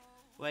fudged.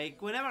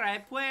 Like, whenever I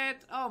play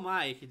it, oh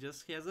my, he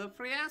just has a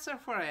free answer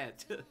for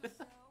it.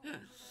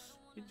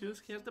 He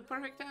just has the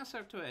perfect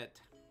answer to it.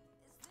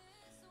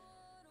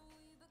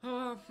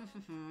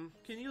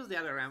 Can use the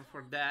other ramp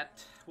for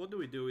that. What do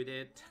we do with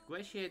it?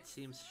 Glaciate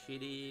seems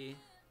shitty.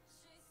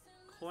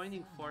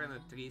 Coining 4 and a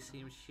 3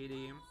 seems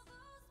shitty.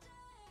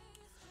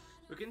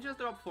 We can just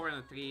drop 4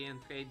 and a 3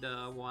 and trade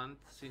the wand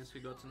since we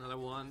got another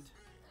wand.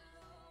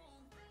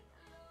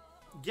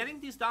 Getting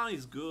this down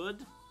is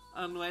good,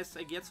 unless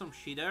I get some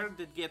shitter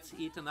that gets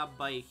eaten up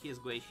by his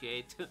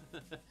Glaciate.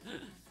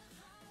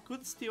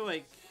 Could still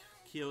like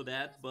kill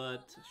that,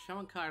 but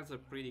Shaman cards are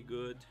pretty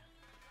good.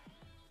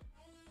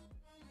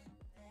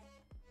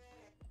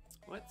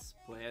 Let's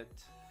play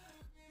it.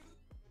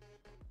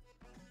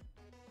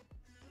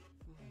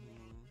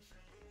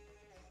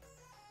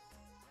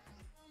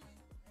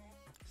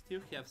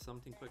 Still have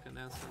something quick and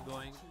answer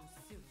going.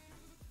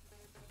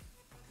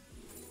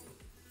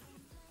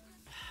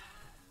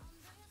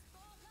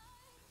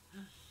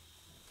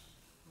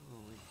 Oh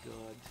my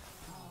god.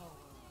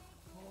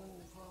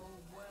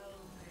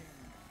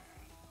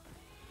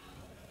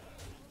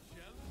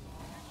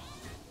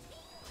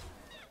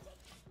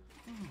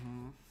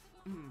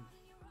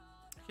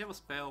 We have a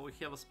spell, we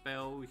have a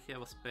spell, we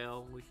have a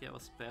spell, we have a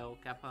spell.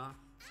 Kappa.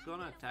 It's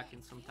gonna attack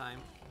in some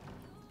time.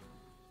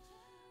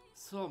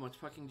 So much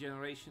fucking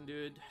generation,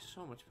 dude.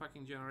 So much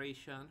fucking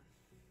generation.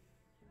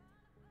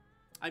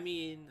 I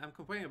mean, I'm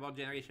complaining about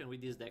generation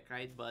with this deck,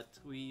 right? But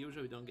we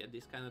usually don't get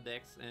these kind of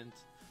decks, and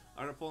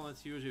our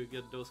opponents usually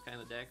get those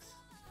kind of decks.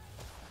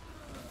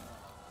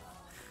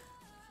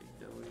 Kick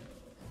W.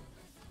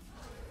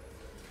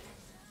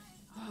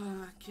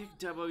 Kick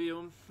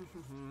W.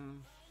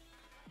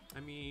 I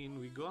mean,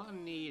 we gonna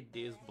need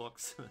this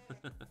box.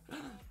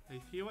 I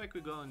feel like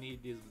we're gonna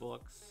need this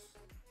box.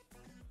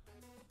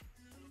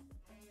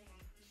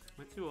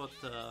 Let's see what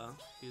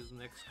his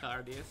next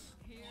card is.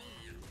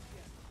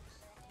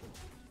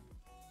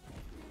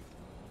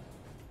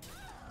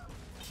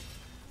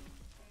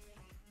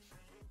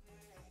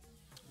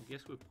 I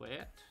guess we play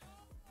it.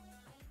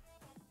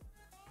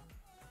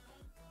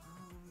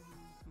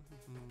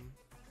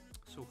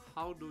 So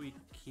how do we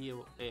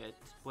kill it?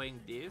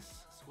 Playing this.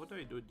 So what do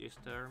I do this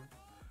turn?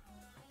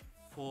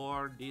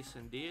 For this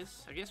and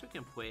this. I guess we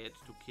can play it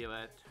to kill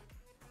it.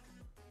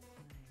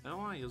 I don't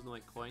want to use my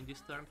coin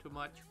this turn too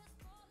much.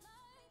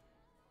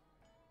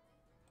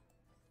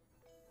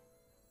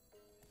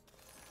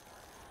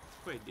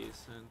 Play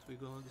this and we're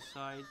gonna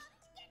decide.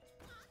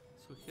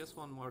 So he has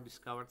one more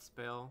discovered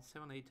spell.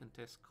 7, 8 and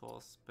test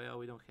cost spell.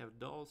 We don't have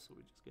those, so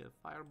we just get a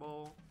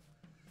fireball.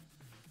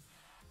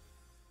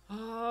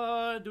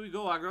 Do we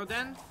go aggro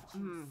then?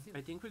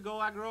 I think we go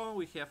aggro.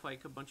 We have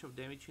like a bunch of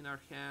damage in our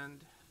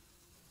hand.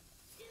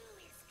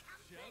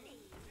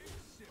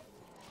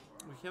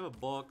 We have a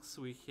box.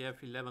 We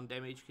have 11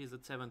 damage. He's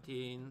at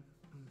 17.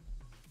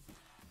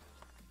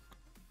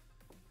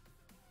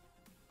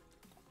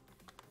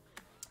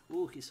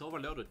 Ooh, he's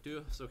overloaded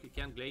too, so he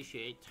can't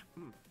glaciate.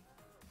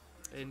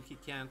 And he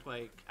can't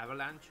like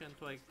avalanche and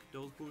like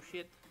those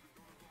bullshit.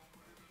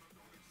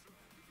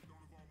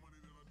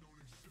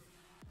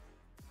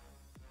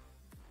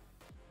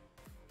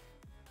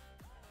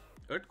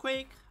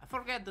 Earthquake? I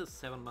forget the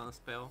 7 mana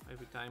spell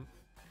every time.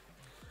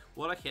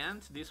 What a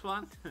hand, this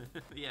one?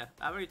 Yeah,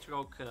 average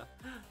rogue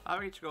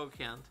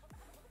hand.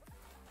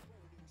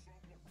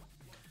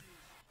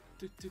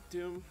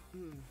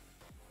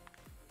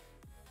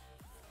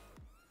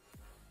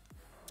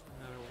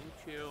 Another wind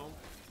chill.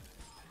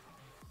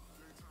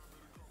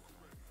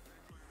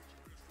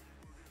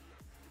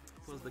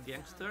 was the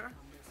gangster.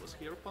 It was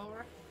hero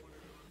power.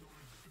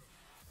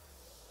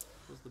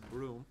 It was the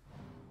broom.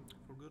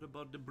 Forgot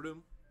about the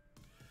broom.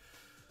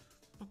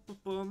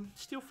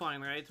 Still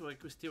fine, right?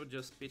 Like, we still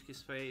just spit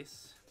his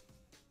face.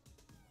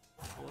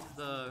 What's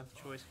the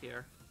choice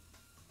here?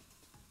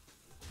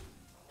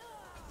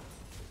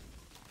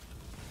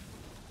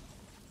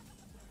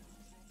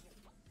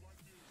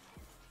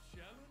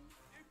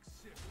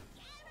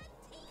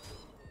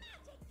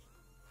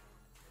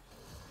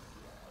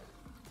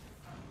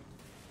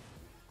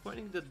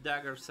 Pointing the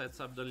dagger sets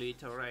up the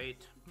lethal, right?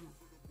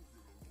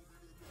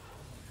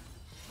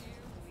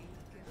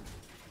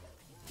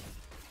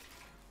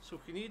 So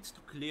he needs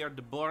to clear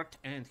the board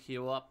and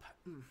heal up.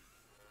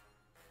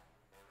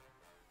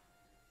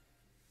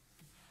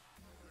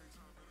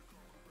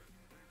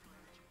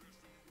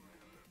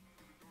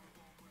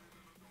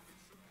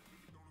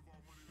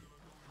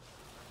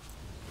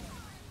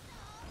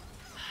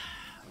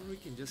 We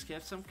can just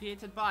have some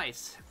created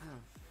buys.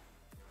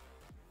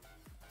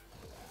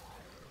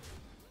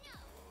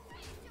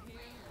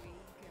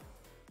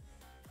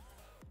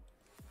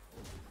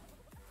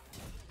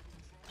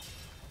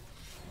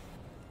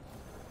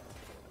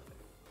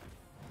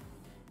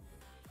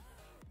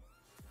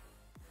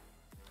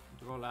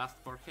 Draw last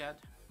forehead.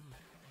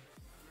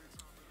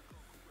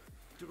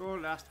 Draw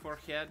last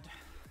forehead.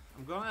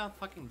 I'm gonna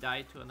fucking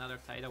die to another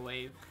tidal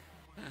wave.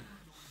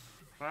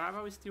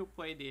 Probably still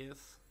play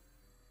this.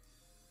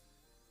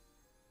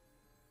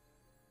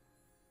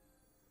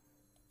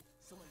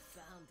 Someone's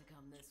bound to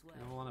come this way.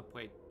 I don't wanna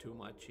play too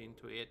much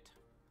into it.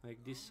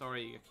 Like, this is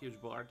already a huge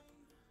board.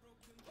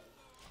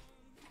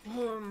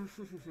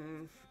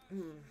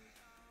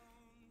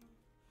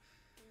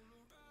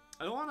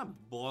 I don't want to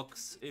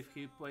box if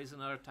he plays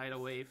another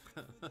tidal wave.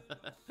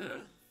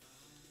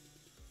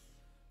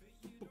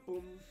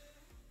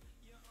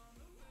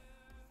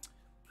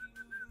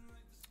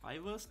 I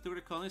was to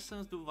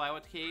reconnaissance do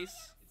Violet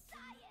Haze.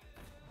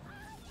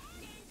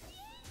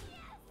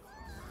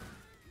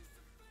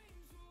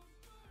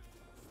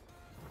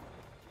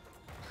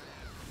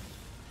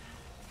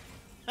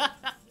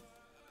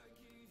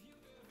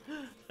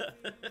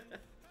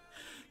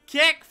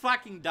 Kick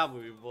fucking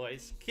W,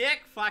 boys.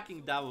 Kick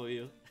fucking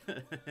W.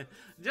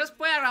 Just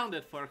play around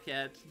it,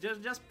 forehead.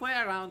 Just play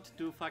around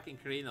 2 fucking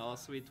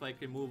Krinos with like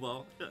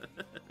removal.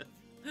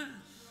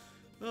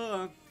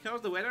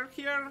 How's the weather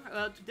here?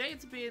 Today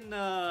it's been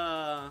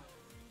I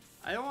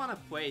don't wanna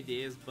play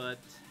this, but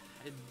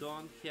I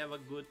don't have a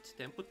good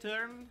tempo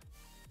turn.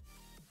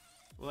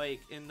 Like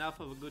enough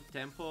of a good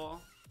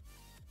tempo.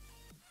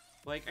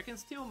 Like I can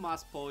still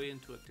mass poly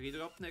into a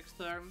 3-drop next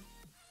turn.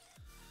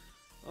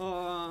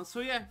 So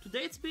yeah,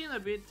 today it's been a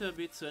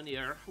bit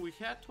sunnier. We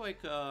had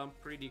like a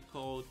pretty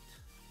cold.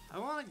 I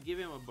want to give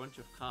him a bunch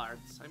of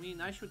cards. I mean,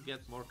 I should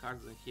get more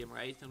cards than him,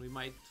 right? And we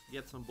might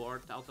get some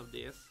board out of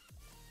this.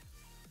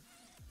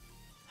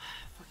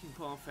 Fucking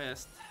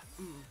Confest.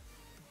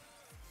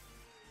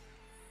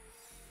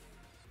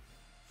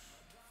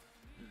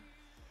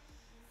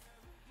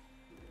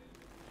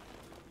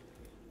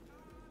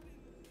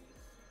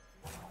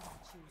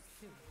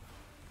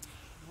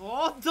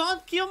 Oh,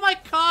 don't kill my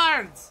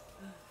cards!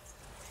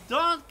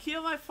 Don't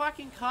kill my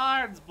fucking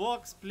cards,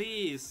 box,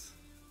 please.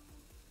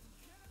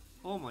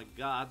 Oh my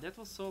god, that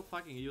was so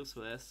fucking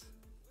useless.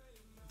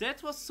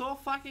 That was so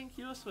fucking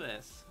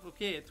useless.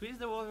 Okay, at least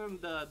there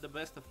wasn't the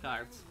best of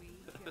cards.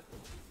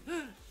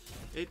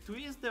 At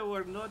least they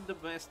were not the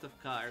best of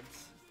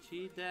cards.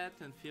 Cheat that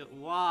and feel.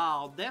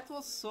 Wow, that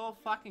was so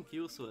fucking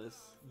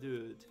useless,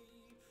 dude.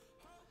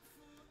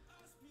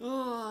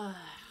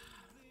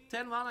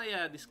 10 mana,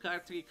 yeah,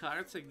 discard 3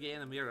 cards and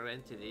gain a mirror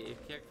entity.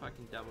 Kick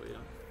fucking W.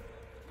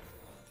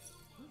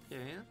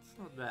 Okay, that's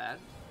not bad.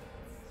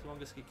 As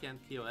long as he can't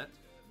kill it.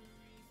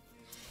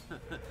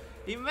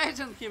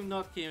 Imagine him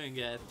not killing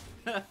it.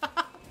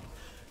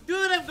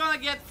 Dude, I'm gonna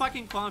get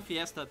fucking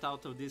Confiested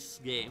out of this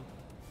game.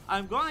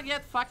 I'm gonna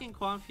get fucking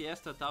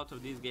Confiested out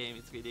of this game.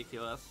 It's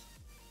ridiculous.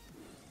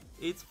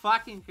 It's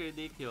fucking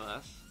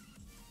ridiculous.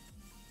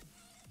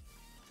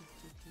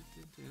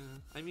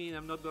 I mean,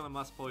 I'm not gonna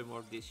mass poly more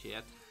of this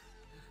shit.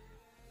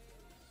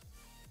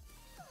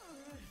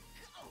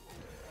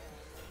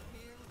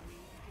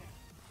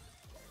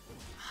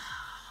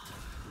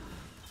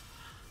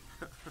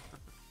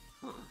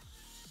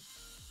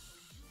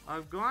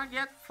 I'm gonna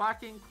get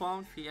fucking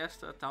Clone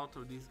Fiesta out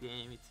of this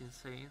game, it's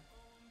insane.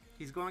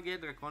 He's gonna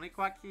get Draconic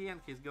Wacky and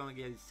he's gonna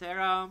get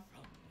Sarah.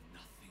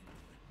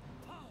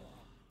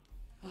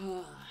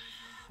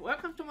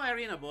 Welcome to my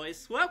arena,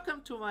 boys.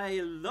 Welcome to my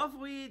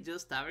lovely,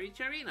 just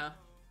average arena.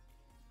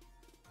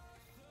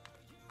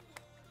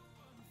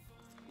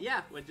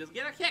 Yeah, we'll just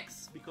get a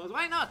Hex, because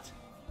why not?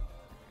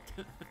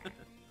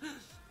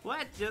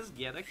 Let's just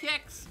get a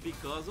Hex,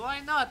 because why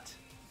not?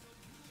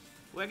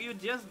 Where you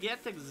just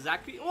get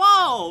exactly...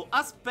 Whoa!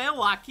 A Spell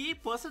Wacky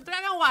plus a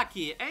Dragon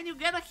Wacky, and you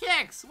get a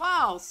Hex!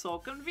 Wow, so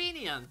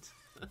convenient!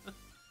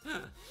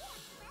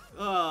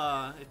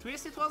 At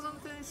least it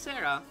wasn't in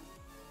Sarah.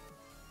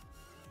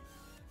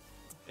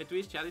 At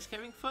least chat is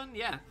having fun?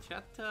 Yeah,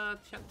 chat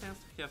tends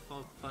to have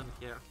fun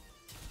here.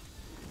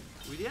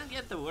 We didn't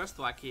get the worst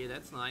lucky,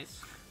 that's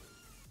nice.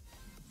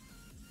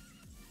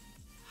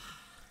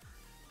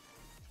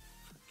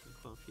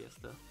 Fucking Clone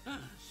Fiesta.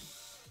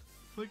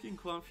 Fucking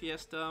Clone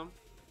Fiesta.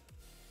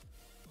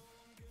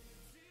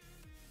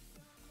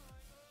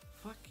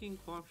 Fucking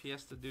Clone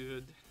Fiesta,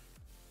 dude.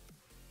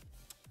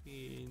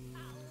 We're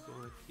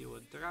gonna kill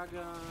a dragon,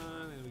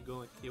 and we're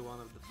gonna kill one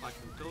of the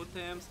fucking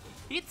totems.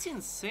 It's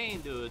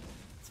insane, dude.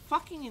 It's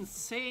fucking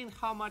insane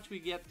how much we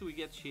get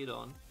shit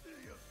on.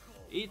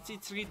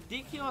 It's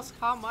ridiculous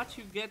how much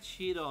you get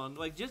shit on.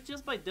 Like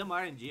just by dumb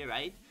RNG,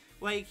 right?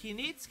 Like he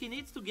needs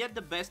to get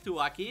the best 2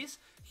 luckies.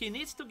 He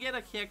needs to get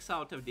a hex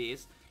out of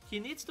this.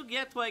 He needs to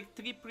get like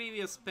 3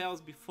 previous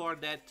spells before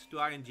that to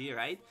RNG,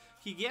 right?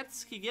 He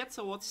gets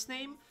a what's his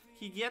name?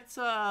 He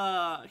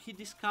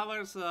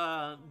discovers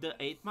the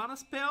 8 mana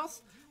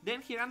spells.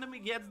 Then he randomly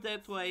gets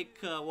that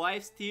like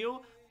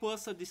lifesteal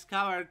plus a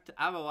discovered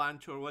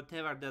avalanche or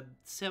whatever that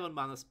 7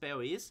 mana spell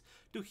is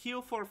to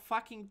heal for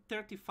fucking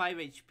 35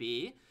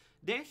 HP.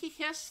 Then he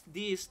has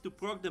this to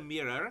proc the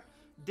mirror.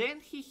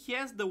 Then he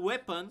has the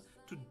weapon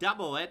to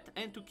double it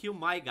and to kill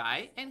my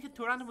guy, and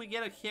to randomly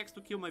get a hex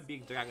to kill my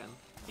big dragon.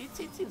 It's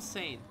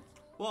insane.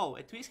 Whoa,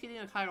 at least he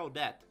didn't high roll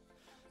that.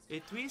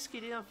 At least he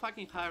didn't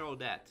fucking high roll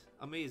that.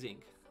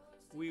 Amazing.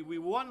 We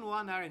won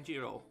 1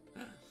 RNG roll.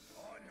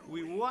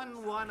 We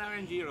won 1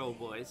 RNG roll,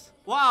 boys.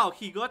 Wow,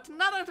 he got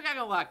another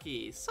dragon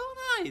lucky. So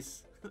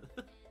nice.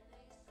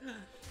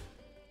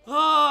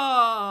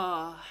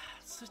 Oh,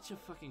 such a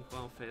fucking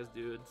clown fest,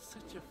 dude.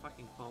 Such a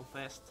fucking clown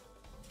fest.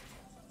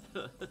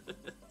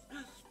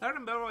 I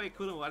remember I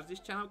couldn't watch this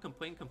channel,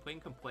 complain.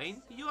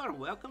 You are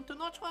welcome to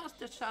not watch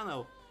this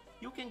channel.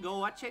 You can go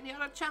watch any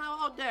other channel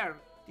out there.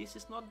 This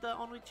is not the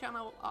only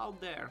channel out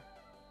there.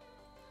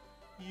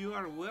 You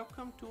are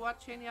welcome to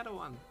watch any other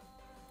one.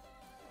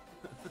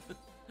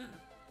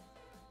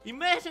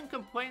 Imagine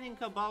complaining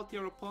about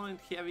your opponent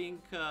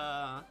having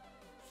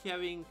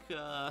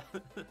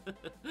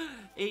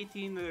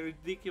 18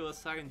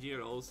 ridiculous RNG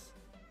rolls.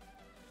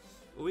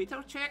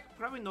 Lethal check?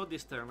 Probably not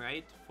this turn,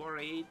 right? 4,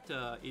 8,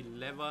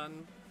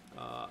 11,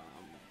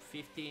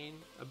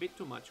 15. A bit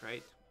too much,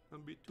 right? A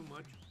bit too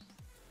much.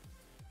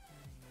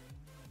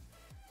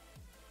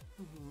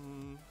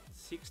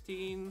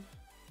 16.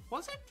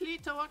 Was it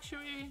lethal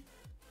actually?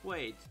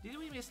 Wait, did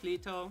we miss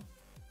lethal?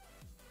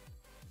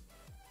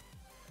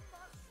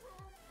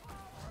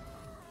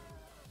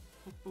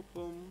 Boom,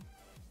 boom.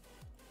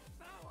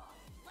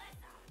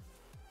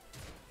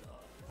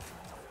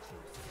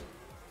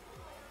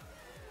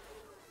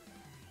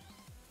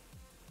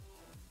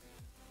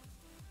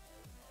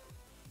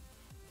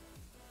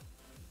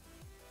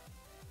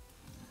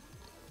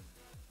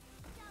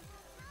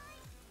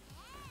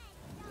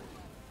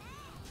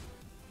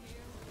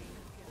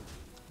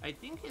 I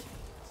think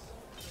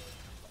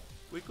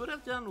we could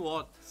have done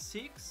what,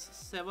 6,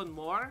 7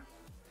 more?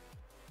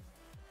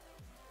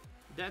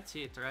 That's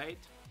it, right?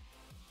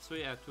 So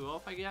yeah, 2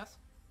 off, I guess.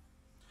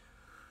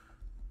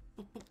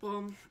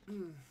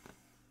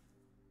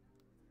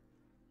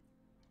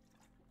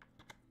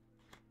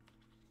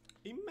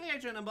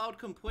 Imagine about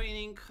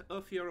complaining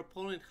of your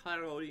opponent high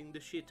rolling the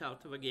shit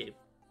out of a game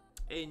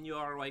and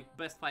your like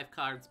best 5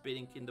 cards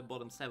beating in the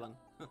bottom 7.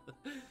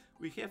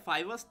 We have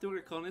 5-us, 2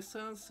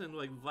 Reconnaissance, and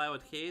like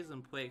Violet Haze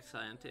and Plague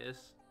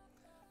Scientist.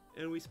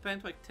 And we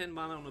spent like 10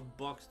 mana on a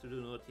box to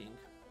do nothing.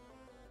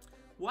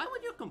 Why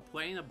would you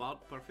complain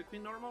about perfectly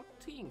normal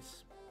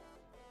things?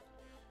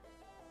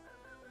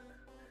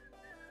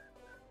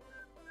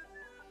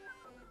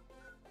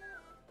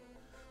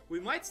 We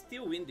might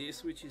still win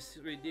this, which is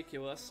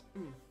ridiculous.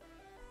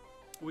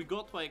 We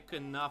got like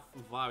enough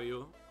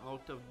value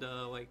out of the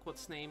like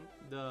what's name?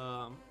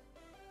 The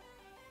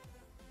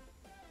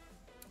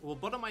well,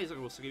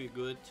 Bottomizer was really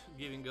good,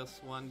 giving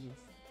us one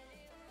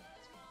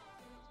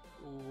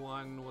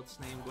what's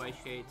name?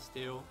 Glaciate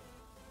still.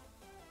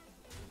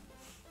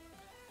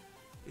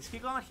 Is he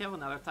gonna have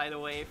another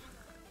tidal wave?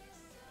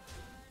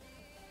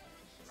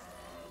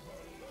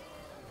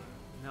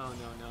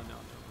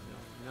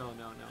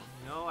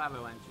 No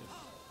avalanches.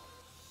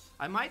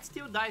 I might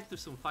still die to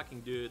some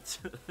fucking dudes.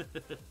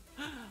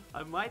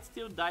 I might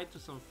still die to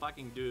some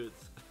fucking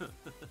dudes.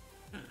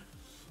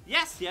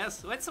 Yes,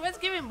 let's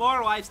give him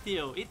more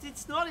lifesteal.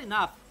 It's not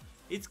enough.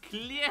 It's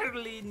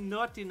clearly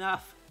not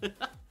enough.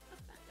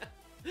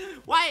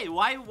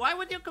 Why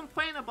would you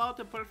complain about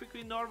a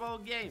perfectly normal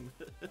game?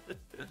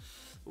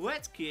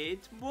 Let's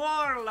get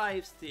more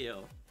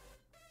lifesteal.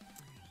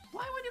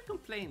 Why would you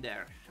complain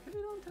there? I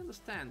really don't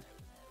understand.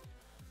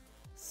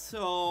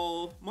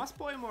 So, mass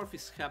polymorph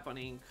is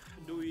happening.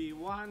 Do we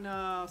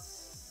wanna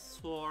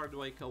sword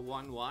like a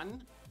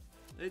 1-1?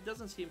 It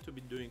doesn't seem to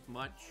be doing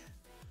much.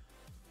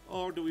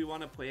 Or do we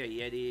wanna play a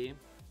Yeti?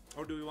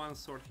 Or do we wanna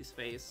sword his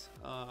face?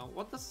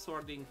 What does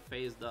swording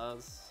face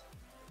does?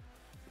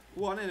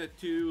 1 and a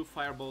 2,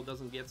 fireball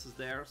doesn't get us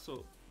there,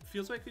 so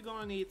feels like we're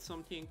gonna need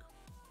something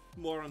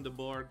more on the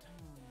board.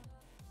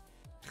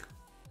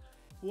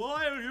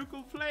 Why are you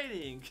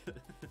complaining?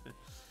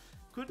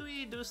 Could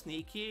we do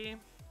sneaky?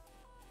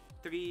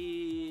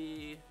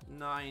 3,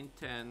 9,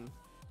 10.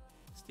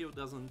 Still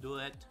doesn't do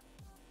it.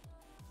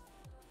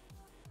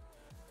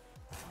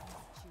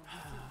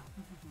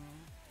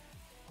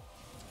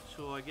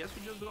 So I guess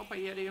we just drop a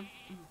Yeti.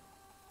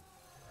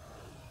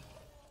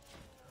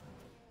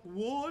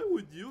 Why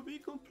would you be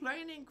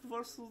complaining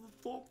versus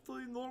the top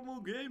 3 normal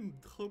game,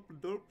 derp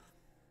derp?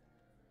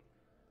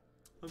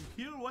 I'm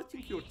here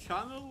watching your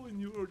channel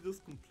and you are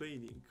just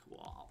complaining.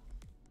 Wow.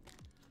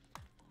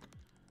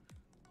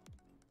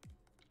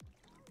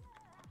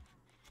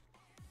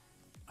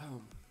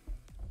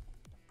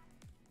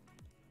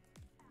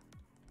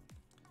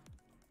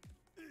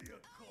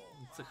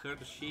 It's a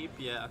herd of sheep,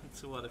 yeah,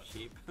 it's a lot of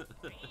sheep.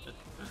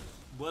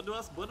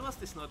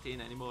 Bloodlust is not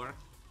in anymore.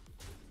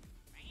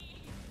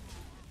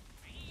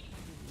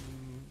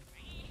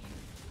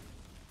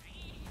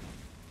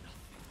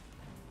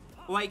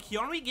 Like, he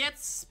only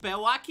gets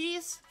spell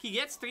wackies, he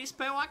gets 3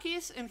 spell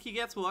wackies, and he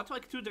gets what?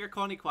 Like 2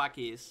 draconic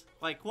wackies.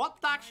 Like,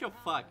 what the actual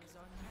fuck?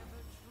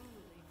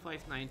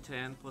 5, 9,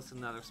 10 plus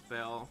another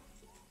spell.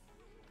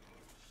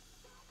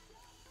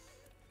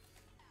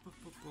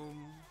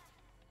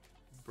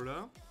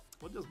 Bruh?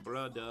 What does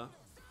bruh do?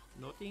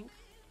 Nothing?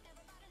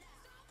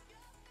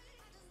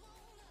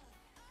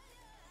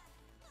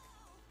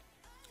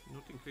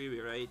 Nothing really,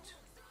 right?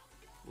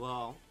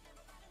 Wow.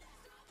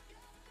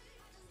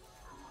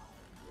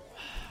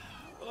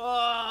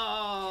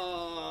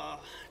 Oh!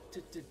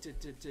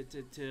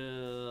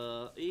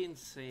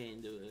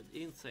 Insane, dude.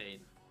 Insane.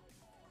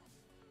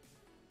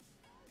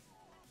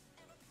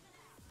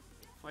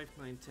 5,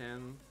 9,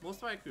 10.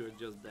 Most likely we're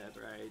just dead,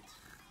 right?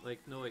 Like,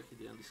 no way he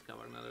didn't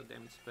discover another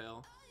damn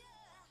spell.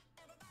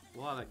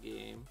 What a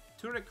game.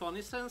 2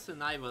 Reconnaissance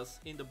and Ivas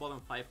in the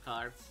bottom 5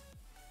 cards.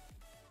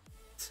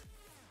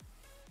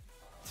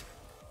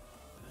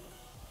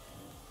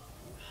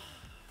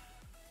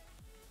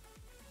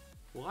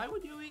 Why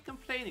would you be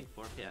complaining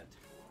for that?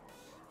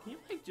 Can you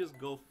like just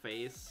go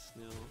face?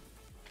 No.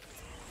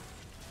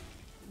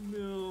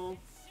 No.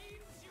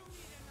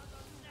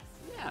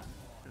 Yeah.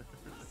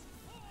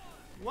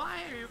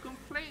 Why are you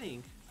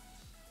complaining?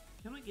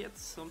 Can we get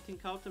something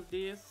out of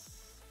this?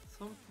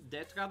 Some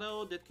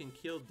Deathrattle that can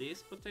kill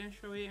this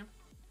potentially?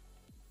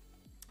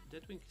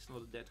 Deathwing is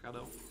not a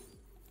Deathrattle.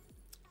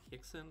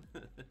 Hexen?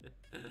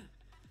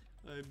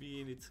 I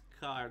mean, it's a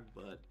card,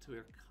 but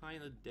we're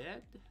kinda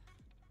dead.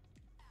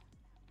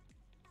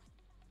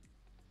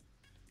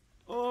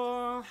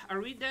 Oh, are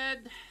we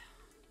dead?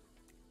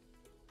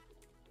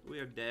 We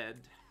are dead.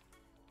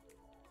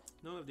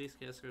 None of these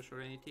has rush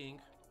or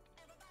anything.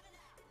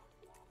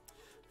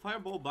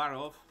 Fireball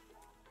Barov.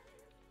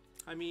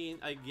 I mean,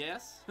 I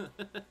guess.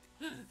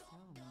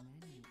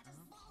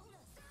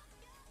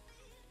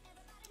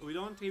 We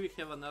don't really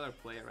have another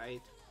play,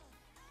 right?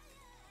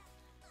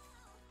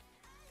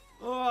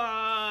 Oh,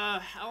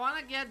 I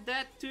wanna get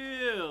that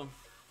too.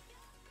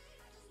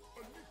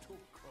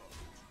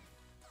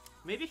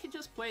 Maybe he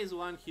just plays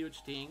one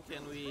huge thing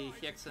and we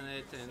hexen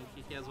it and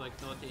he has like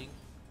nothing.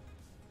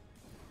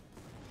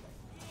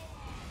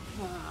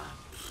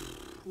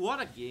 What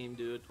a game,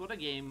 dude. What a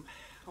game.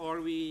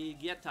 Or we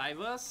get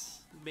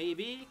Ivas.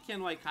 Maybe.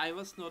 Can like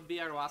Ivas not be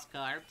our last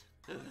card?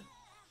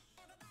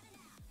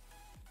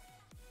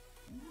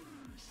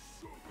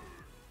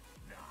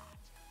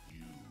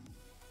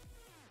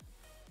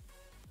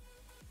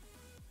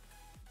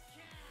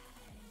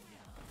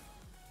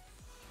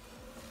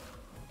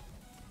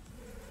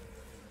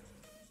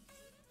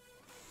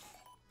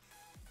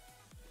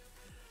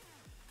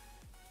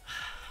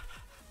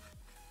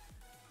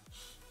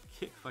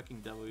 Kick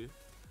fucking W.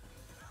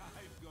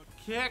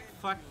 Kick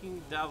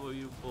fucking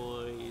W,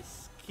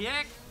 boys.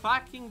 Kick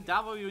fucking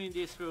W in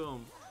this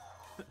room.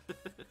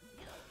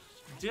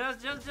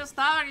 just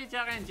average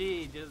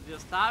RNG.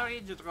 Just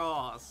average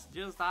draws.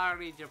 Just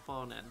average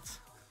opponents.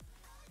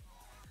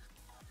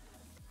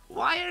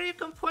 Why are you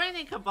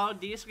complaining about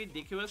these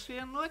ridiculously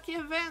unlucky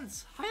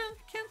events? I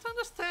can't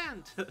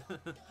understand.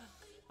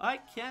 I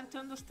can't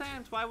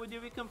understand. Why would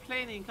you be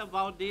complaining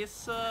about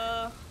this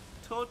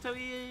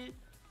totally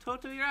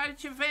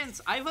rich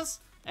events?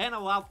 And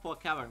a wild paw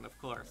cavern, of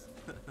course.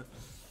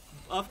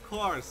 Of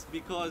course,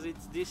 because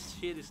this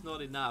shit is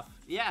not enough.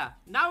 Yeah,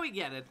 now we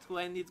get it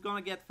when it's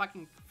gonna get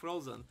fucking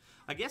frozen.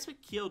 I guess we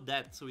killed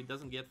that so he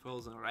doesn't get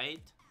frozen,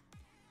 right?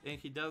 And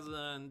he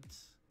doesn't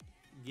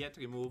get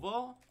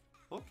removal.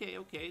 Okay,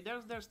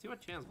 there's still a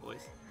chance,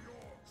 boys.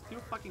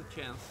 Still fucking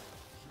chance.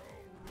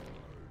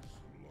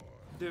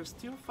 There's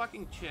still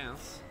fucking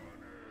chance.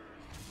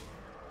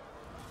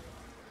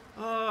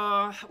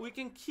 We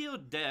can kill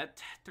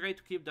that, try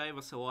to keep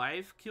Divers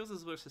alive, kills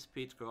us versus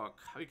Pitrock.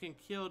 We can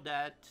kill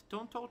that,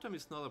 Taunt Totem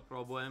is not a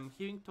problem,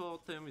 Healing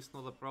Totem is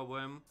not a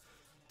problem,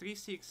 3,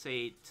 6,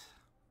 8.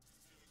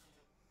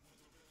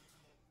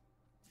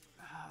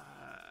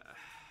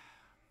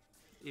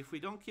 If we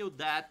don't kill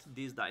that,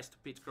 this dies to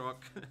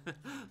Pitrock.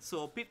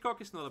 So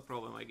Pitrock is not a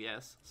problem, I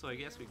guess. So I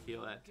guess we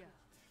kill it.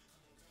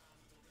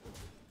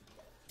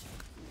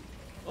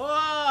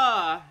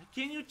 Oh,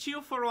 can you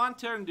chill for one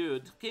turn,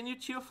 dude? Can you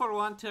chill for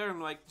one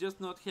turn, like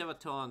just not have a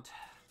taunt?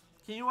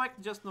 Can you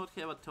like just not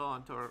have a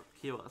taunt or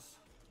kill us?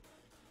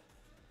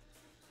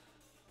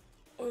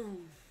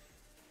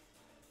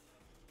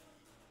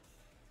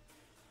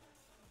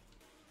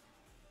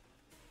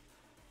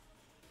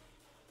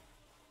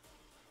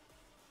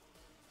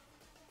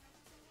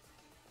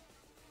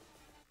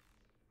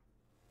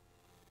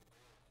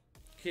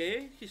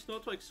 Okay, he's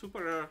not like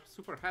super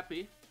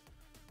happy.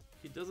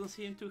 He doesn't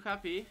seem too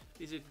happy.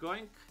 Is it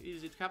going?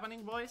 Is it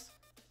happening, boys?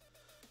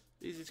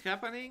 Is it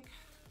happening?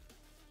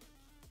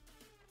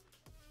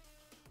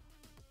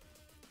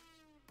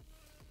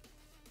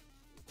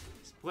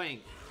 He's playing.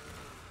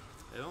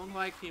 I don't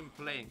like him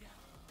playing.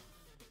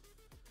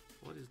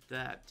 What is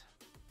that?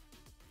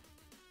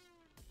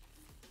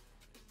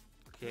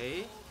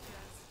 Okay.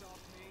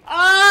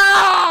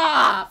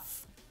 Ah!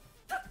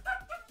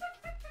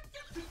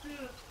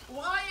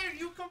 Why are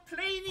you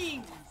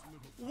complaining?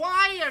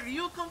 Why are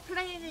you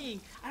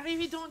complaining? I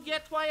really don't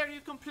get why are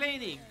you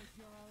complaining.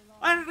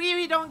 I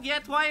really don't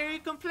get why are you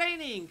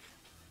complaining.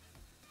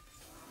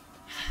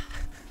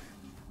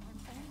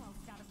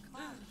 Almost out of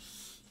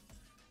cards.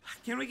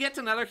 Can we get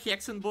another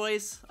Hexen,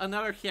 boys?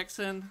 Another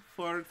Hexen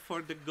for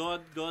the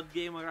God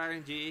Gamer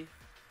RNG?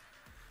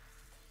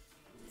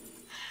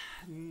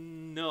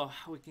 No,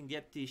 we can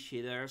get these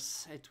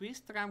shitters. At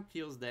least Ram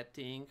kills that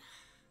thing.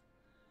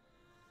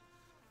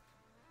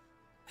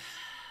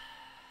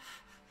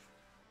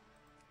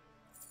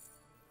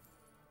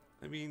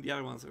 I mean, the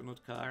other ones are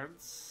not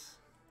cards.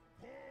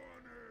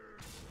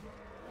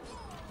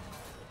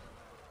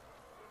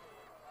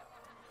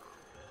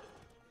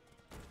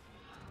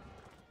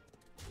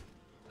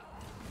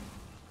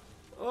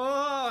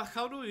 Oh,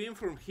 how do we win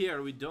from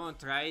here? We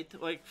don't, right?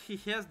 Like, he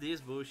has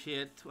this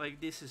bullshit. Like,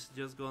 this is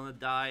just gonna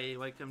die.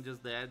 Like, I'm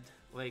just dead.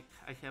 Like,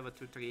 I have a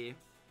 2-3.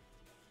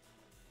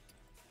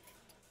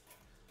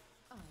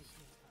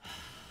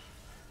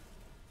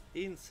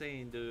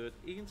 Insane, dude.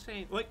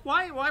 Insane. Like,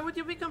 why would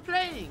you be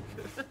complaining?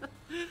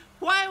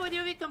 Why would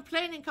you be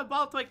complaining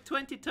about, like,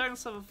 20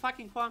 turns of a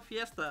fucking Juan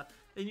Fiesta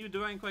and you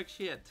doing, like,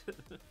 shit?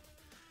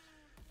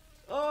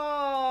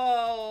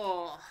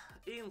 Oh,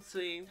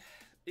 insane.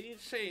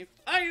 Insane.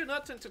 Are you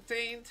not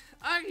entertained?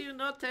 Are you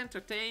not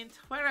entertained?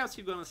 Where else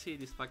you gonna see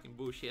this fucking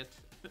bullshit?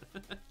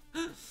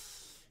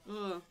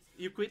 Oh,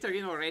 you quit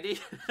again already?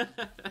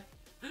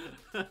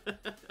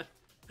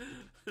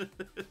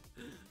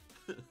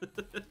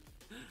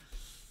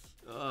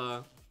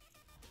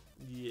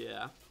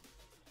 Yeah.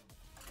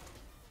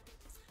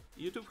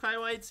 YouTube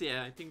highlights?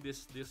 Yeah, I think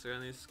this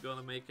run is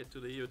gonna make it to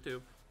the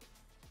YouTube.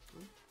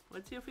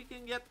 Let's see if we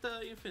can get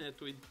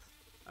Infinite with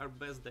our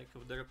best deck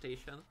of the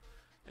rotation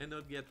and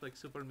not get like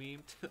super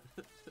memed.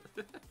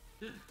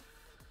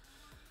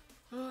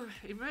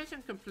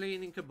 Imagine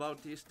complaining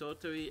about this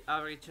totally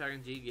average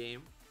RNG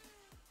game.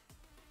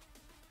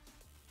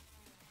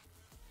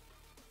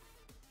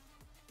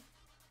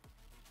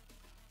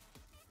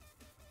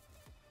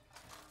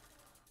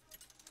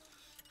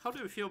 How do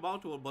you feel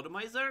about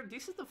Lobotomizer?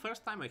 This is the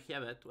first time I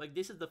have it. Like,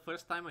 this is the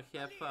first time I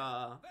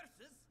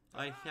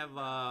have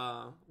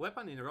a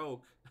weapon in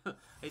Rogue.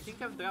 I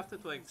think I've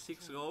drafted like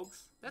 6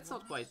 Rogues. That's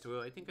not quite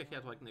true. I think I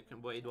had like Neck and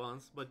Blade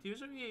once. But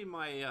usually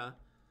my...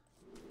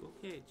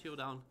 okay, chill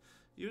down.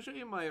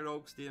 Usually my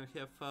Rogues didn't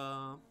have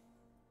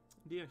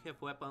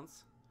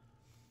weapons.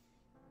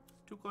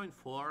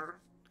 2.4,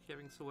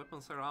 having some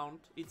weapons around.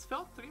 It's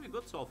felt really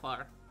good so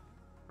far.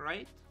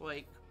 Right?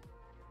 Like...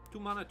 2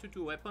 mana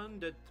 2/2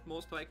 weapon that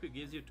most likely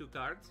gives you 2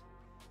 cards.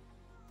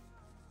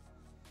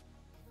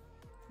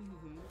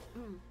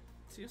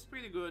 Seems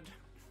pretty good.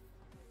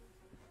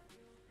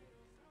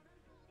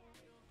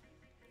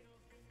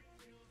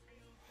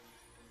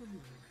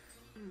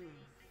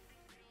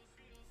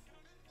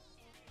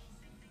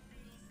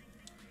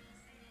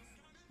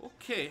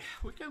 Okay,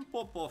 we can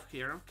pop off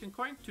here. We can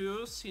coin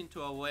 2s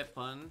into a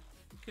weapon.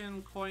 We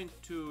can coin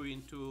 2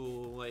 into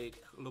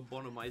like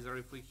Lobotomizer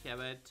if we have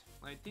it.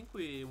 I think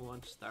we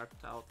want to start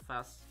out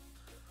fast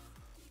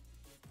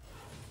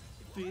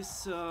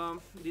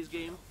this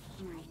game.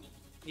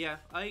 Yeah,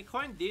 I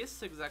coined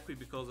this exactly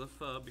because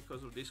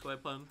of this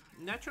weapon.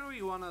 Naturally,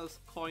 you wanna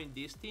coin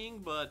this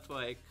thing, but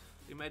like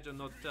imagine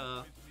not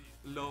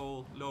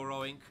low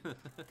rowing.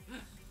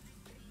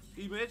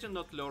 Imagine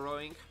not low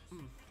rowing.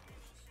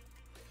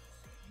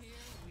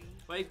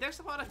 Like there's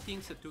a lot of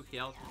things at 2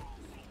 health.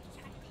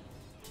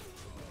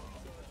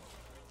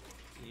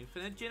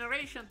 Infinite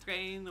generation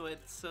train.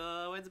 Let's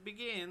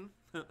begin.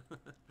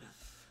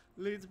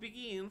 Let's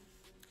begin.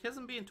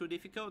 Hasn't been too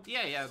difficult.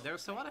 Yeah.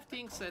 There's a lot of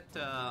things at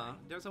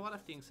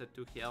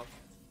 2 health.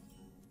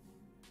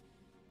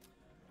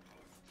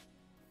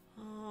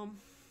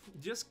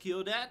 Just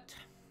kill that.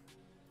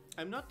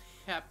 I'm not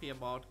happy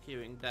about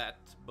killing that,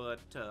 but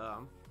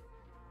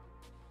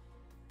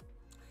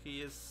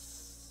he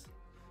is.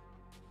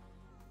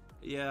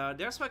 Yeah,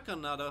 there's like a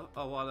lot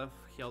of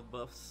health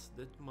buffs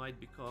that might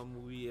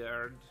become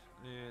weird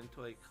and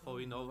like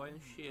Holy Nova and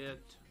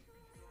shit.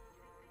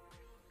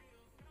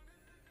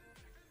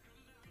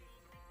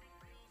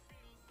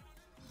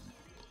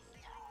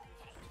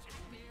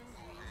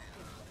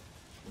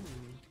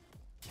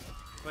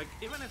 Like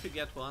even if you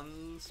get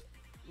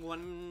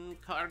one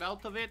card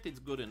out of it, it's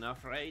good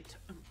enough, right?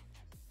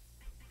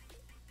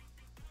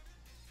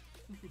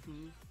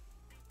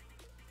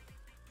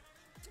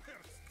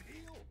 They're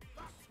steel.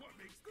 That's what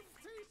makes them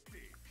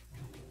tasty.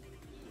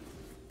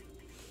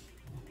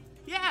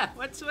 Yeah,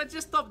 let's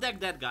just top deck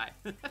that guy.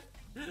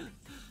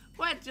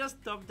 Let's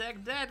just top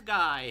deck that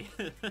guy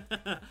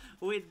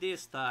with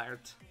this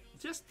start.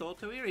 Just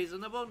totally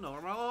reasonable,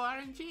 normal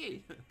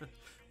RNG.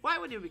 Why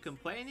would you be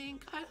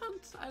complaining? I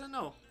don't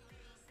know.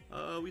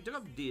 We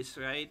drop this,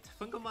 right?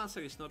 Fungal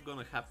Monster is not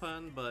gonna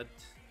happen, but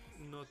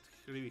not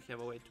really have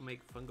a way to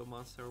make Fungal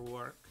Monster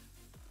work.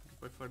 I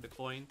prefer the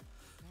coin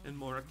and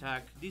more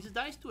attack. This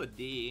dies to a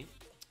D,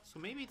 so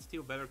maybe it's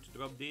still better to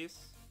drop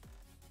this.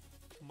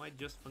 Might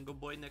just Fungal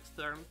Boy next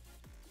turn.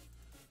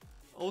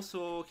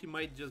 Also, he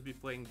might just be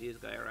playing this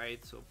guy,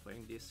 right? So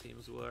playing this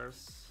seems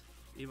worse.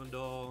 Even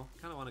though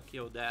I kinda wanna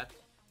kill that.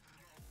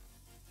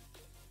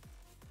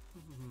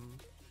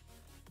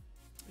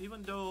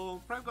 Even though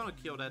I'm probably gonna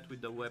kill that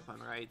with the weapon,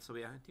 right? So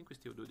yeah, I think we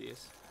still do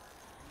this.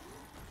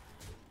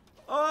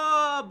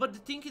 Oh, but the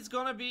thing is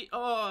gonna be...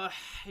 Oh,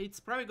 it's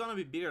probably gonna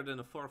be bigger than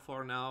a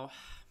 4-4 now.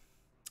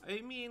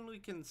 I mean, we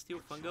can still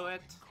fungo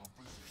it.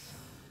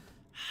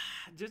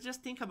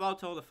 Just think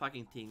about all the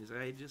fucking things,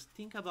 right? Just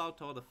think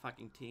about all the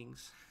fucking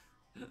things.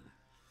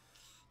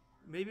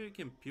 Maybe we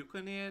can puke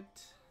on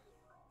it.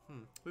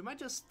 We might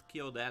just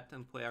kill that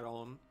and play our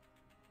own.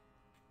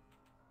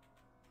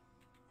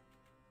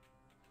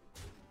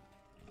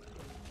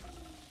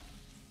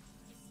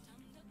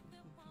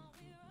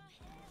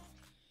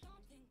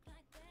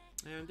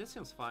 And this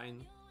seems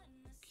fine.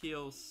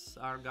 Kills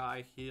our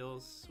guy,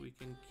 heals. We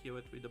can kill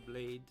it with a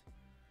blade.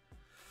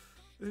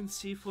 And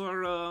see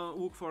for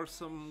look for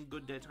some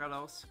good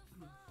Deathrattles.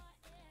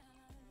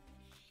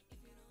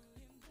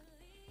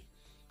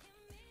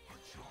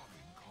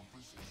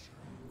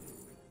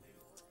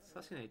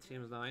 Assassinate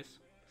seems nice.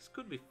 This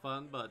could be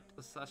fun, but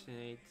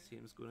Assassinate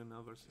seems good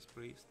enough versus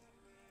Priest.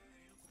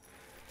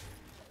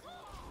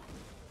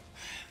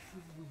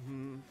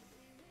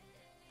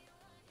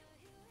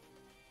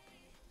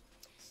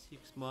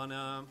 6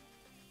 mana.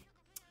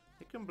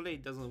 Second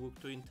Blade doesn't look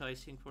too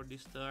enticing for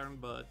this turn,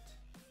 but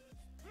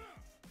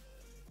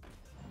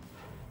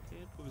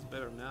okay, it looks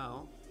better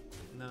now.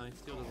 No, it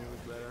still doesn't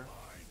look better.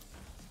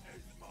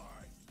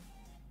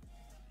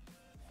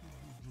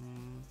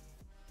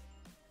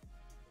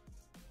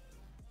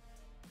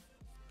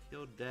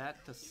 Kill that,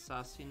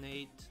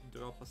 assassinate,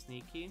 drop a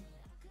sneaky.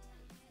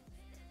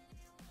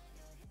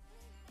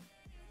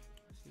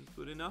 Seems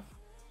good enough.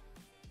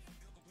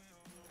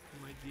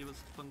 Might give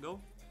us fungo.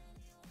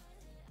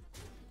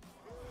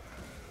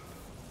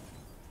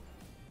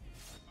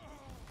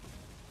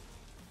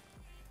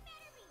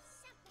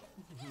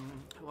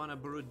 I wanna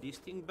brew this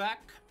thing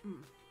back.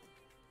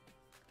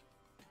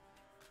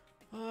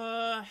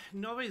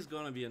 Nova is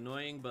gonna be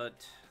annoying,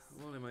 but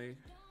what am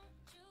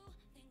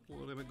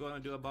I gonna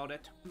do about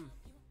it?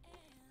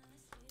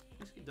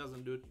 Guess he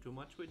doesn't do too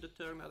much with the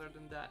turn other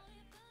than that.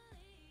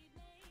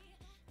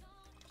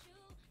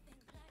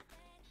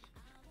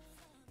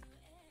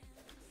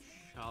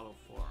 Shallow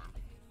form.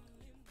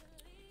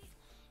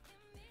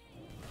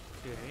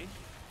 Okay,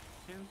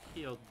 can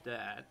kill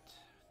that.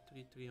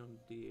 3-3 on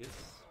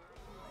this.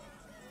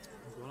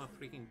 I'm gonna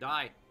freaking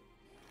die.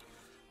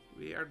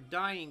 We are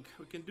dying.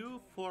 We can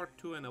do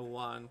 4-2 and a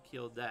 1.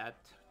 Kill that.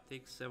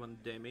 Take 7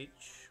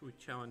 damage. We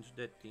challenge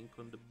that thing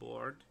on the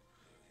board.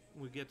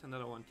 We get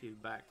another 1 till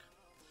back.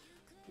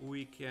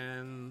 We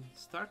can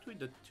start with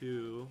the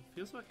 2.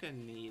 Feels like I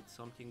need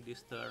something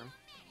this turn.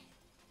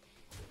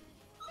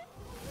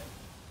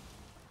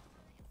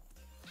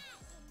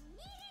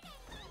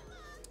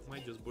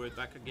 Might just brew it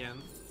back again.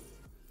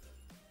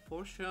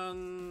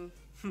 Potion...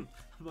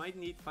 might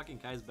need fucking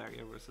Ice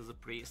Barrier versus a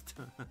Priest.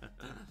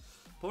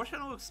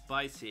 Potion looks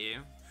spicy.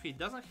 If he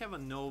doesn't have a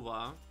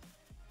Nova,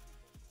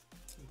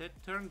 that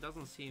turn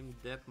doesn't seem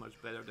that much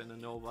better than a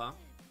Nova.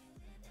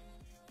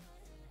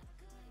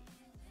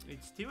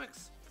 It's still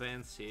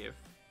expensive.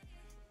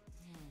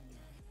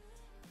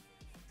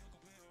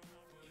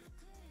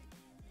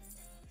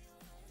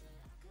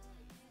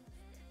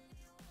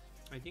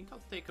 I think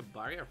I'll take a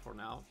barrier for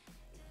now.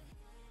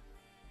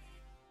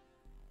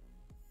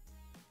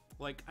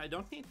 Like, I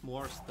don't need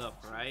more stuff,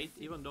 right?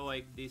 Even though,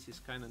 like, this is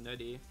kind of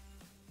nutty.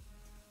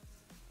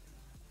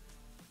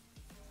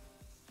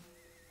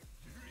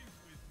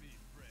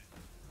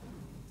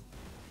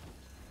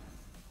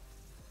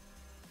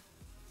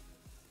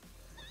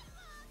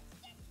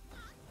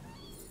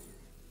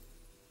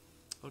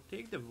 I'll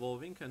take the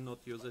Evolving and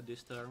not use it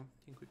this turn.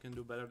 I think we can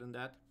do better than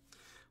that.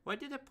 Why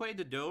did I play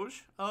the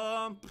Doge?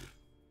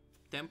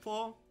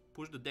 Tempo,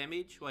 push the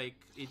damage, like,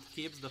 it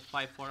keeps the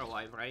 5-4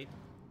 alive, right?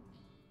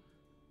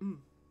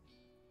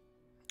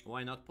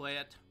 Why not play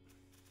it?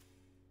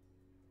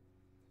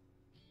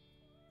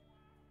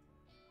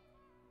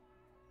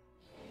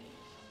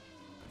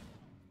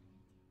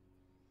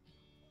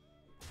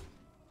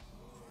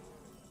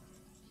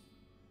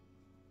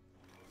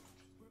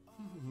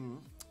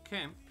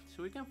 Okay,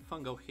 so we can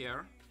fungo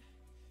here.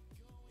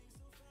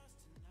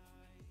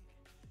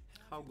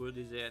 How good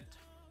is it?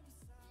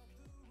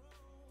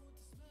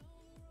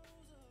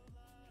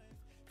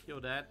 kill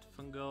that.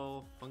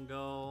 Fungal,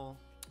 fungal.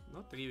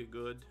 Not really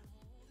good.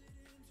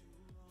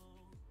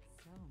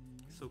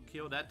 So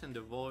kill that and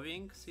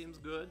evolving seems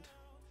good.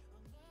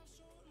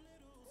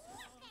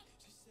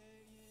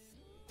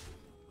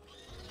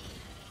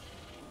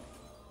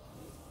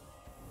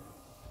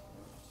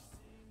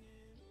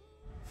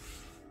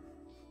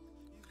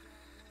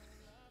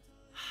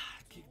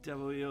 Kick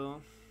W.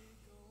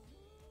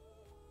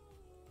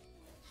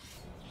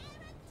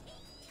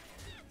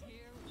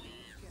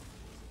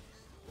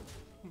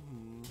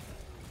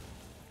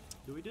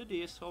 Do we do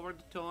this over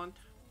the taunt?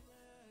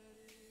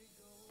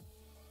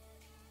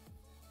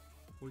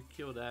 We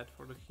kill that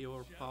for the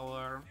healer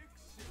power.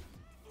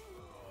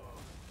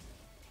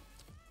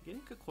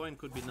 Getting a coin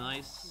could be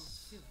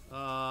nice,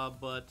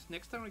 but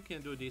next time we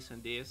can do this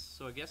and this,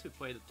 so I guess we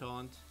play the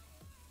taunt.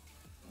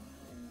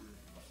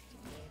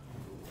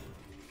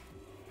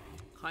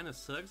 Kinda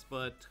sucks,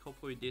 but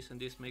hopefully this and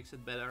this makes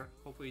it better.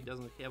 Hopefully it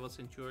doesn't have a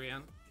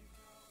Centurion.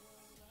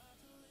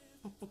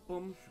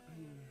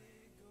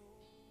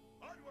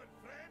 Onward,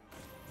 friends,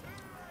 to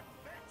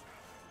adventure.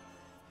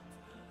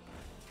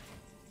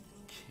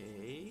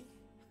 Okay.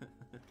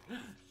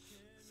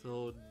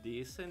 So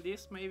this and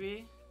this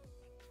maybe?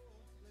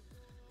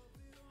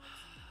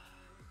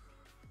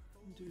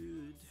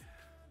 Dude.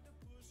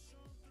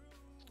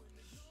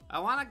 I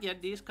wanna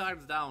get these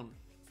cards down.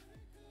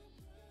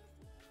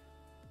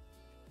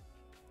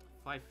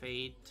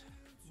 5-8.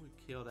 We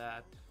kill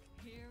that.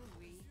 Here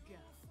we go.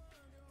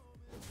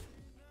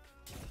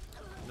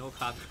 No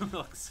hard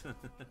rocks.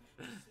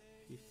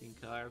 15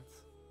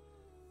 cards.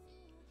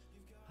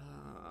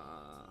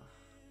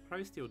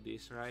 Probably still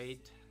this,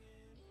 right?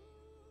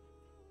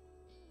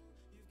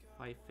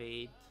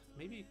 5-8.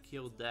 Maybe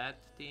kill that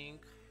thing.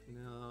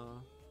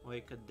 No,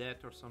 like a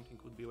death or something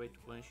could be way too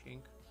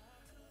punishing.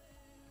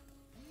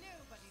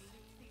 Nobody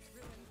loots these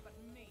ruins but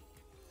me.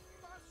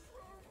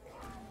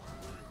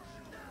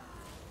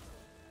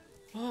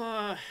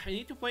 I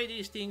need to play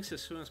these things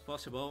as soon as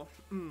possible,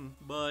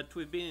 but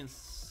we've been in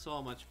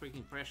so much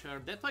freaking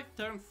pressure. That like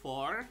turn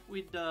 4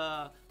 with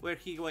the where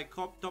he like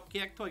top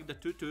kicked like the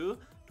 2-2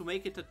 to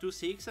make it a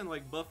 2-6 and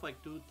like buff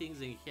like 2 things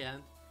in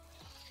hand.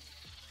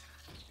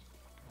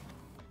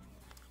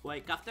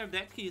 Like after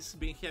that he's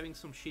been having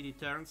some shitty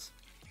turns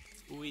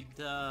with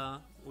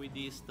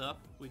this stuff,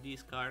 with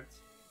these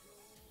cards.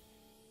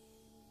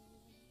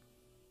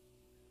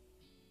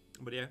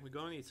 But yeah, we're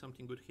gonna need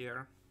something good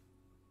here.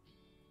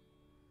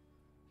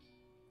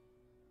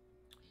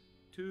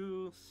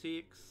 2,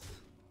 6.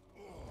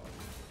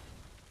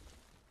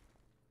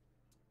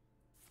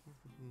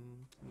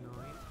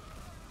 9.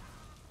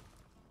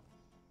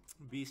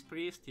 Beast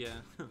Priest,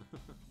 yeah.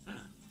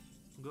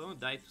 I'm gonna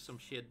die to some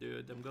shit,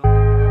 dude. I'm gonna.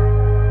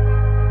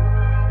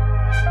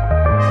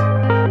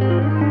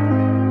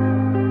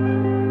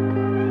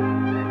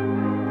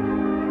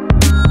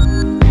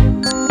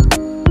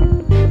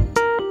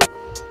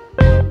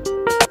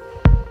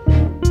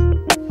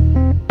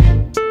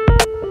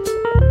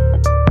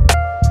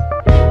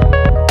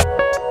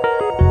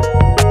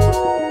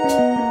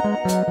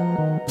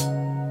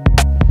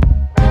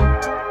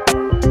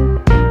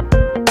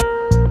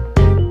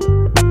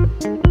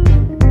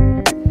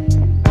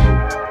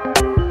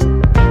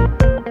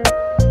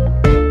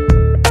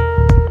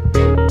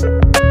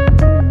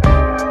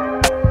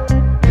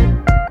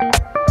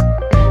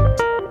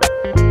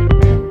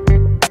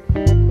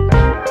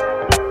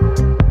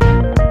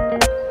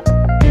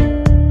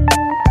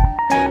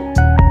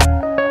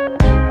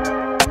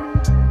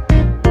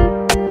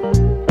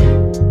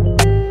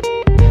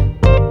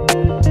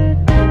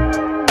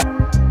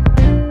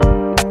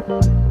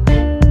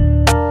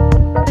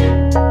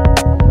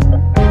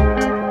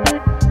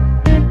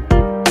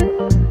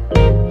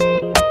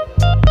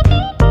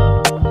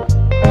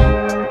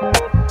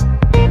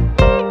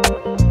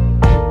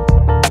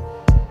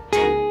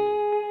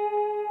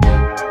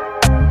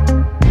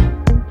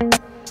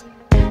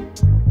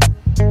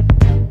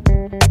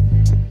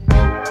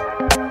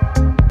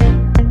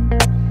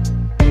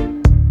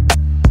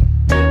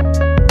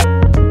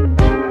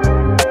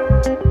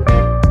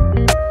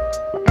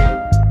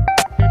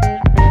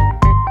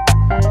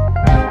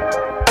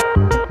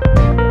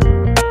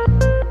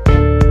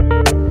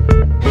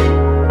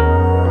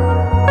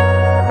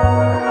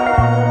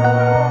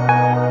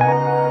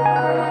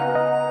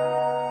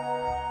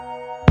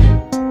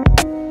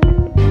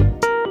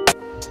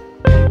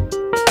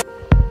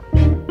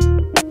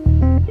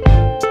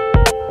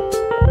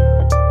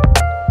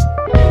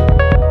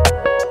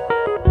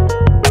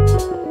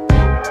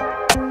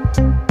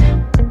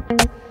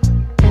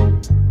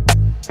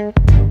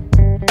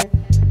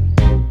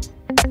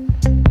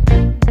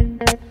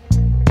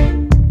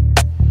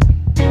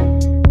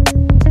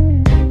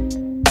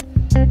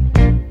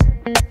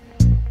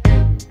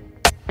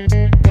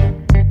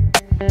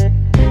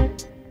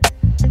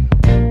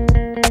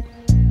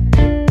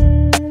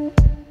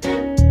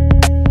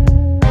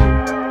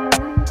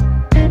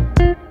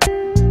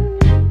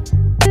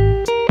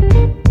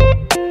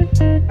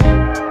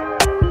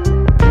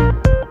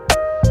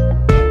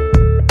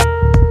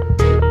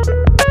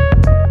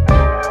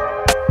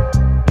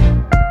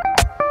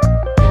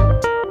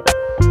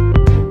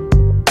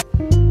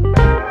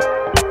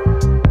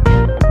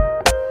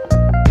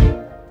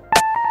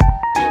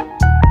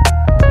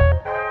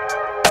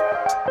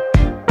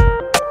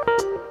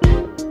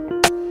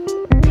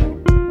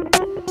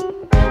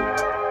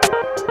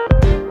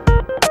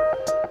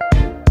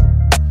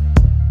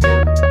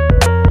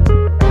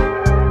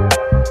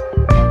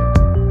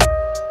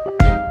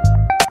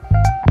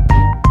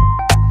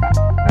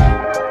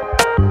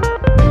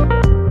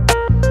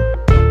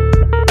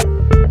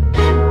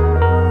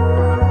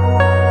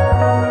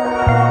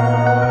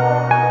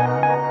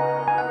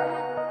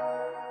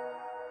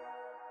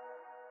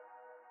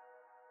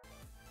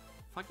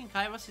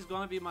 Reconnaissance is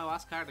gonna be my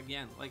last card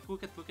again. Like,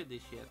 look at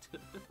this shit.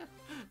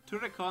 2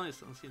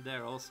 Reconnaissance in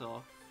there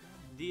also.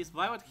 These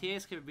Violet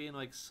Haze have been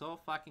like so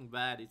fucking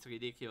bad, it's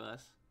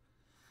ridiculous.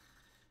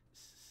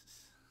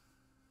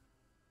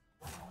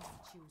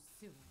 Too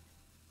soon.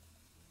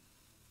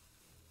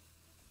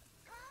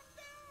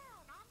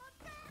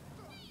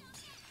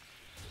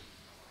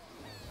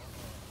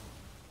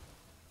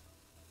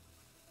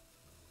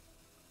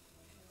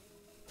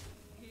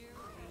 Here we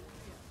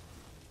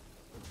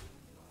go.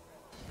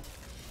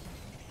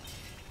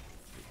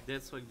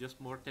 That's like just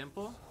more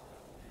tempo.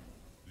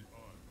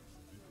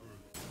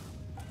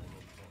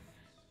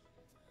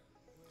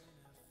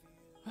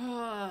 The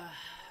eyes,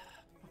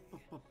 the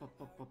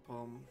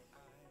earth,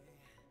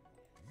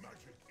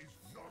 magic is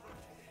not at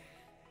all.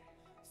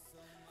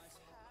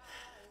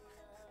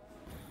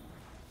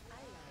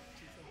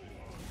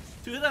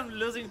 Dude, I'm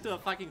losing to a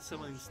fucking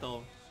summoning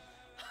stone.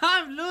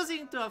 I'm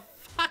losing to a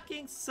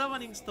fucking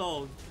summoning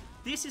stone.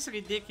 This is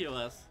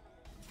ridiculous.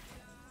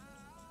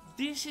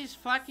 This is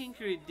fucking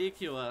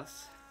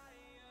ridiculous.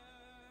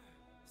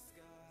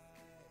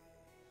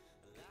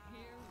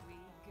 Here we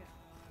go.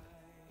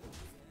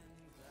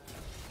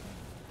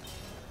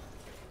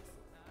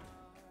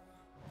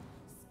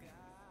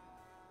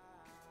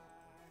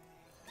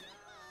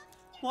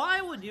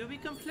 Why would you be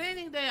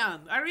complaining, Dayan?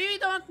 I really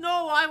don't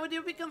know why would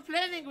you be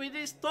complaining with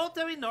this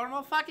totally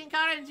normal fucking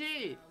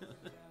RNG.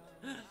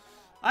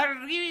 I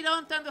really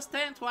don't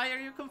understand why are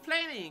you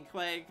complaining.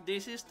 Like,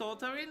 this is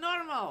totally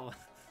normal.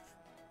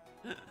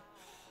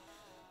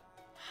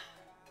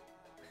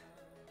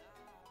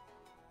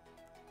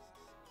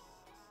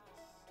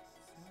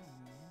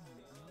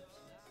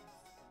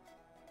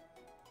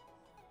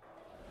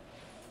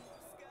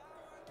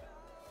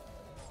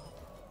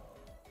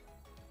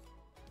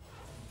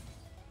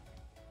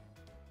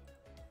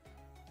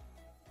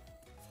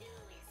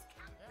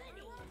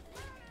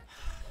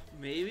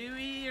 Maybe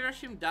we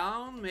rush him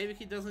down, maybe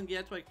he doesn't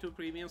get like 2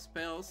 premium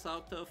spells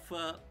out of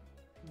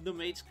the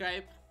Mage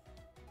Scribe.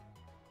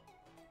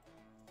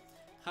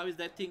 How is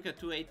that thing at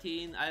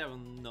 218? I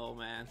don't know,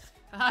 man.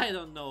 I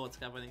don't know what's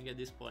happening at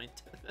this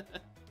point.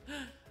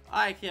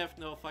 I have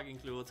no fucking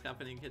clue what's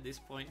happening at this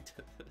point.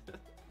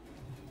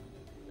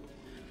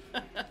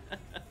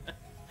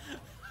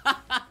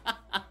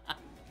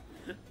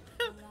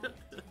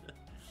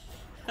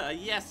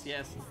 Yes,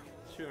 yes,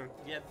 sure,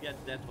 get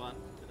that one.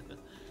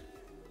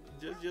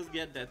 Just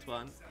get that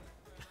one.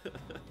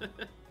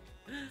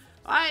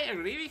 I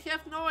really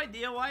have no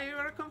idea why you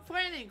are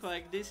complaining.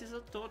 Like, this is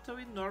a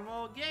totally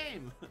normal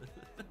game.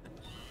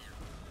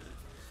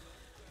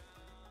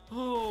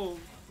 Oh.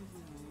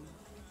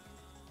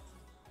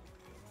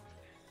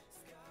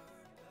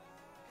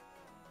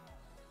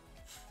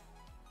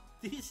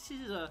 This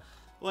is a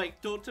like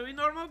totally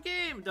normal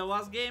game. The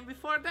last game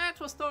before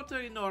that was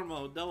totally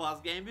normal. The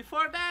last game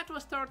before that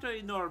was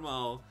totally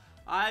normal.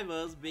 I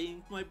was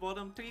being my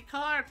bottom 3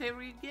 card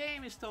every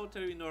game is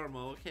totally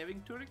normal.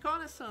 Having 2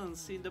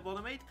 Reconnaissance in the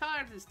bottom 8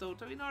 cards is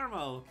totally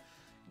normal.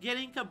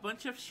 Getting a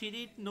bunch of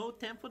shitty no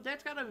tempo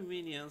Deathrattle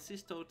minions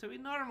is totally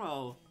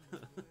normal.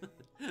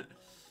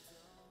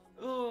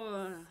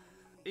 Oh,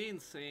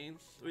 insane.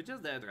 We're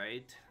just dead,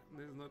 right?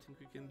 There's nothing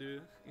we can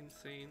do.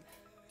 Insane.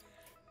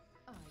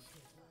 I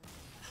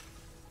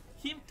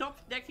Him top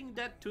decking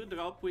that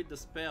 2-drop with the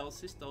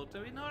spells is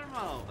totally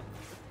normal.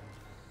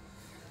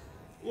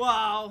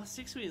 Wow,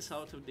 6 wins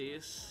out of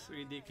this.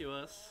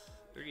 Ridiculous.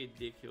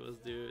 Ridiculous,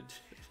 dude.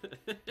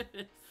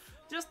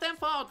 Just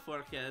tempo out,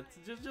 Forehead.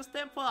 Just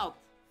tempo out.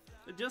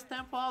 Just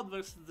tempo out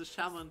versus the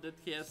Shaman that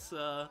has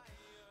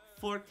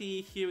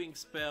 40 healing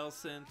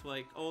spells and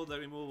like all the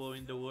removal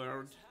in the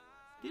world.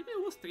 Did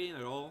we lose 3 in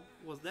a row?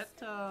 Was that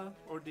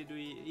or did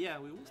we? Yeah,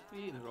 we lost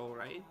 3 in a row,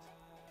 right?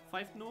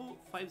 5-0,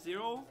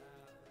 5-0,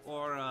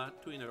 or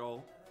 2 in a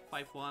row,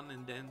 5-1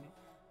 and then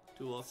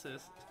 2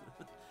 losses.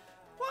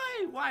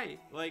 Why?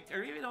 Like, I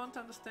really don't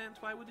understand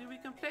why would you be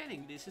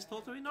complaining. This is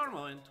totally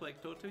normal and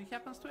like totally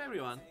happens to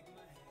everyone.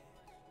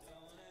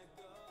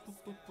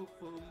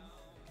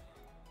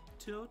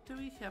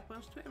 Totally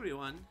happens to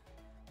everyone.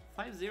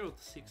 5-0 to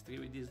 6-3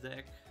 with this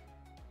deck.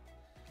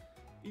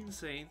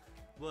 Insane.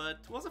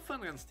 But was a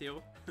fun run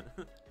still.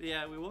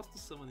 Yeah, we lost to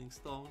Summoning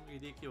Stone.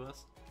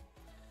 Ridiculous.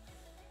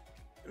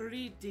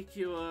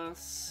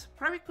 Ridiculous.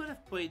 Probably could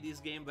have played this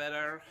game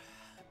better.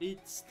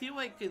 It's still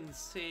like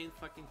insane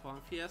fucking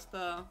Palm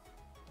Fiesta.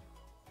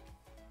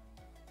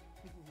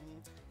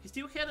 He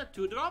still had a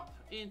 2-drop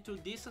into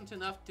decent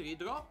enough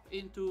 3-drop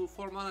into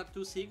 4 mana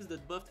 2/6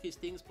 that buffed his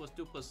things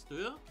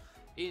 +2/2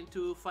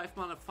 into 5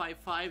 mana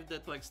 5/5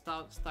 that like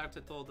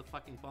started all the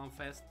fucking Palm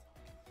Fest.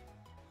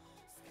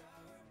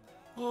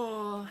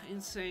 Oh,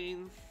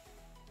 insane.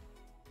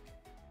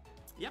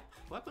 Yep,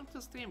 welcome to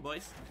the stream,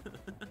 boys.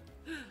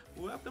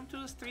 Welcome to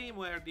the stream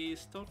where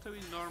these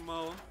totally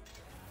normal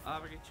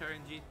average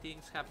RNG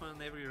things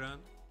happen every run.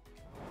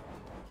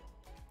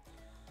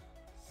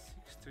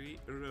 6-3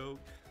 Rogue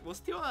was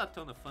still a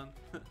ton of fun.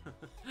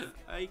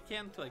 I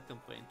can't like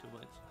complain too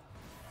much.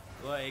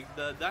 Like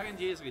the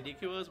RNG is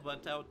ridiculous,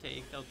 but I'll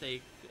take a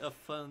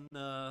fun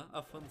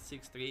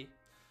 6-3.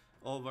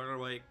 over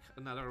like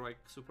another like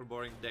super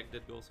boring deck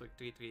that goes like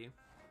 3-3.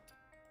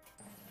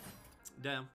 Damn.